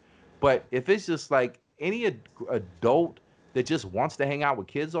course. But if it's just like any adult that just wants to hang out with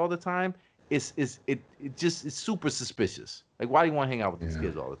kids all the time, it just it's super suspicious. Like, why do you want to hang out with these Yeah,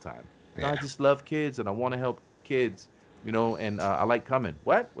 kids all the time? No, I yeah. just love kids and I want to help kids. And I like coming.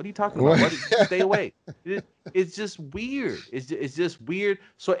 What are you talking about? What? What? Stay away. It's just weird. It's just weird.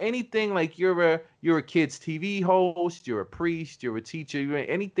 So anything like you're a kid's TV host, you're a priest, you're a teacher, you're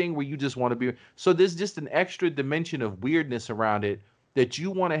anything where you just want to be. So there's just an extra dimension of weirdness around it that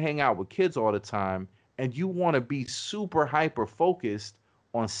you want to hang out with kids all the time, and you want to be super hyper focused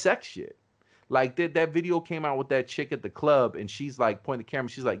on sex shit. Like that video came out with that chick at the club, and she's like pointing the camera.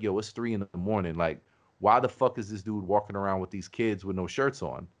 She's like, "Yo, it's 3 in the morning. Like, why the fuck is this dude walking around with these kids with no shirts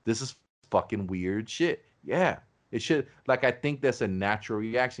on? This is fucking weird shit." Yeah, it should. Like, I think that's a natural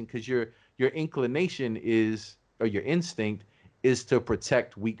reaction because your inclination is, or your instinct is to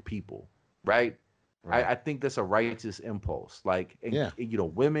protect weak people, right? I, Right. I think that's a righteous impulse. Like, and Yeah.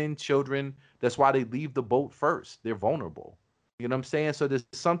 women, children. That's why they leave the boat first. They're vulnerable. You know what I'm saying? So there's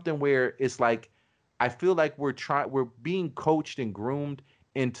something where it's like, I feel like we're being coached and groomed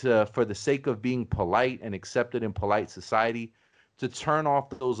into, for the sake of being polite and accepted in polite society, to turn off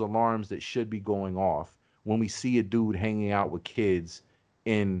those alarms that should be going off when we see a dude hanging out with kids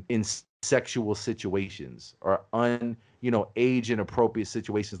in sexual situations or age inappropriate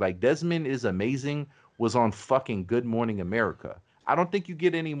situations. Like Desmond is Amazing was on fucking Good Morning America. I don't think you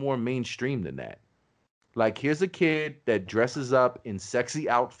get any more mainstream than that. Like, here's a kid that dresses up in sexy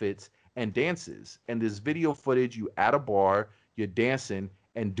outfits and dances. And this video footage, you at a bar, you're dancing,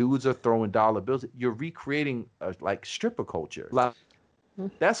 and dudes are throwing dollar bills. You're recreating like stripper culture. Like,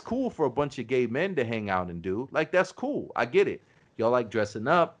 that's cool for a bunch of gay men to hang out and do. Like, that's cool. I get it. Y'all like dressing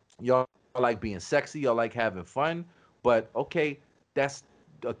up. Y'all like being sexy. Y'all like having fun. But okay, that's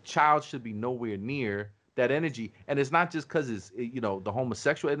a child should be nowhere near that energy. And it's not just because the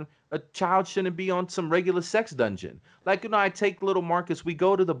homosexual. A child shouldn't be on some regular sex dungeon. Like, I take little Marcus. We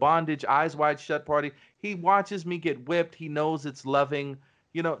go to the bondage, eyes wide shut party. He watches me get whipped. He knows it's loving.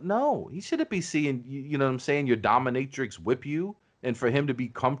 No, he shouldn't be seeing, you know what I'm saying, your dominatrix whip you, and for him to be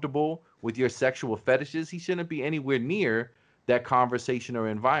comfortable with your sexual fetishes, he shouldn't be anywhere near that conversation or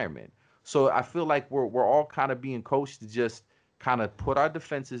environment. So I feel like we're all kind of being coached to just kind of put our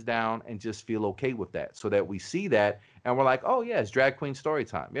defenses down and just feel okay with that, so that we see that and we're like, oh yeah, it's drag queen story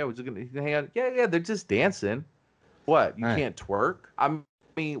time. Yeah, we're just gonna hang out. Yeah, yeah, they're just dancing. What? You Right. can't twerk? I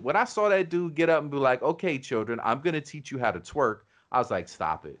mean, when I saw that dude get up and be like, okay, children, I'm gonna teach you how to twerk, I was like,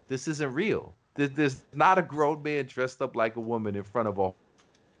 stop it. This isn't real. There's not a grown man dressed up like a woman in front of a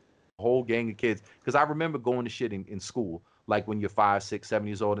whole gang of kids. Because I remember going to shit in school, like when you're 5, 6, 7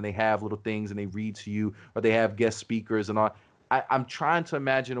 years old, and they have little things and they read to you, or they have guest speakers and all. I'm trying to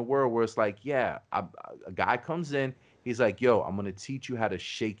imagine a world where it's like, yeah, a guy comes in, he's like, yo, I'm gonna teach you how to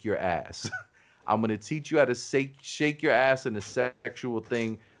shake your ass. I'm gonna teach you how to shake your ass in a sexual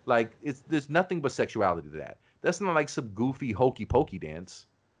thing. Like, there's nothing but sexuality to that. That's not like some goofy hokey pokey dance.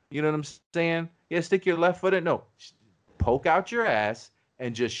 You know what I'm saying? Yeah, stick your left foot in. No, poke out your ass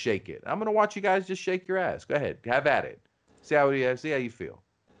and just shake it. I'm gonna watch you guys just shake your ass. Go ahead, have at it. See how you feel.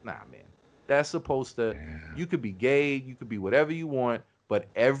 Nah, man, that's supposed to. Yeah. You could be gay, you could be whatever you want, but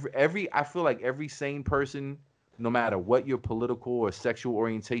every I feel like every sane person, no matter what your political or sexual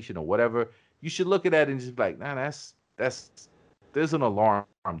orientation or whatever, you should look at that and just be like, nah, that's there's an alarm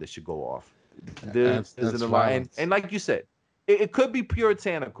that should go off. There's an That's alarm, and violence. like you said, it could be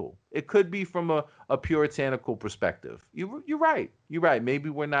puritanical. It could be from a puritanical perspective. You're right. You're right. Maybe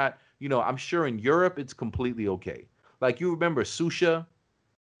we're not. I'm sure in Europe it's completely okay. Like, you remember Susha,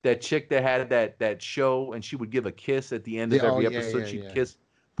 that chick that had that show, and she would give a kiss at the end Yeah. of Oh every yeah. episode. Yeah. She'd Yeah. kiss,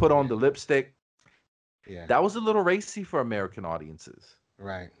 put on Yeah. the lipstick. Yeah. That was a little racy for American audiences.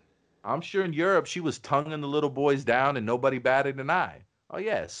 Right. I'm sure in Europe she was tonguing the little boys down and nobody batted an eye. Oh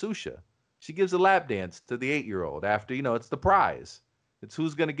yeah, Susha. She gives a lap dance to the 8-year-old after, it's the prize. It's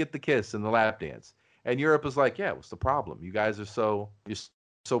who's gonna get the kiss in the lap dance. And Europe is like, yeah, what's the problem? You guys are you're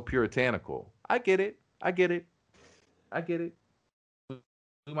so puritanical. I get it. I get it. I get it.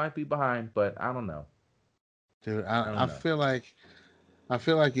 We might be behind, but I don't know. Dude, I I don't know.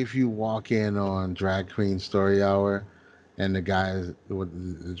 feel like if you walk in on drag queen story hour, and the guys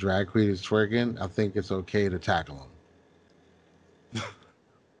with the drag queen is twerking, I think it's okay to tackle him.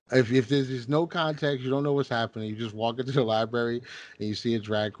 If there's just no context, you don't know what's happening. You just walk into the library and you see a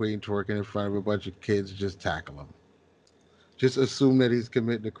drag queen twerking in front of a bunch of kids. Just tackle him. Just assume that he's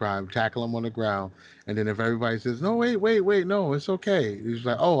committing a crime. Tackle him on the ground, and then if everybody says, "No, wait, wait, wait, no, it's okay," he's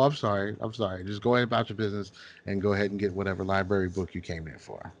like, "Oh, I'm sorry, I'm sorry." Just go ahead about your business and go ahead and get whatever library book you came in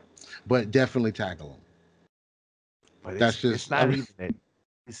for. But definitely tackle him. But That's it's just, I not mean, even that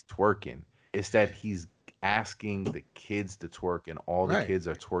he's twerking. It's that he's asking the kids to twerk, and all the Right, kids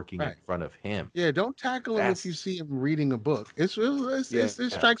are twerking in right. front of him. Yeah, don't tackle him if you That's see him reading a book. yeah, It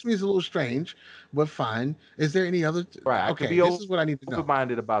strikes me as a little strange, but fine. Is there any other? right. I could Okay, be this is what I need to open know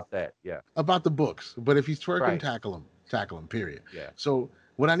minded about that. Yeah, about the books. But if he's twerking, right. tackle him. Period. Yeah. So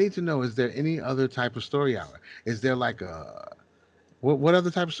what I need to know is there any other type of story hour? Is there like a what other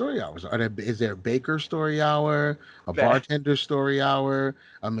type of story hours are there? Is there a baker story hour, a That bartender story hour,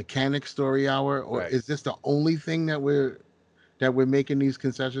 a mechanic story hour, or right. is this the only thing that we're making these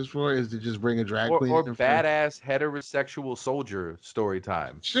concessions for? Is to just bring a drag queen Or in for badass heterosexual soldier story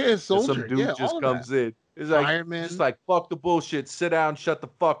time. shit, If some soldier? Yeah, dude all just of that. comes in, it's like just Firemen, like fuck the bullshit, sit down, shut the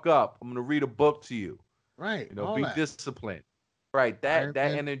fuck up. I'm gonna read a book to you. right? You know, All be that. disciplined. Right. That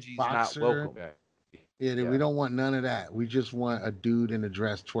Firemen, energy is not boxer. welcome. Right. Yeah, we Yeah. don't want none of that. We just want a dude in a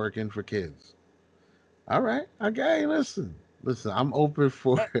dress twerking for kids. All right. Okay. Listen. I'm open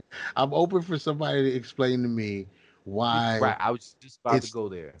for Eh, I'm open for somebody to explain to me why right. I was just about to it's go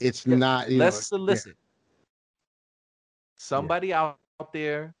there. it's Yeah. not. Let's Yeah, solicit yeah. somebody out there.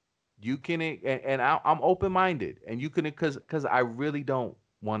 You can, and I'm open minded, and you can, because I really don't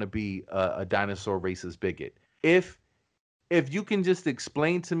want to be a dinosaur racist bigot. If you can just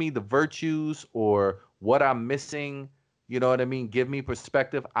explain to me the virtues or what I'm missing, you know what I mean? Give me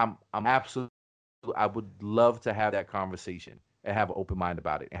perspective. I'm absolutely, I would love to have that conversation and have an open mind about it and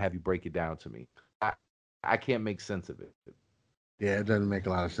have you break it down to me. I, I can't make sense of it. Yeah, it doesn't make a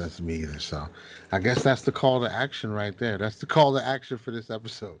lot of sense to me either. So I guess that's the call to action right there. That's the call to action for this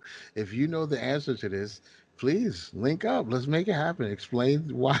episode. If you know the answer to this, please link up. Let's make it happen. Explain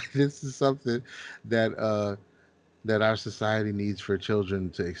why this is something that that our society needs for children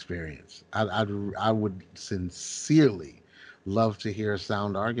to experience. I would sincerely love to hear a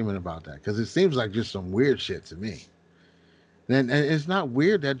sound argument about that because it seems like just some weird shit to me. And it's not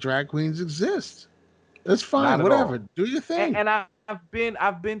weird that drag queens exist. It's fine, Not at whatever. all. Do your thing. And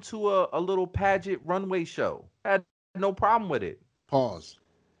I've been to a little pageant runway show. I had no problem with it. Pause.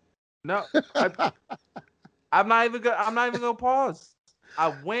 No, I'm not even gonna pause. I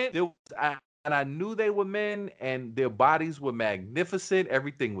went there and I knew they were men and their bodies were magnificent.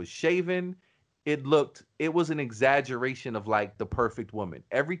 Everything was shaven. It was an exaggeration of like the perfect woman.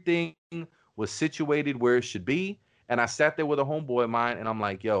 Everything was situated where it should be. And I sat there with a homeboy of mine and I'm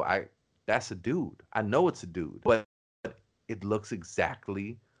like, yo, that's a dude. I know it's a dude, but it looks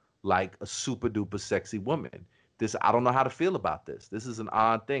exactly like a super duper sexy woman. This I don't know how to feel about this. This is an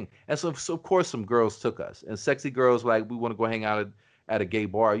odd thing. And so of course some girls took us. And sexy girls were like, we want to go hang out at a gay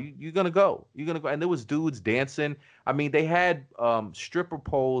bar. You're gonna go. You're gonna go. And there was dudes dancing. I mean, they had stripper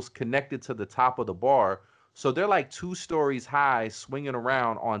poles connected to the top of the bar. So they're like 2 stories high, swinging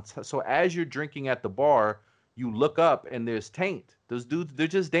around so as you're drinking at the bar, you look up and there's taint. Those dudes, they're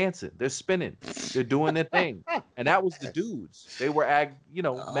just dancing. They're spinning. They're doing their thing. And that was the dudes. They were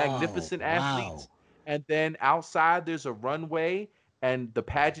Oh, magnificent wow. athletes. And then outside there's a runway and the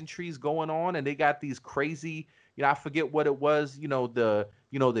pageantry's going on and they got these crazy, I forget what it was,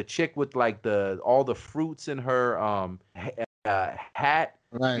 the chick with like the all the fruits in her hat,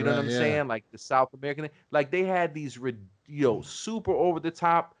 Right, you know what right, I'm yeah. saying? Like the South American, like they had these super over the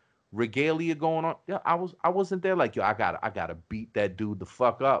top regalia going on. Yeah, I wasn't there like, yo, I gotta beat that dude the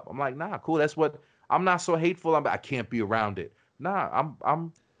fuck up. I'm like, nah, cool. That's what I'm not so hateful. I can't be around it. Nah,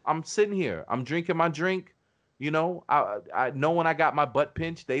 I'm sitting here. I'm drinking my drink. I know when I got my butt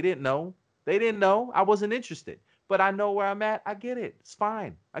pinched, they didn't know. They didn't know. I wasn't interested. But I know where I'm at. I get it. It's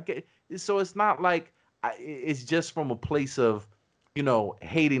fine. I get it. So it's not like it's just from a place of,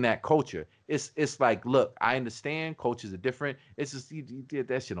 hating that culture. It's like, look, I understand cultures are different. It's just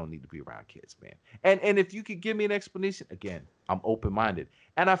that shit don't need to be around kids, man. And if you could give me an explanation, again, I'm open minded.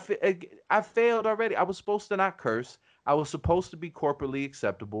 And I failed already. I was supposed to not curse. I was supposed to be corporately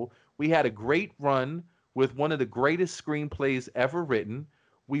acceptable. We had a great run with one of the greatest screenplays ever written.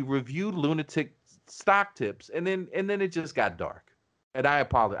 We reviewed Lunatic stock tips, and then it just got dark. And I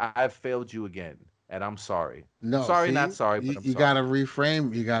apologize. I failed you again, and I'm sorry. No, Sorry, not see, sorry, but you, I'm you gotta sorry.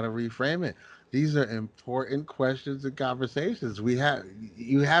 reframe. You gotta reframe it. These are important questions and conversations.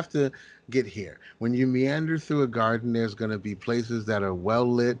 You have to get here. When you meander through a garden, there's gonna be places that are well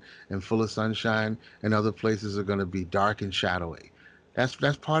lit and full of sunshine, and other places are gonna be dark and shadowy. That's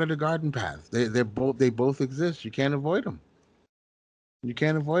part of the garden path. They both exist. You can't avoid them. You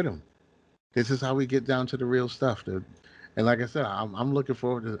can't avoid them. This is how we get down to the real stuff, dude. And like I said, I'm looking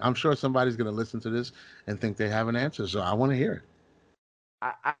forward to. I'm sure somebody's going to listen to this and think they have an answer. So I want to hear it.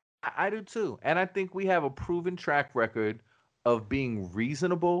 I, I I do too, and I think we have a proven track record of being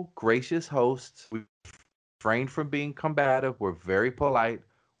reasonable, gracious hosts. We refrain from being combative. We're very polite.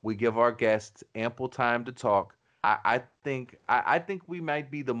 We give our guests ample time to talk. I think we might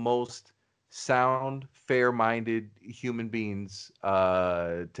be the most sound, fair-minded human beings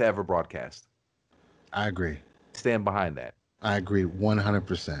to ever broadcast. I agree. Stand behind that. I agree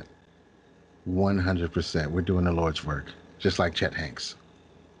 100%. 100%. We're doing the Lord's work, just like Chet Hanks.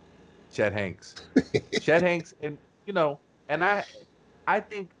 Chet Hanks. Chet Hanks, and and I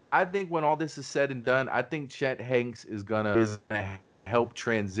think when all this is said and done, I think Chet Hanks is gonna help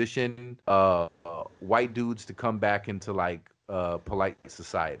transition white dudes to come back into like polite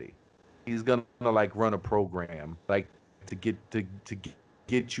society. He's gonna like run a program like to get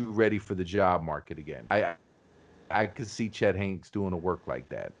you ready for the job market again. I could see Chet Hanks doing a work like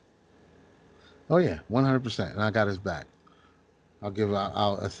that. Oh yeah, 100%. And I got his back.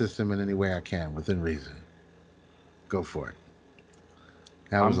 I'll assist him in any way I can within reason. Go for it.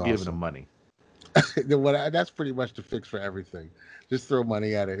 That was I'm giving him awesome. money. That's pretty much the fix for everything. Just throw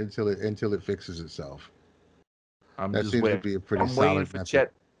money at it until it fixes itself. I'm That just seems to waiting. be a pretty I'm waiting solid for method.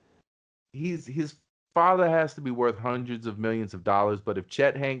 Chet. His father has to be worth hundreds of millions of dollars, but if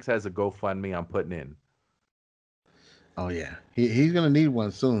Chet Hanks has a GoFundMe, I'm putting in. Oh yeah, he's gonna need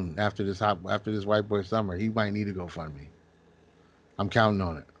one soon after this white boy summer. He might need to GoFundMe. I'm counting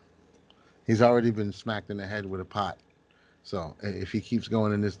on it. He's already been smacked in the head with a pot. So if he keeps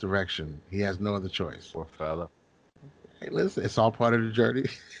going in this direction, he has no other choice. Poor fella. Hey, listen, it's all part of the journey.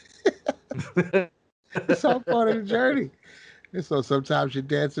 It's all part of the journey. And so sometimes you're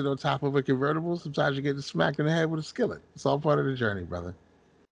dancing on top of a convertible. Sometimes you're getting smacked in the head with a skillet. It's all part of the journey, brother.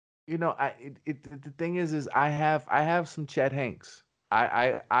 The thing is I have some Chet Hanks.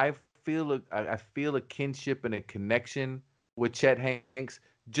 I I feel a kinship and a connection with Chet Hanks.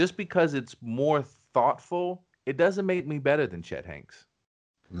 Just because it's more thoughtful, it doesn't make me better than Chet Hanks.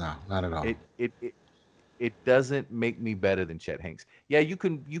 No, not at all. It doesn't make me better than Chet Hanks. Yeah, you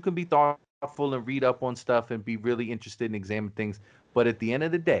can be thoughtful and read up on stuff and be really interested and examine things, but at the end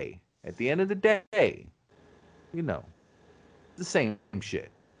of the day, you know, the same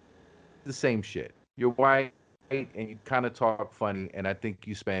shit. The same shit. You're white and you kind of talk funny, and I think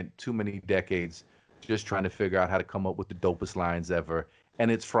you spent too many decades just trying to figure out how to come up with the dopest lines ever,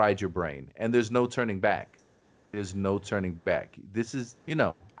 and it's fried your brain. And there's no turning back. There's no turning back. This is,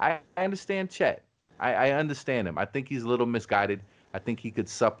 I understand Chet. I understand him. I think he's a little misguided. I think he could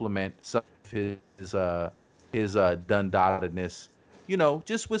supplement some of his done-dottedness,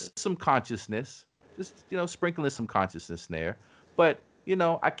 just with some consciousness, just sprinkling some consciousness in there. But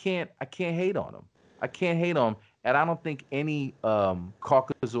I can't hate on him. I can't hate on him, and I don't think any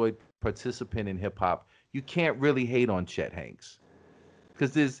Caucasoid participant in hip hop, you can't really hate on Chet Hanks.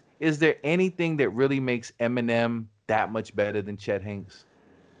 Because is there anything that really makes Eminem that much better than Chet Hanks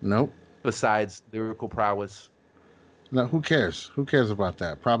Nope. besides lyrical prowess? No. Who cares? Who cares about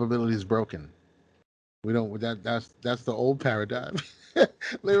that? Probability is broken. We don't. That's the old paradigm.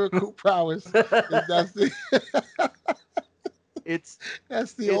 Lyrical prowess is it's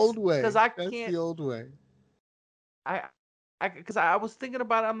that's the it's old because way. I That's can't the old way. I because I was thinking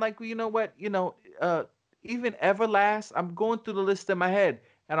about it. I'm like, well, you know what? Even Everlast, I'm going through the list in my head,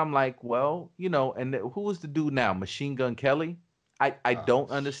 and I'm like, well, and who is the dude now? Machine Gun Kelly. I Uh, don't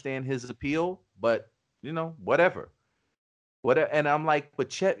understand his appeal, but whatever. And I'm like, but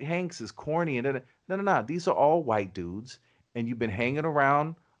Chet Hanks is corny, and no, no, no. These are all white dudes, and you've been hanging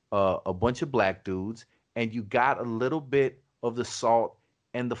around a bunch of black dudes, and you got a little bit of the salt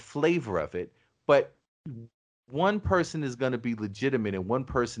and the flavor of it, but one person is going to be legitimate and one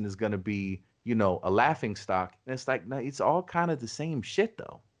person is going to be, a laughing stock. And it's like, no, it's all kind of the same shit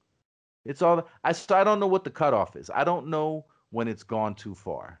though. It's all I don't know what the cutoff is. I don't know when it's gone too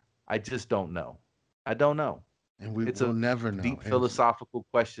far. I just don't know. I don't know. and we It's will a never know. deep And philosophical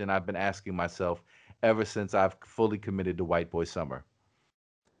question I've been asking myself ever since I've fully committed to White Boy Summer.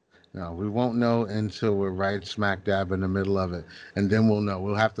 no, we won't know until we're right smack dab in the middle of it, and then we'll know.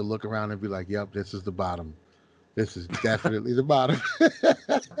 We'll have to look around and be like, "Yep, this is the bottom. This is definitely the bottom."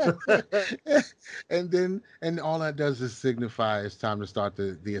 And all that does is signify it's time to start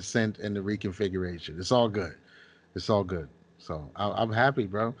the ascent and the reconfiguration. It's all good. It's all good. So I'm happy,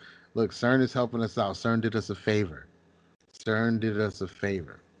 bro. Look, CERN is helping us out. CERN did us a favor. CERN did us a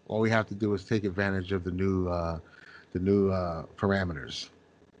favor. All we have to do is take advantage of the new parameters,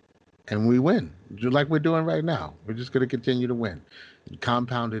 and we win, just like we're doing right now. We're just going to continue to win.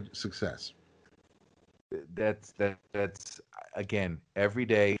 Compounded success. That's again every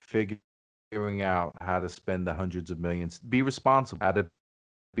day figuring out how to spend the hundreds of millions. Be responsible. How to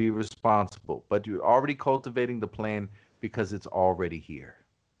be responsible, but you're already cultivating the plan because it's already here.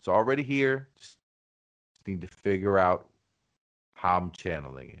 It's already here. Just need to figure out how I'm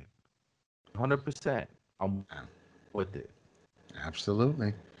channeling it. 100%. I'm with it.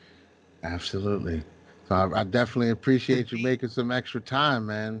 Absolutely. Absolutely. So I definitely appreciate you making some extra time,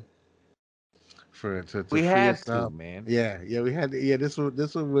 man, for to We free had us to, up. man. Yeah, we had to, yeah, this one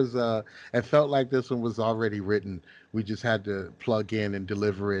was it felt like this one was already written. We just had to plug in and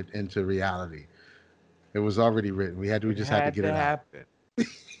deliver it into reality. It was already written. We It just had to had get to it out. happen.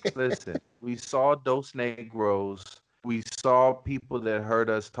 Listen, we saw Dos Negros. We saw people that heard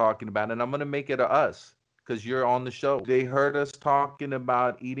us talking about, and I'm gonna make it a us because you're on the show. They heard us talking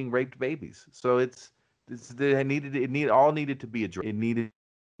about eating raped babies. So it's they needed it need all needed to be addressed. It needed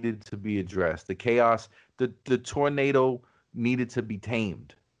to be addressed. The chaos, the tornado needed to be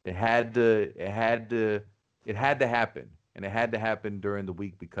tamed. It had to happen, and it had to happen during the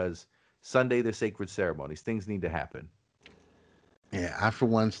week because Sunday the sacred ceremonies. Things need to happen. Yeah, I for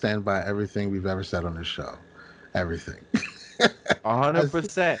one stand by everything we've ever said on this show. Everything. A hundred As-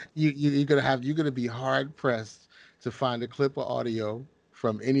 percent. you're gonna be hard pressed to find a clip of audio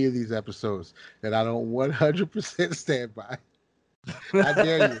from any of these episodes that I don't 100% stand by. I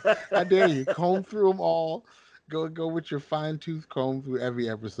dare you. I dare you. Comb through them all. Go with your fine tooth comb through every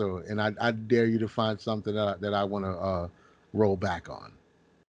episode, and I dare you to find something that I want to roll back on.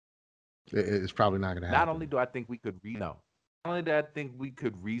 It's probably not going to Not happen. only do I think we could no, not only do I think we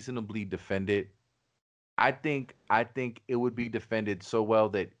could reasonably defend it, I think it would be defended so well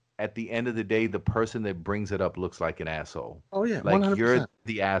that at the end of the day, the person that brings it up looks like an asshole. Oh yeah, one Like hundred you're percent.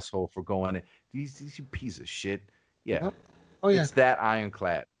 the asshole for going in. These you piece of shit. Yeah, Yep. Oh yeah, it's that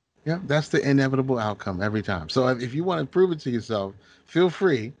ironclad. yeah. That's the inevitable outcome every time. So if you want to prove it to yourself, feel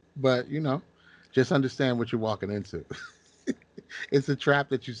free. But just understand what you're walking into. It's a trap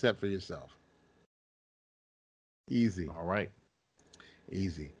that you set for yourself. Easy, All right.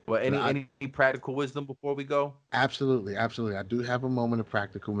 easy. Well, But any practical wisdom before we go? absolutely, absolutely. I do have a moment of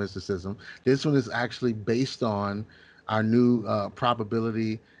practical mysticism. This one is actually based on our new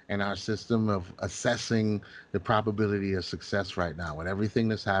probability and our system of assessing the probability of success right now with everything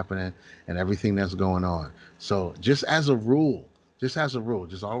that's happening and everything that's going on. So, just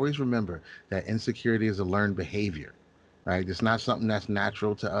always remember that insecurity is a learned behavior, right? It's not something that's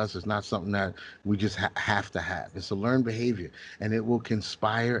natural to us. It's not something that we just have to have. It's a learned behavior, and it will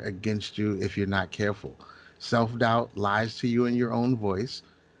conspire against you if you're not careful. Self doubt lies to you in your own voice.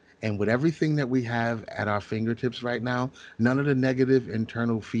 And with everything that we have at our fingertips right now, none of the negative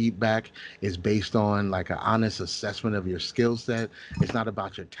internal feedback is based on like an honest assessment of your skill set. It's not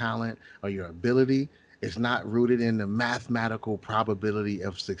about your talent or your ability. It's not rooted in the mathematical probability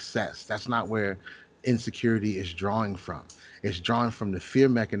of success. That's not where insecurity is drawing from. It's drawn from the fear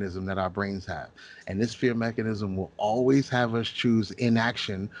mechanism that our brains have. And this fear mechanism will always have us choose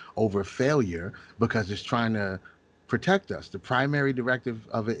inaction over failure because it's trying to protect us. The primary directive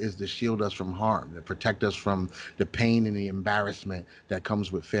of it is to shield us from harm, to protect us from the pain and the embarrassment that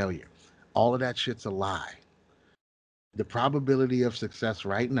comes with failure. All of that shit's a lie. The probability of success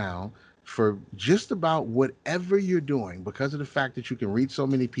right now for just about whatever you're doing, because of the fact that you can reach so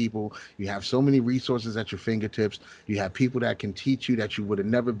many people, you have so many resources at your fingertips, you have people that can teach you that you would have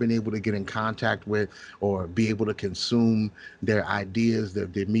never been able to get in contact with or be able to consume their ideas, the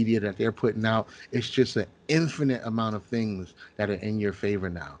media that they're putting out. It's just an infinite amount of things that are in your favor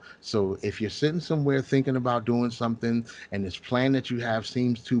now. So if you're sitting somewhere thinking about doing something and this plan that you have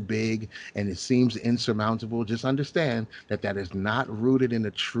seems too big and it seems insurmountable, just understand that that is not rooted in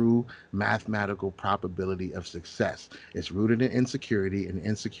a true mathematical probability of success. It's rooted in insecurity, and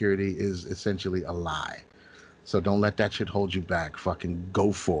insecurity is essentially a lie. So don't let that shit hold you back. Fucking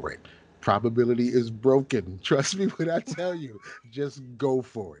go for it. Probability is broken. Trust me when I tell you. Just go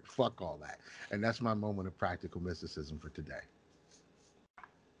for it. Fuck all that. And that's my moment of practical mysticism for today.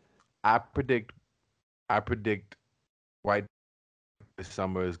 I predict. I predict. White this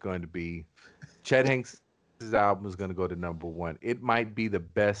summer is going to be. Chet Hanks' album is going to go to number one. It might be the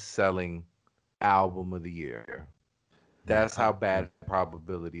best-selling album of the year. Yeah, That's how bad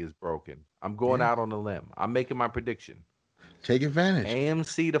probability is broken. I'm going yeah. out on a limb. I'm making my prediction. Take advantage.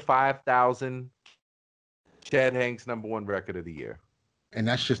 AMC to 5,000. Chad Hanks number one record of the year. And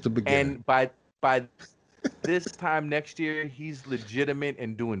that's just the beginning. And by this time next year, he's legitimate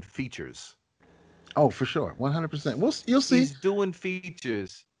and doing features. Oh, for sure. 100%. You'll see. He's doing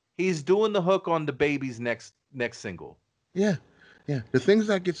features. He's doing the hook on the baby's next single. Yeah. Yeah. The things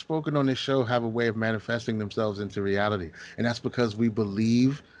that get spoken on this show have a way of manifesting themselves into reality. And that's because we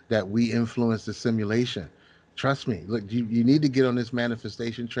believe that we influence the simulation. Trust me. Look, you need to get on this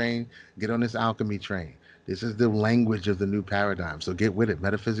manifestation train, get on this alchemy train. This is the language of the new paradigm. So get with it.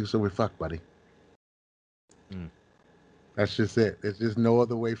 Metaphysics or we're fucked, buddy. Mm. That's just it. There's just no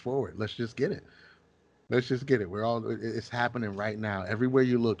other way forward. Let's just get it. Let's just get it. It's happening right now. Everywhere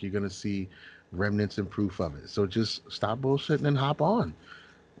you look, you're gonna see remnants and proof of it. So just stop bullshitting and hop on.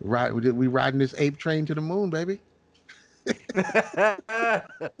 Right, we riding this ape train to the moon, baby.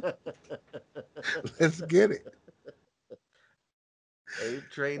 Let's get it. Ape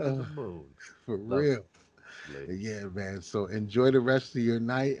train to Uh, the moon. for Lovely. real. Yeah, man. So enjoy the rest of your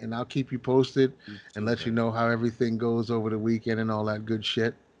night, and I'll keep you posted You and too, let you man. know how everything goes over the weekend and all that good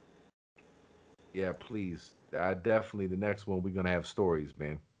shit. Yeah, please. I definitely the next one we're gonna have stories,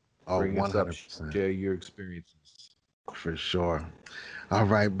 man. Oh, Bring us up, 100%. share your experiences. For sure. All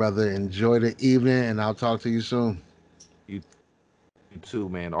right, brother. Enjoy the evening, and I'll talk to you soon. You, you too,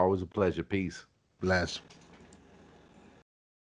 man. Always a pleasure. Peace. Bless.